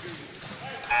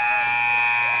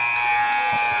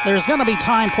 There's going to be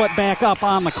time put back up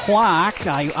on the clock,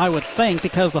 I would think,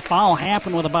 because the foul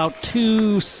happened with about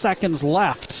 2 seconds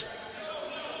left.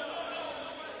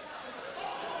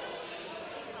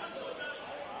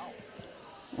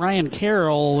 Ryan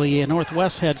Carroll, the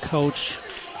Northwest head coach.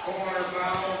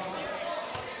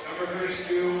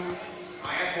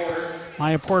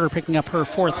 Maya Porter picking up her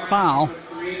 4th foul.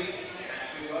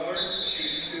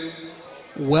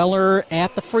 Weller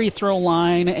at the free throw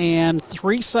line, and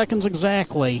 3 seconds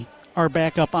exactly are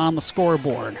back up on the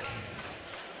scoreboard.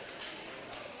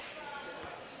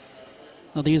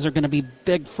 Now, these are going to be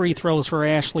big free throws for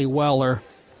Ashley Weller.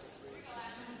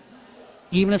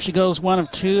 Even if she goes 1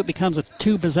 of 2, it becomes a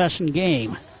 2-possession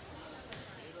game.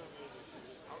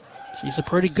 She's a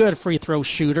pretty good free throw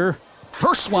shooter.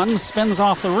 First one spins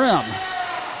off the rim.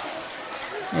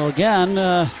 Well, again,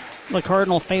 the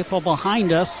Cardinal faithful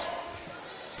behind us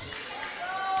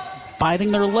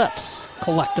biting their lips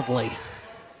collectively.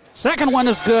 Second one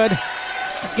is good.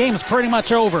 This game's pretty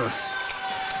much over.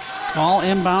 Ball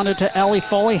inbounded to Ellie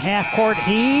Foley. Half-court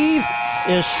heave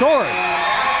is short.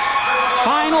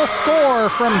 Final score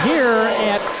from here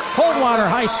at Coldwater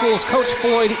High School's Coach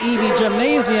Floyd Eby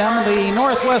Gymnasium. The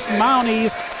Northwest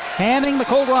Mounties handing the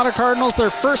Coldwater Cardinals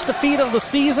their first defeat of the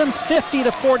season,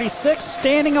 50-46.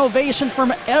 Standing ovation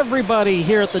from everybody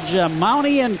here at the gym,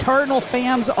 Mountie and Cardinal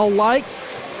fans alike.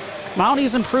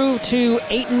 Mounties improved to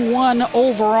 8-1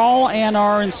 overall and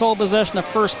are in sole possession of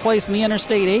first place in the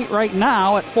Interstate 8 right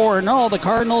now at 4-0. The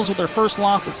Cardinals, with their first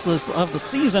loss of the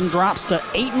season, drops to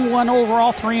 8-1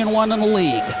 overall, 3-1 in the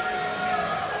league.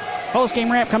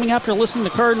 Post-game wrap coming after listening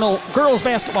to Cardinal girls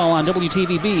basketball on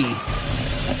WTVB.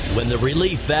 When the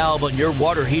relief valve on your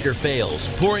water heater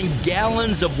fails, pouring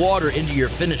gallons of water into your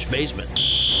finished basement,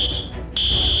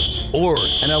 or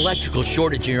an electrical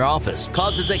shortage in your office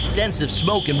causes extensive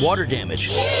smoke and water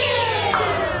damage,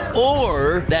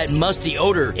 or that musty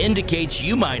odor indicates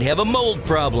you might have a mold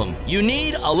problem, you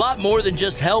need a lot more than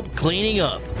just help cleaning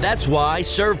up. That's why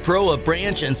ServPro of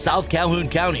Branch and South Calhoun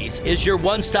counties is your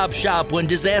one-stop shop when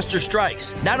disaster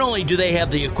strikes. Not only do they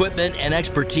have the equipment and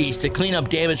expertise to clean up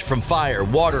damage from fire,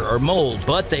 water, or mold,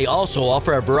 but they also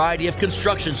offer a variety of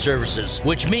construction services,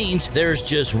 which means there's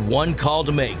just one call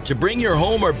to make to bring your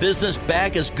home or business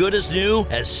back as good as new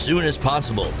as soon as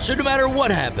possible. So no matter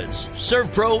what happens,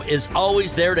 ServPro is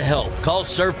always there to help. Call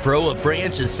ServPro of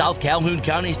Branch in South Calhoun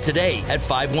counties today at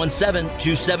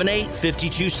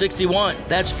 517-278-5261.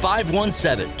 That's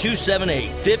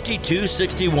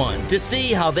 517-278-5261 to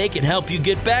see how they can help you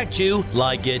get back to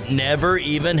like it never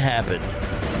even happened.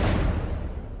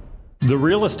 The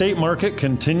real estate market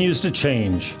continues to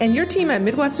change. And your team at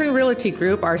Midwestern Realty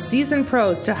Group are seasoned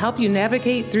pros to help you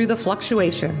navigate through the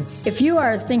fluctuations. If you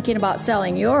are thinking about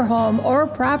selling your home or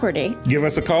property, give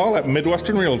us a call at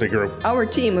Midwestern Realty Group. Our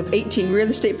team of 18 real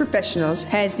estate professionals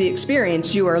has the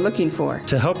experience you are looking for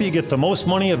to help you get the most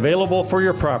money available for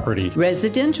your property.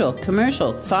 Residential,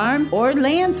 commercial, farm, or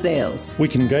land sales. We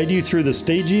can guide you through the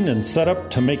staging and setup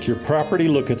to make your property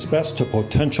look its best to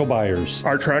potential buyers.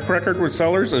 Our track record with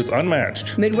sellers is unmatched.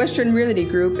 Midwestern Realty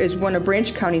Group is one of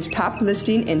Branch County's top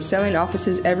listing and selling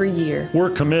offices every year. We're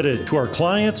committed to our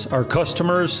clients, our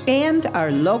customers, and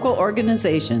our local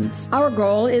organizations. Our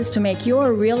goal is to make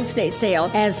your real estate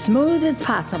sale as smooth as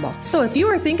possible. So if you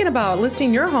are thinking about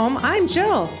listing your home, I'm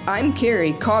Jill. I'm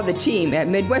Carrie. Call the team at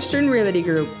Midwestern Realty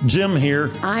Group. Jim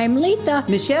here. I'm Letha.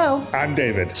 Michelle. I'm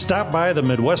David. Stop by the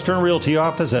Midwestern Realty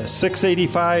office at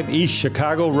 685 East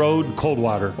Chicago Road,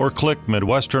 Coldwater, or click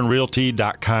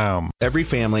MidwesternRealty.com. Every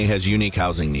family has unique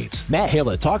housing needs. Matt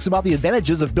Hillett talks about the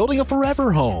advantages of building a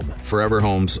forever home. Forever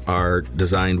homes are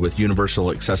designed with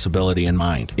universal accessibility in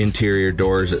mind. Interior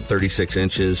doors at 36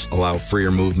 inches allow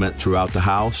freer movement throughout the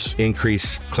house,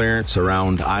 increase clearance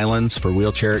around islands for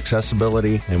wheelchair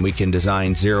accessibility, and we can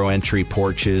design zero-entry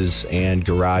porches and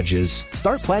garages.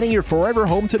 Start planning your forever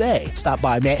home today. Stop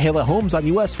by Matt Hillett Homes on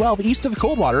US 12 east of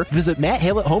Coldwater. Visit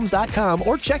MattHillettHomes.com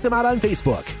or check them out on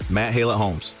Facebook. Matt Hillett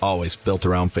Homes, always built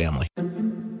around family.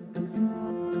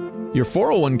 Your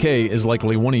 401k is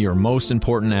likely one of your most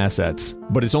important assets,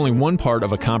 but it's only one part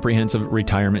of a comprehensive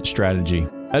retirement strategy.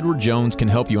 Edward Jones can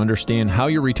help you understand how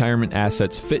your retirement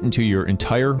assets fit into your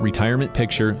entire retirement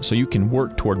picture so you can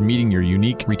work toward meeting your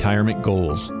unique retirement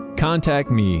goals.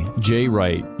 Contact me, Jay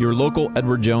Wright, your local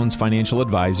Edward Jones financial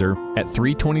advisor at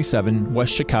 327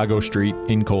 West Chicago Street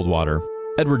in Coldwater.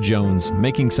 Edward Jones,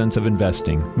 making sense of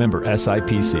investing. Member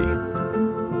SIPC.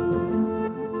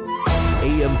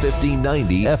 AM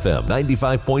 1590, FM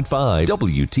 95.5,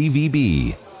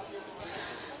 WTVB.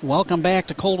 Welcome back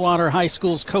to Coldwater High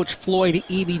School's Coach Floyd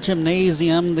Eby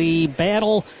Gymnasium. The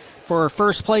battle for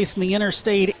first place in the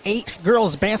Interstate 8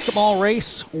 girls basketball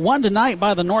race won tonight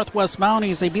by the Northwest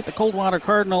Mounties. They beat the Coldwater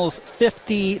Cardinals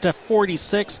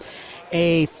 50-46.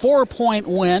 A 4-point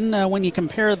win. When you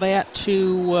compare that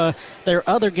to their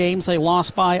other games, they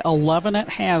lost by 11 at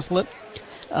Hazlitt.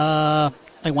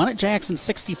 They won at Jackson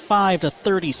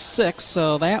 65-36,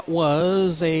 so that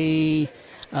was a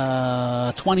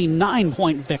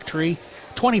 29-point victory.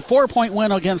 24-point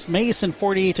win against Mason,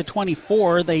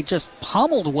 48-24. They just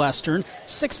pummeled Western,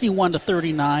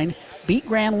 61-39. Beat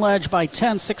Grand Ledge by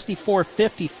 10,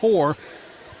 64-54.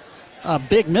 A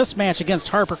big mismatch against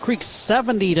Harper Creek,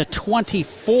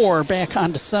 70-24 back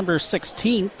on December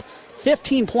 16th.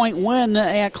 15-point win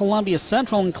at Columbia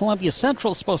Central, and Columbia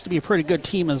Central is supposed to be a pretty good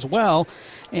team as well.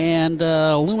 And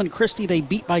Lumen Christi, they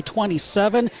beat by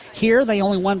 27. Here, they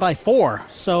only won by 4.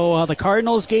 So the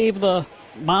Cardinals gave the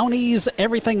Mounties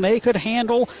everything they could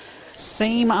handle.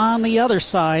 Same on the other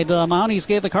side. The Mounties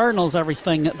gave the Cardinals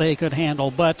everything they could handle.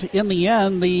 But in the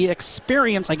end, the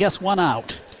experience, I guess, won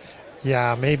out.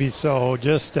 Yeah, maybe so.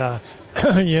 Just, a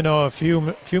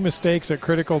few mistakes at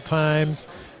critical times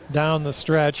down the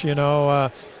stretch,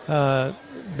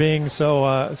 being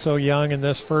so young in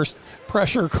this first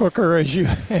pressure cooker,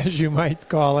 as you might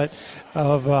call it,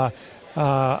 of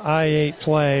I-8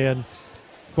 play. And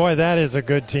boy, that is a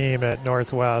good team at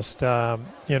Northwest.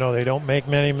 They don't make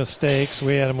many mistakes.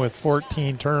 We had them with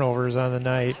 14 turnovers on the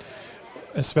night,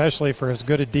 especially for as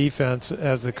good a defense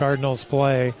as the Cardinals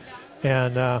play.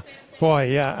 And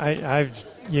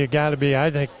you got to be, I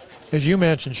think, as you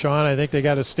mentioned, Sean, I think they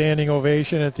got a standing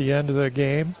ovation at the end of the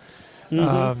game.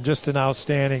 Mm-hmm. Just an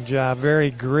outstanding job.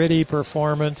 Very gritty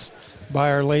performance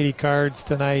by our Lady Cards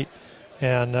tonight.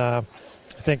 And I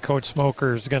think Coach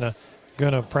Smoker is gonna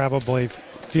probably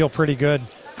feel pretty good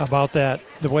about that,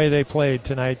 the way they played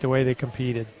tonight, the way they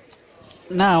competed.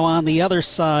 Now, on the other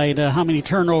side, how many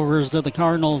turnovers did the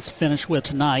Cardinals finish with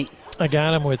tonight? I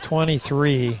got them with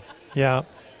 23, yeah.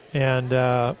 And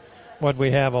what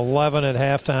we have, 11 at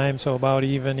halftime, so about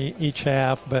even each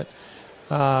half. But,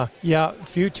 a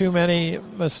few too many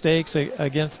mistakes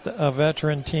against a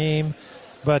veteran team.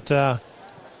 But,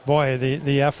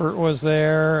 the effort was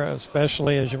there,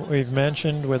 especially, as we've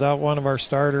mentioned, without one of our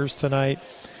starters tonight.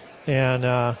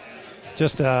 And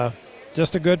just a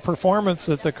good performance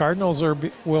that the Cardinals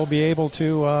will be able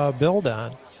to build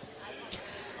on.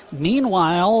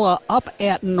 Meanwhile, up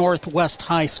at Northwest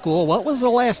High School, what was the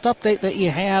last update that you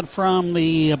had from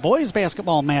the boys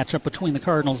basketball matchup between the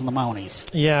Cardinals and the Mounties?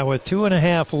 Yeah, with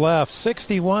 2.5 left,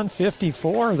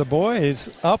 61-54, the boys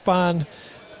up on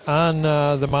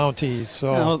the Mounties.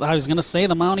 So I was going to say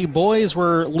the Mountie boys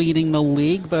were leading the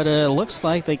league, but it looks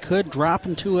like they could drop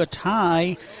into a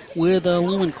tie with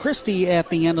Lumen Christi at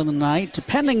the end of the night,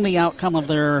 depending the outcome of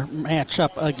their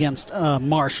matchup against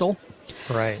Marshall.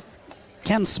 Right.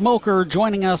 Ken Smoker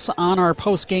joining us on our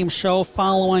post-game show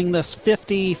following this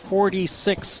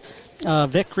 50-46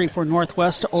 victory for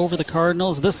Northwest over the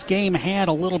Cardinals. This game had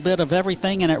a little bit of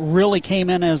everything, and it really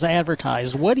came in as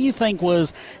advertised. What do you think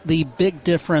was the big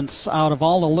difference out of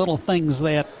all the little things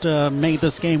that made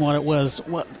this game what it was?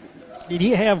 Did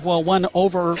you have one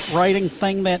overriding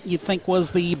thing that you think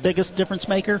was the biggest difference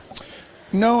maker?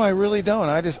 No, I really don't.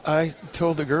 I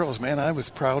told the girls, man, I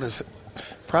was proud as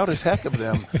heck of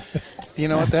them.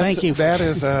 Thank you.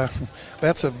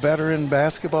 That's a veteran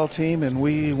basketball team, and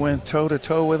we went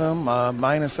toe-to-toe with them,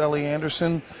 minus Ellie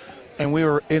Anderson, and we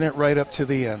were in it right up to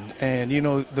the end. And,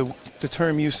 the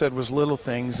term you said was little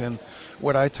things, and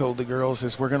what I told the girls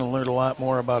is we're going to learn a lot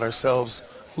more about ourselves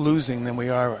losing than we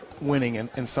are winning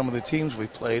in some of the teams we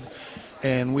played.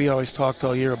 And we always talked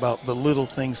all year about the little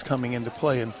things coming into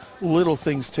play, and little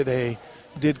things today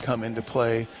did come into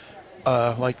play,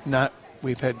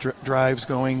 We've had drives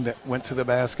going that went to the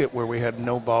basket where we had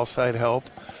no ball side help,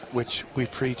 which we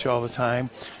preach all the time.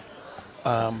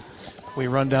 We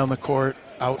run down the court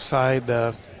outside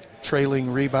the trailing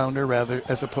rebounder rather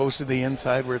as opposed to the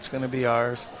inside where it's going to be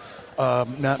ours,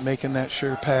 not making that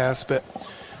sure pass. But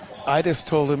I just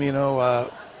told him,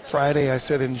 Friday I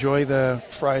said enjoy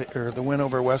the win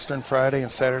over Western Friday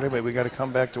and Saturday, but we got to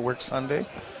come back to work Sunday.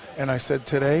 And I said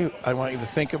today I want you to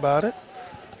think about it.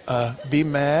 Be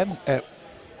mad at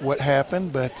what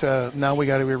happened, but now we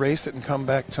got to erase it and come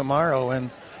back tomorrow and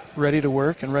ready to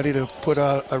work and ready to put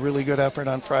out a really good effort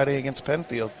on Friday against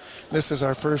Penfield. This is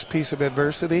our first piece of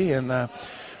adversity, and I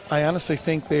honestly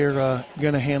think they're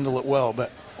going to handle it well.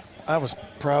 But I was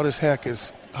proud as heck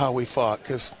as how we fought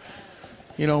because,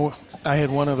 I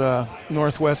had one of the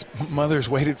Northwest mothers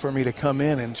waited for me to come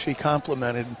in, and she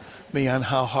complimented me on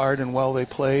how hard and well they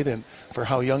played and for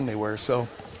how young they were. So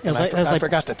I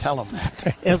forgot to tell them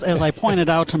that. As I pointed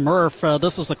out to Murph,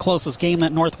 this was the closest game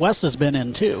that Northwest has been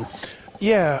in, too.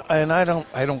 Yeah, and I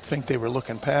don't think they were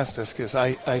looking past us because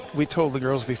we told the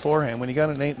girls beforehand, when you got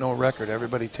an 8-0 record,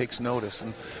 everybody takes notice,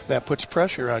 and that puts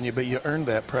pressure on you, but you earned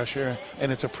that pressure,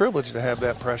 and it's a privilege to have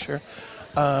that pressure.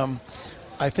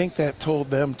 I think that told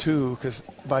them, too, because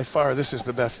by far this is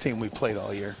the best team we played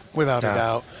all year, without a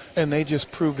doubt. And they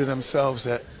just proved to themselves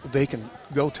that they can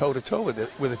go toe-to-toe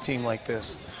with a team like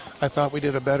this. I thought we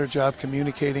did a better job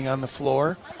communicating on the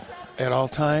floor at all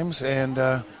times. And,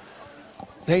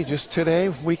 hey, just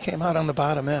today we came out on the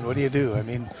bottom end. What do you do? I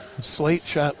mean, Slate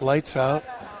shot lights out.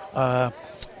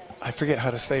 I forget how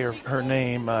to say her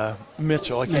name,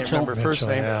 Mitchell. I can't remember her first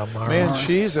name. Yeah, man,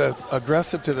 she's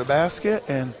aggressive to the basket,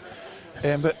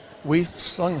 but we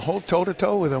slung whole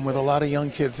toe-to-toe with them with a lot of young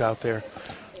kids out there.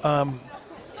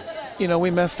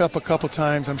 We messed up a couple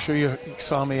times. I'm sure you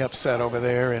saw me upset over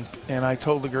there, and I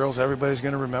told the girls everybody's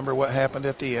going to remember what happened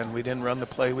at the end. We didn't run the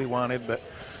play we wanted, but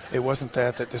it wasn't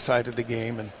that decided the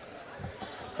game, and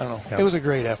I don't know. Yep. It was a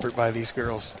great effort by these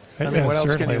girls. I mean, what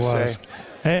else can you say?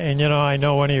 And, I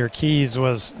know one of your keys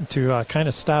was to kind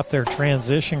of stop their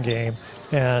transition game,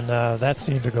 and that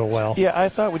seemed to go well. Yeah, I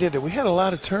thought we did it. We had a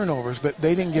lot of turnovers, but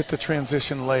they didn't get the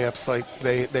transition layups like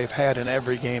they've had in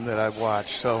every game that I've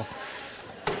watched. So,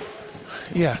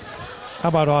 yeah. How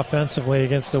about offensively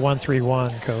against the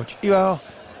 1-3-1, Coach? Well,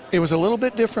 it was a little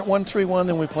bit different 1-3-1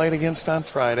 than we played against on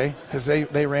Friday because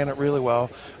they ran it really well.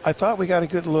 I thought we got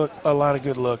a lot of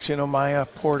good looks. Maya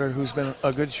Porter, who's been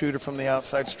a good shooter from the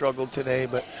outside, struggled today.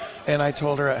 And I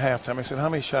told her at halftime, I said, how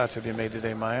many shots have you made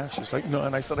today, Maya? She's like, no.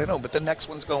 And I said, I know, but the next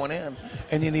one's going in,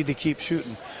 and you need to keep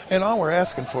shooting. And all we're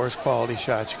asking for is quality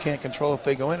shots. You can't control if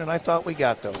they go in, and I thought we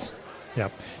got those.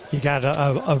 Yep. You got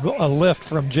a lift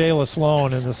from Jayla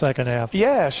Sloan in the second half.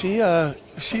 Yeah,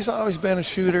 she's always been a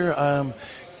shooter.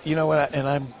 You know what?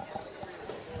 And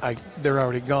they're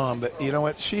already gone. But you know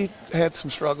what? She had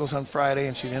some struggles on Friday,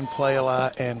 and she didn't play a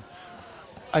lot. And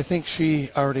I think she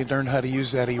already learned how to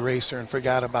use that eraser and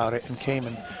forgot about it and came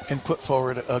and put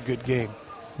forward a good game.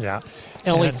 Yeah.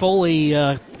 Ellie Foley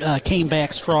came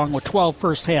back strong with 12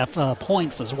 first-half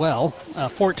points as well.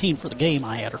 14 for the game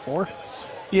I had her for.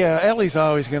 Yeah, Ellie's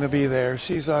always going to be there.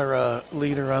 She's our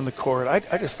leader on the court. I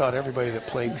just thought everybody that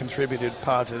played contributed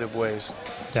positive ways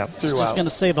throughout. I was just going to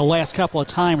say the last couple of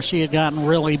times she had gotten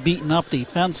really beaten up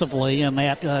defensively, and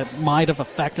that might have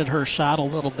affected her shot a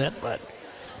little bit. But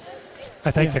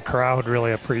I think the crowd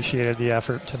really appreciated the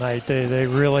effort tonight. They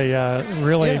really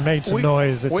made some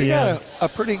noise at the end. We got a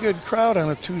pretty good crowd on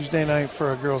a Tuesday night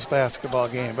for a girls' basketball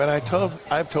game. But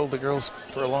I've told the girls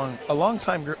for a long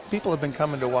time, people have been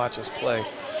coming to watch us play.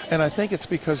 And I think it's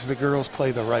because the girls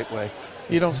play the right way.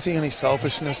 You don't see any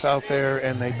selfishness out there,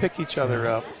 and they pick each other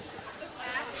up.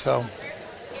 So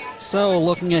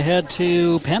looking ahead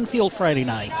to Penfield Friday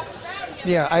night.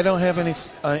 Yeah, I don't have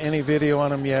any video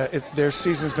on them yet. Their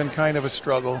season's been kind of a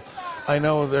struggle. I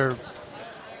know their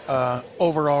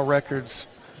overall records.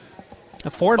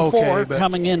 4-4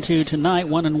 coming into tonight,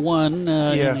 1-1 in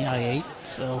the I-8.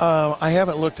 So I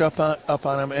haven't looked up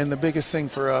on them, and the biggest thing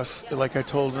for us, like I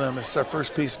told them, is our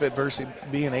first piece of adversity,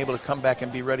 being able to come back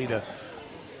and be ready to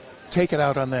take it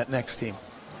out on that next team.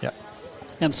 Yeah.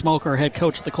 And Smoker, head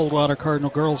coach of the Coldwater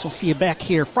Cardinal girls. We'll see you back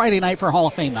here Friday night for Hall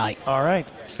of Fame night. All right.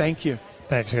 Thank you.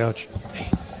 Thanks, Coach.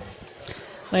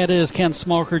 That is Ken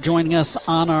Smoker joining us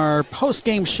on our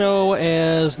post-game show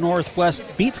as Northwest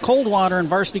beats Coldwater in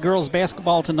varsity girls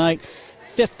basketball tonight,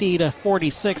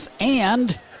 50-46.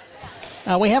 And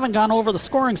we haven't gone over the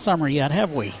scoring summary yet,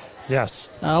 have we? Yes.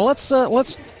 Let's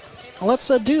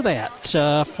do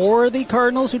that. For the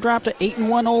Cardinals, who dropped to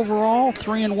 8-1 overall,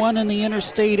 3-1 in the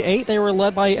Interstate 8, they were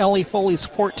led by Ellie Foley's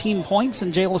 14 points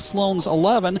and Jayla Sloan's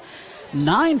 11.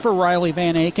 9 for Riley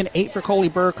Van Aken, 8 for Coley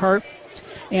Burkhart,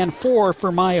 and 4 for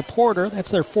Maya Porter.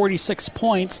 That's their 46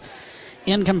 points.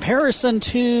 In comparison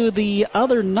to the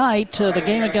other night, the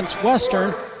game against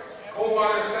Western,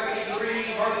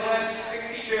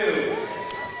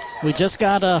 we just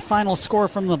got a final score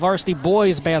from the varsity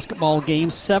boys basketball game,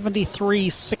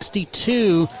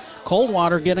 73-62.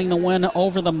 Coldwater getting the win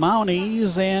over the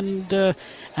Mounties and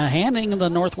handing the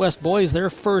Northwest boys their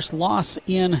first loss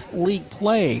in league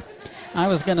play. I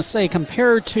was going to say,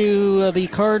 compared to the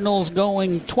Cardinals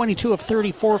going 22 of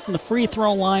 34 from the free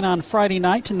throw line on Friday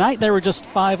night, tonight they were just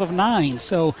 5 of 9.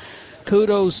 So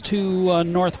kudos to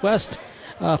Northwest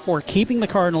for keeping the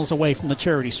Cardinals away from the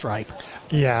charity stripe.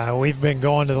 Yeah, we've been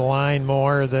going to the line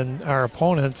more than our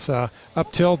opponents up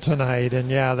till tonight, and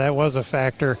yeah, that was a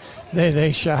factor.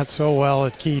 They shot so well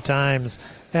at key times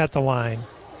at the line.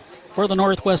 For the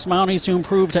Northwest Mounties, who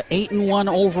improved to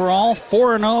 8-1 overall,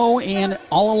 4-0, and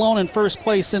all alone in first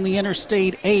place in the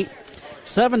Interstate 8.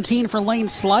 17 for Lane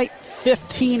Slight,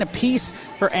 15 apiece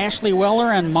for Ashley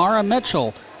Weller and Mara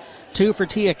Mitchell. 2 for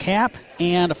Tia Kapp,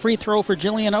 and a free throw for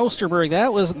Jillian Osterberg.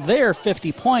 That was their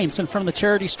 50 points, and from the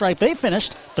charity stripe, they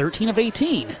finished 13 of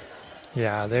 18.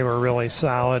 Yeah, they were really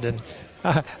solid, and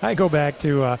I go back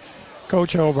to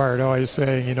Coach Hobart always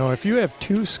saying, if you have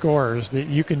 2 scorers that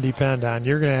you can depend on,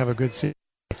 you're going to have a good season.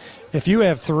 If you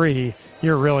have 3,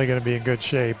 you're really going to be in good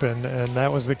shape, and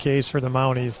that was the case for the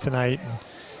Mounties tonight.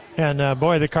 And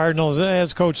boy, the Cardinals,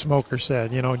 as Coach Smoker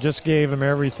said, just gave them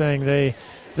everything they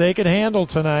could handle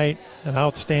tonight. An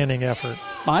outstanding effort.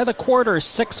 By the quarter,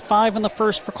 6-5 in the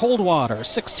first for Coldwater,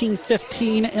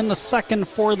 16-15 in the second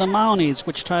for the Mounties,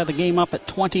 which tie the game up at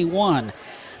 21.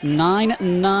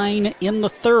 9-9 in the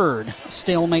third.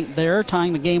 Stalemate there,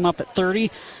 tying the game up at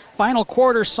 30. Final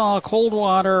quarter saw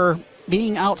Coldwater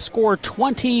being outscored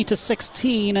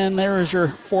 20-16, and there's your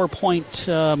 4-point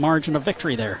margin of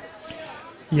victory there.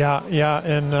 Yeah,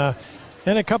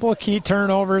 and a couple of key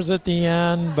turnovers at the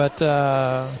end, but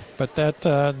that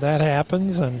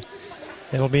happens, and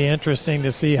it'll be interesting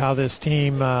to see how this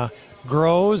team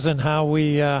grows and how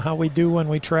we do when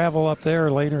we travel up there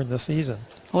later in the season.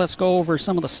 Let's go over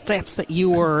some of the stats that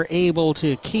you were able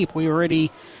to keep. We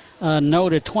already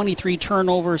noted 23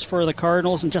 turnovers for the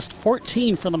Cardinals and just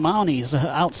 14 for the Mounties.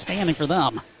 Outstanding for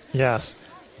them. Yes.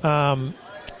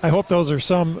 I hope those are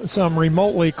some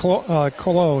remotely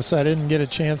close. I didn't get a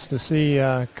chance to see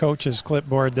Coach's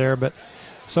clipboard there. But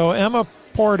so Emma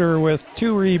Porter with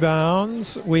 2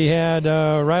 rebounds. We had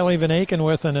Riley Van Aken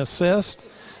with an assist.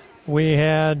 We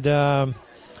had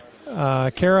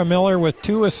Kara Miller with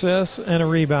 2 assists and a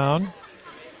rebound.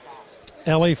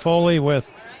 Ellie Foley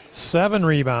with 7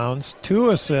 rebounds,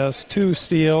 2 assists, 2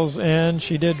 steals, and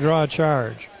she did draw a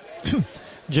charge.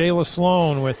 Jayla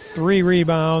Sloan with 3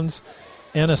 rebounds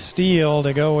and a steal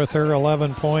to go with her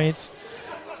 11 points.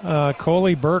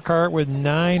 Coley Burkhart with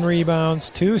 9 rebounds,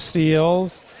 2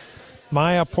 steals.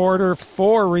 Maya Porter,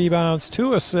 4 rebounds,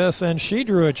 2 assists, and she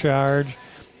drew a charge.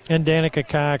 And Danica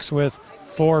Cox with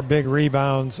 4 big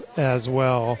rebounds as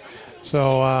well.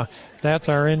 So that's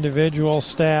our individual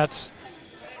stats.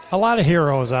 A lot of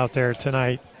heroes out there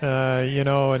tonight,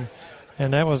 and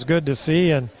that was good to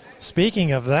see. And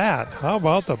speaking of that, how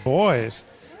about the boys?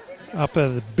 Up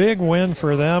a big win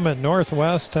for them at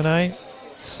Northwest tonight,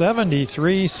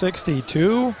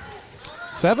 73-62.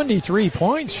 73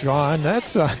 points, Sean.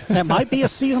 That might be a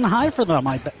season high for them,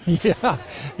 I bet.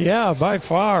 Yeah, by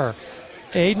far.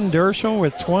 Aiden Dershel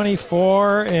with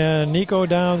 24 and Nico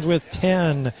Downs with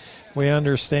 10, we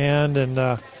understand, and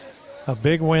a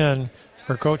big win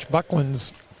for Coach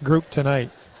Buckland's group tonight.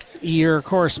 Your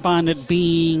correspondent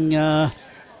being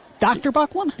Dr.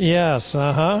 Buckland? Yes,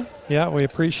 Yeah, we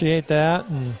appreciate that,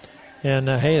 and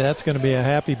hey, that's going to be a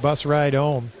happy bus ride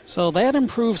home. So that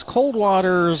improves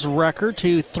Coldwater's record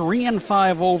to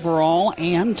 3-5 overall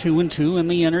and 2-2 in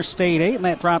the Interstate 8, and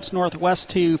that drops Northwest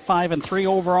to 5-3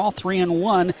 overall,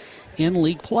 3-1 in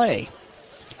league play.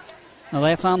 Now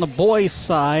that's on the boys'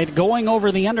 side. Going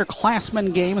over the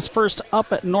underclassmen games, first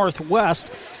up at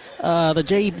Northwest. The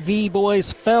JV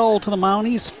boys fell to the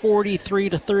Mounties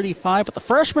 43-35, but the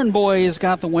freshman boys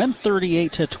got the win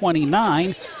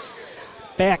 38-29.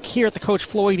 Back here at the Coach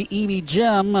Floyd Eby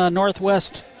Gym,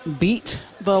 Northwest beat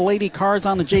the Lady Cards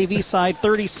on the JV side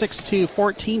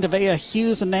 36-14. Devea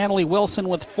Hughes and Natalie Wilson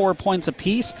with 4 points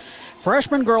apiece.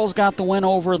 Freshman girls got the win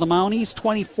over the Mounties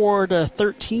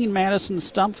 24-13. Madison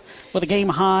Stumpf with a game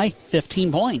high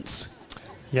 15 points.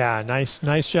 Yeah,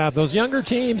 nice job. Those younger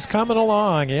teams coming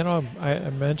along. I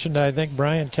mentioned, I think,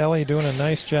 Brian Kelly doing a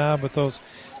nice job with those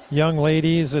young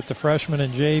ladies at the freshman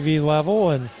and JV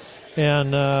level, and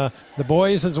the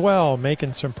boys as well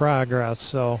making some progress.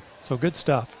 So good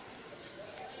stuff.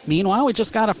 Meanwhile, we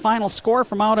just got a final score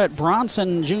from out at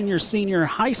Bronson Junior-Senior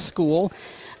High School.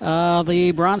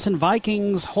 The Bronson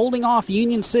Vikings holding off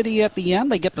Union City at the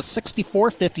end. They get the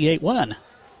 64-58 win.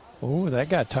 Oh, that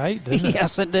got tight, didn't it?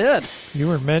 Yes, it did. You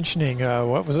were mentioning,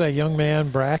 what was that young man,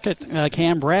 Brackett?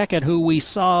 Cam Brackett, who we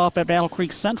saw up at Battle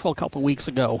Creek Central a couple weeks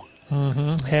ago.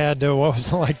 Mm-hmm. Had, what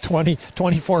was it, like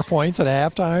 24 points at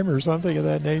halftime or something of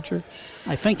that nature?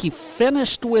 I think he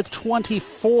finished with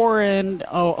 24, and,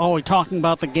 we're talking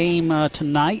about the game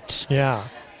tonight. Yeah.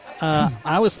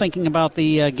 I was thinking about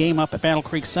the game up at Battle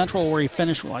Creek Central where he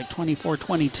finished with like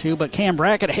 24-22, but Cam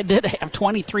Brackett did have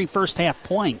 23 first-half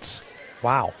points.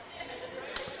 Wow.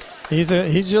 He's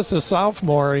just a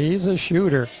sophomore. He's a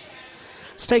shooter.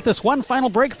 Let's take this one final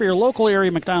break for your local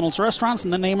area McDonald's restaurants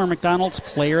and then name our McDonald's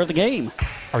Player of the Game.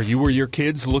 Are you or your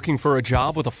kids looking for a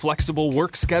job with a flexible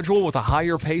work schedule with a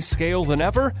higher pay scale than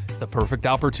ever? The perfect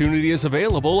opportunity is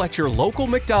available at your local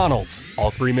McDonald's.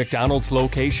 All 3 McDonald's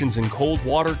locations in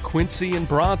Coldwater, Quincy, and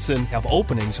Bronson have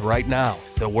openings right now.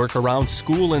 They'll work around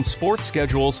school and sports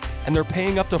schedules, and they're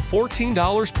paying up to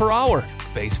 $14 per hour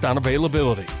based on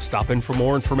availability. Stop in for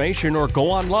more information or go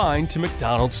online to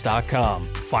McDonald's.com.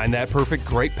 Find that perfect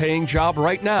great paying job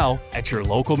right now at your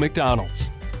local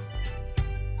McDonald's.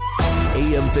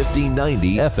 AM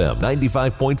 1590, FM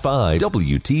 95.5,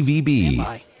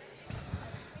 WTVB.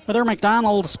 With our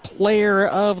McDonald's player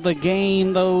of the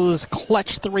game, those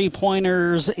clutch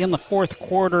three-pointers in the fourth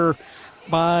quarter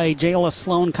by Jayla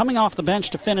Sloan coming off the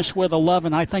bench to finish with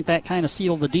 11. I think that kind of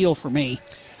sealed the deal for me.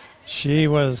 She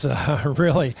was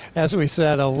really, as we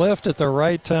said, a lift at the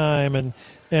right time. And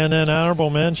then honorable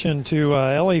mention to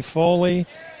Ellie Foley,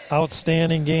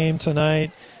 outstanding game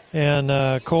tonight,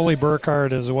 and Coley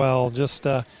Burkhardt as well. Just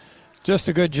a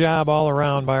good job all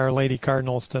around by our Lady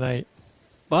Cardinals tonight.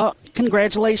 Well,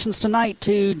 congratulations tonight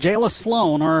to Jayla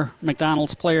Sloan, our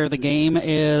McDonald's player of the game,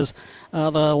 as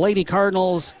the Lady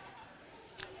Cardinals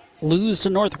lose to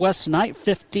Northwest tonight,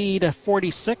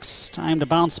 50-46. Time to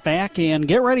bounce back and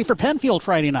get ready for Penfield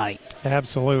Friday night.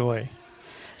 Absolutely.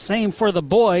 Same for the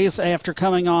boys after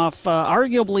coming off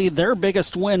arguably their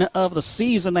biggest win of the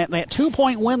season, that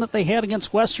 2-point win that they had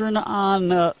against Western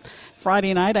on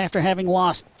Friday night after having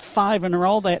lost 5 in a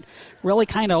row. That really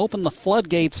kind of opened the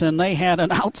floodgates, and they had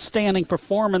an outstanding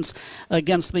performance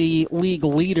against the league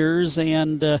leaders,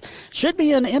 and should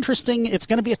be an interesting, it's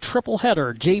going to be a triple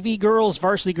header, JV girls,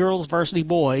 varsity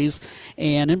boys,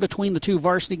 and in between the two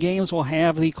varsity games we'll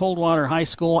have the Coldwater High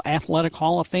School Athletic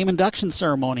Hall of Fame induction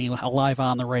ceremony live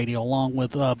on the radio along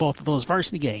with both of those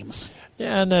varsity games.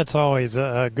 Yeah, and that's always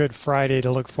a good Friday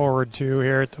to look forward to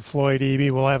here at the Floyd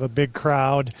Eby. We'll have a big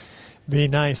crowd. Be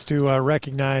nice to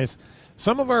recognize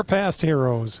some of our past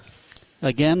heroes.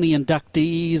 Again, the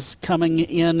inductees coming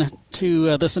in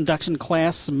to this induction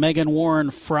class: Megan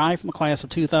Warren Fry from the class of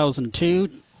 2002,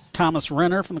 Thomas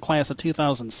Renner from the class of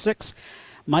 2006,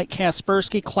 Mike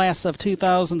Kaspersky, class of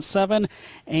 2007,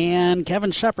 and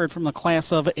Kevin Shepard from the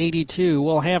class of 82.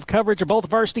 We'll have coverage of both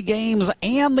varsity games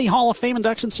and the Hall of Fame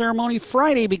induction ceremony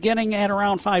Friday beginning at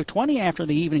around 5:20 after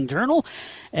the Evening Journal.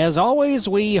 As always,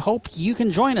 we hope you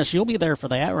can join us. You'll be there for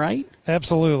that, right?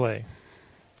 Absolutely.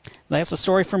 That's the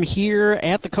story from here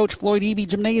at the Coach Floyd Eby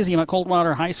Gymnasium at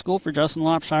Coldwater High School. For Justin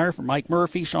Lopshire, for Mike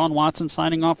Murphy, Sean Watson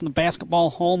signing off from the basketball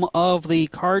home of the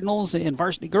Cardinals in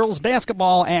varsity girls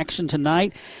basketball action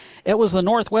tonight. It was the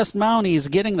Northwest Mounties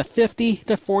getting the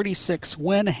 50-46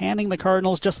 win, handing the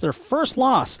Cardinals just their first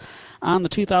loss on the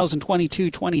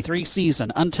 2022-23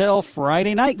 season. Until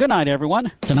Friday night, good night,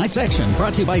 everyone. Tonight's action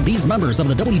brought to you by these members of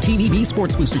the WTVB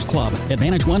Sports Boosters Club: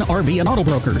 Advantage One RV and Auto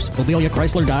Brokers, Mobilia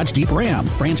Chrysler Dodge Jeep Ram,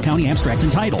 Branch County Abstract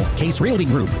and Title, Case Realty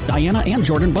Group, Diana and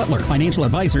Jordan Butler, Financial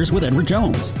Advisors with Edward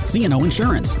Jones, C&O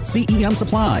Insurance, CEM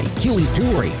Supply, Cooley's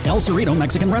Jewelry, El Cerrito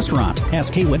Mexican Restaurant,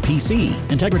 Ask Haywood PC,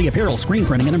 Integrity Apparel, Screen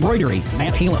Printing and Embroidery,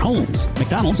 Matt Hale at Homes,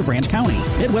 McDonald's of Branch County,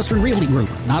 Midwestern Realty Group,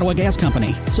 Nottawa Gas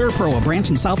Company, Serpro of Branch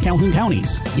and South Calhoun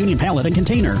Counties, Union Pallet and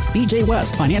Container, BJ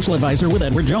West, Financial Advisor with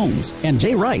Edward Jones, and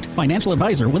Jay Wright, Financial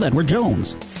Advisor with Edward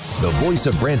Jones. The voice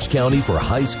of Branch County for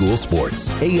high school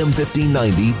sports. AM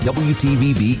 1590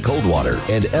 WTVB Coldwater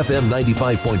and FM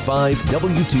 95.5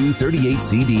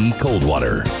 W238CD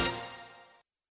Coldwater.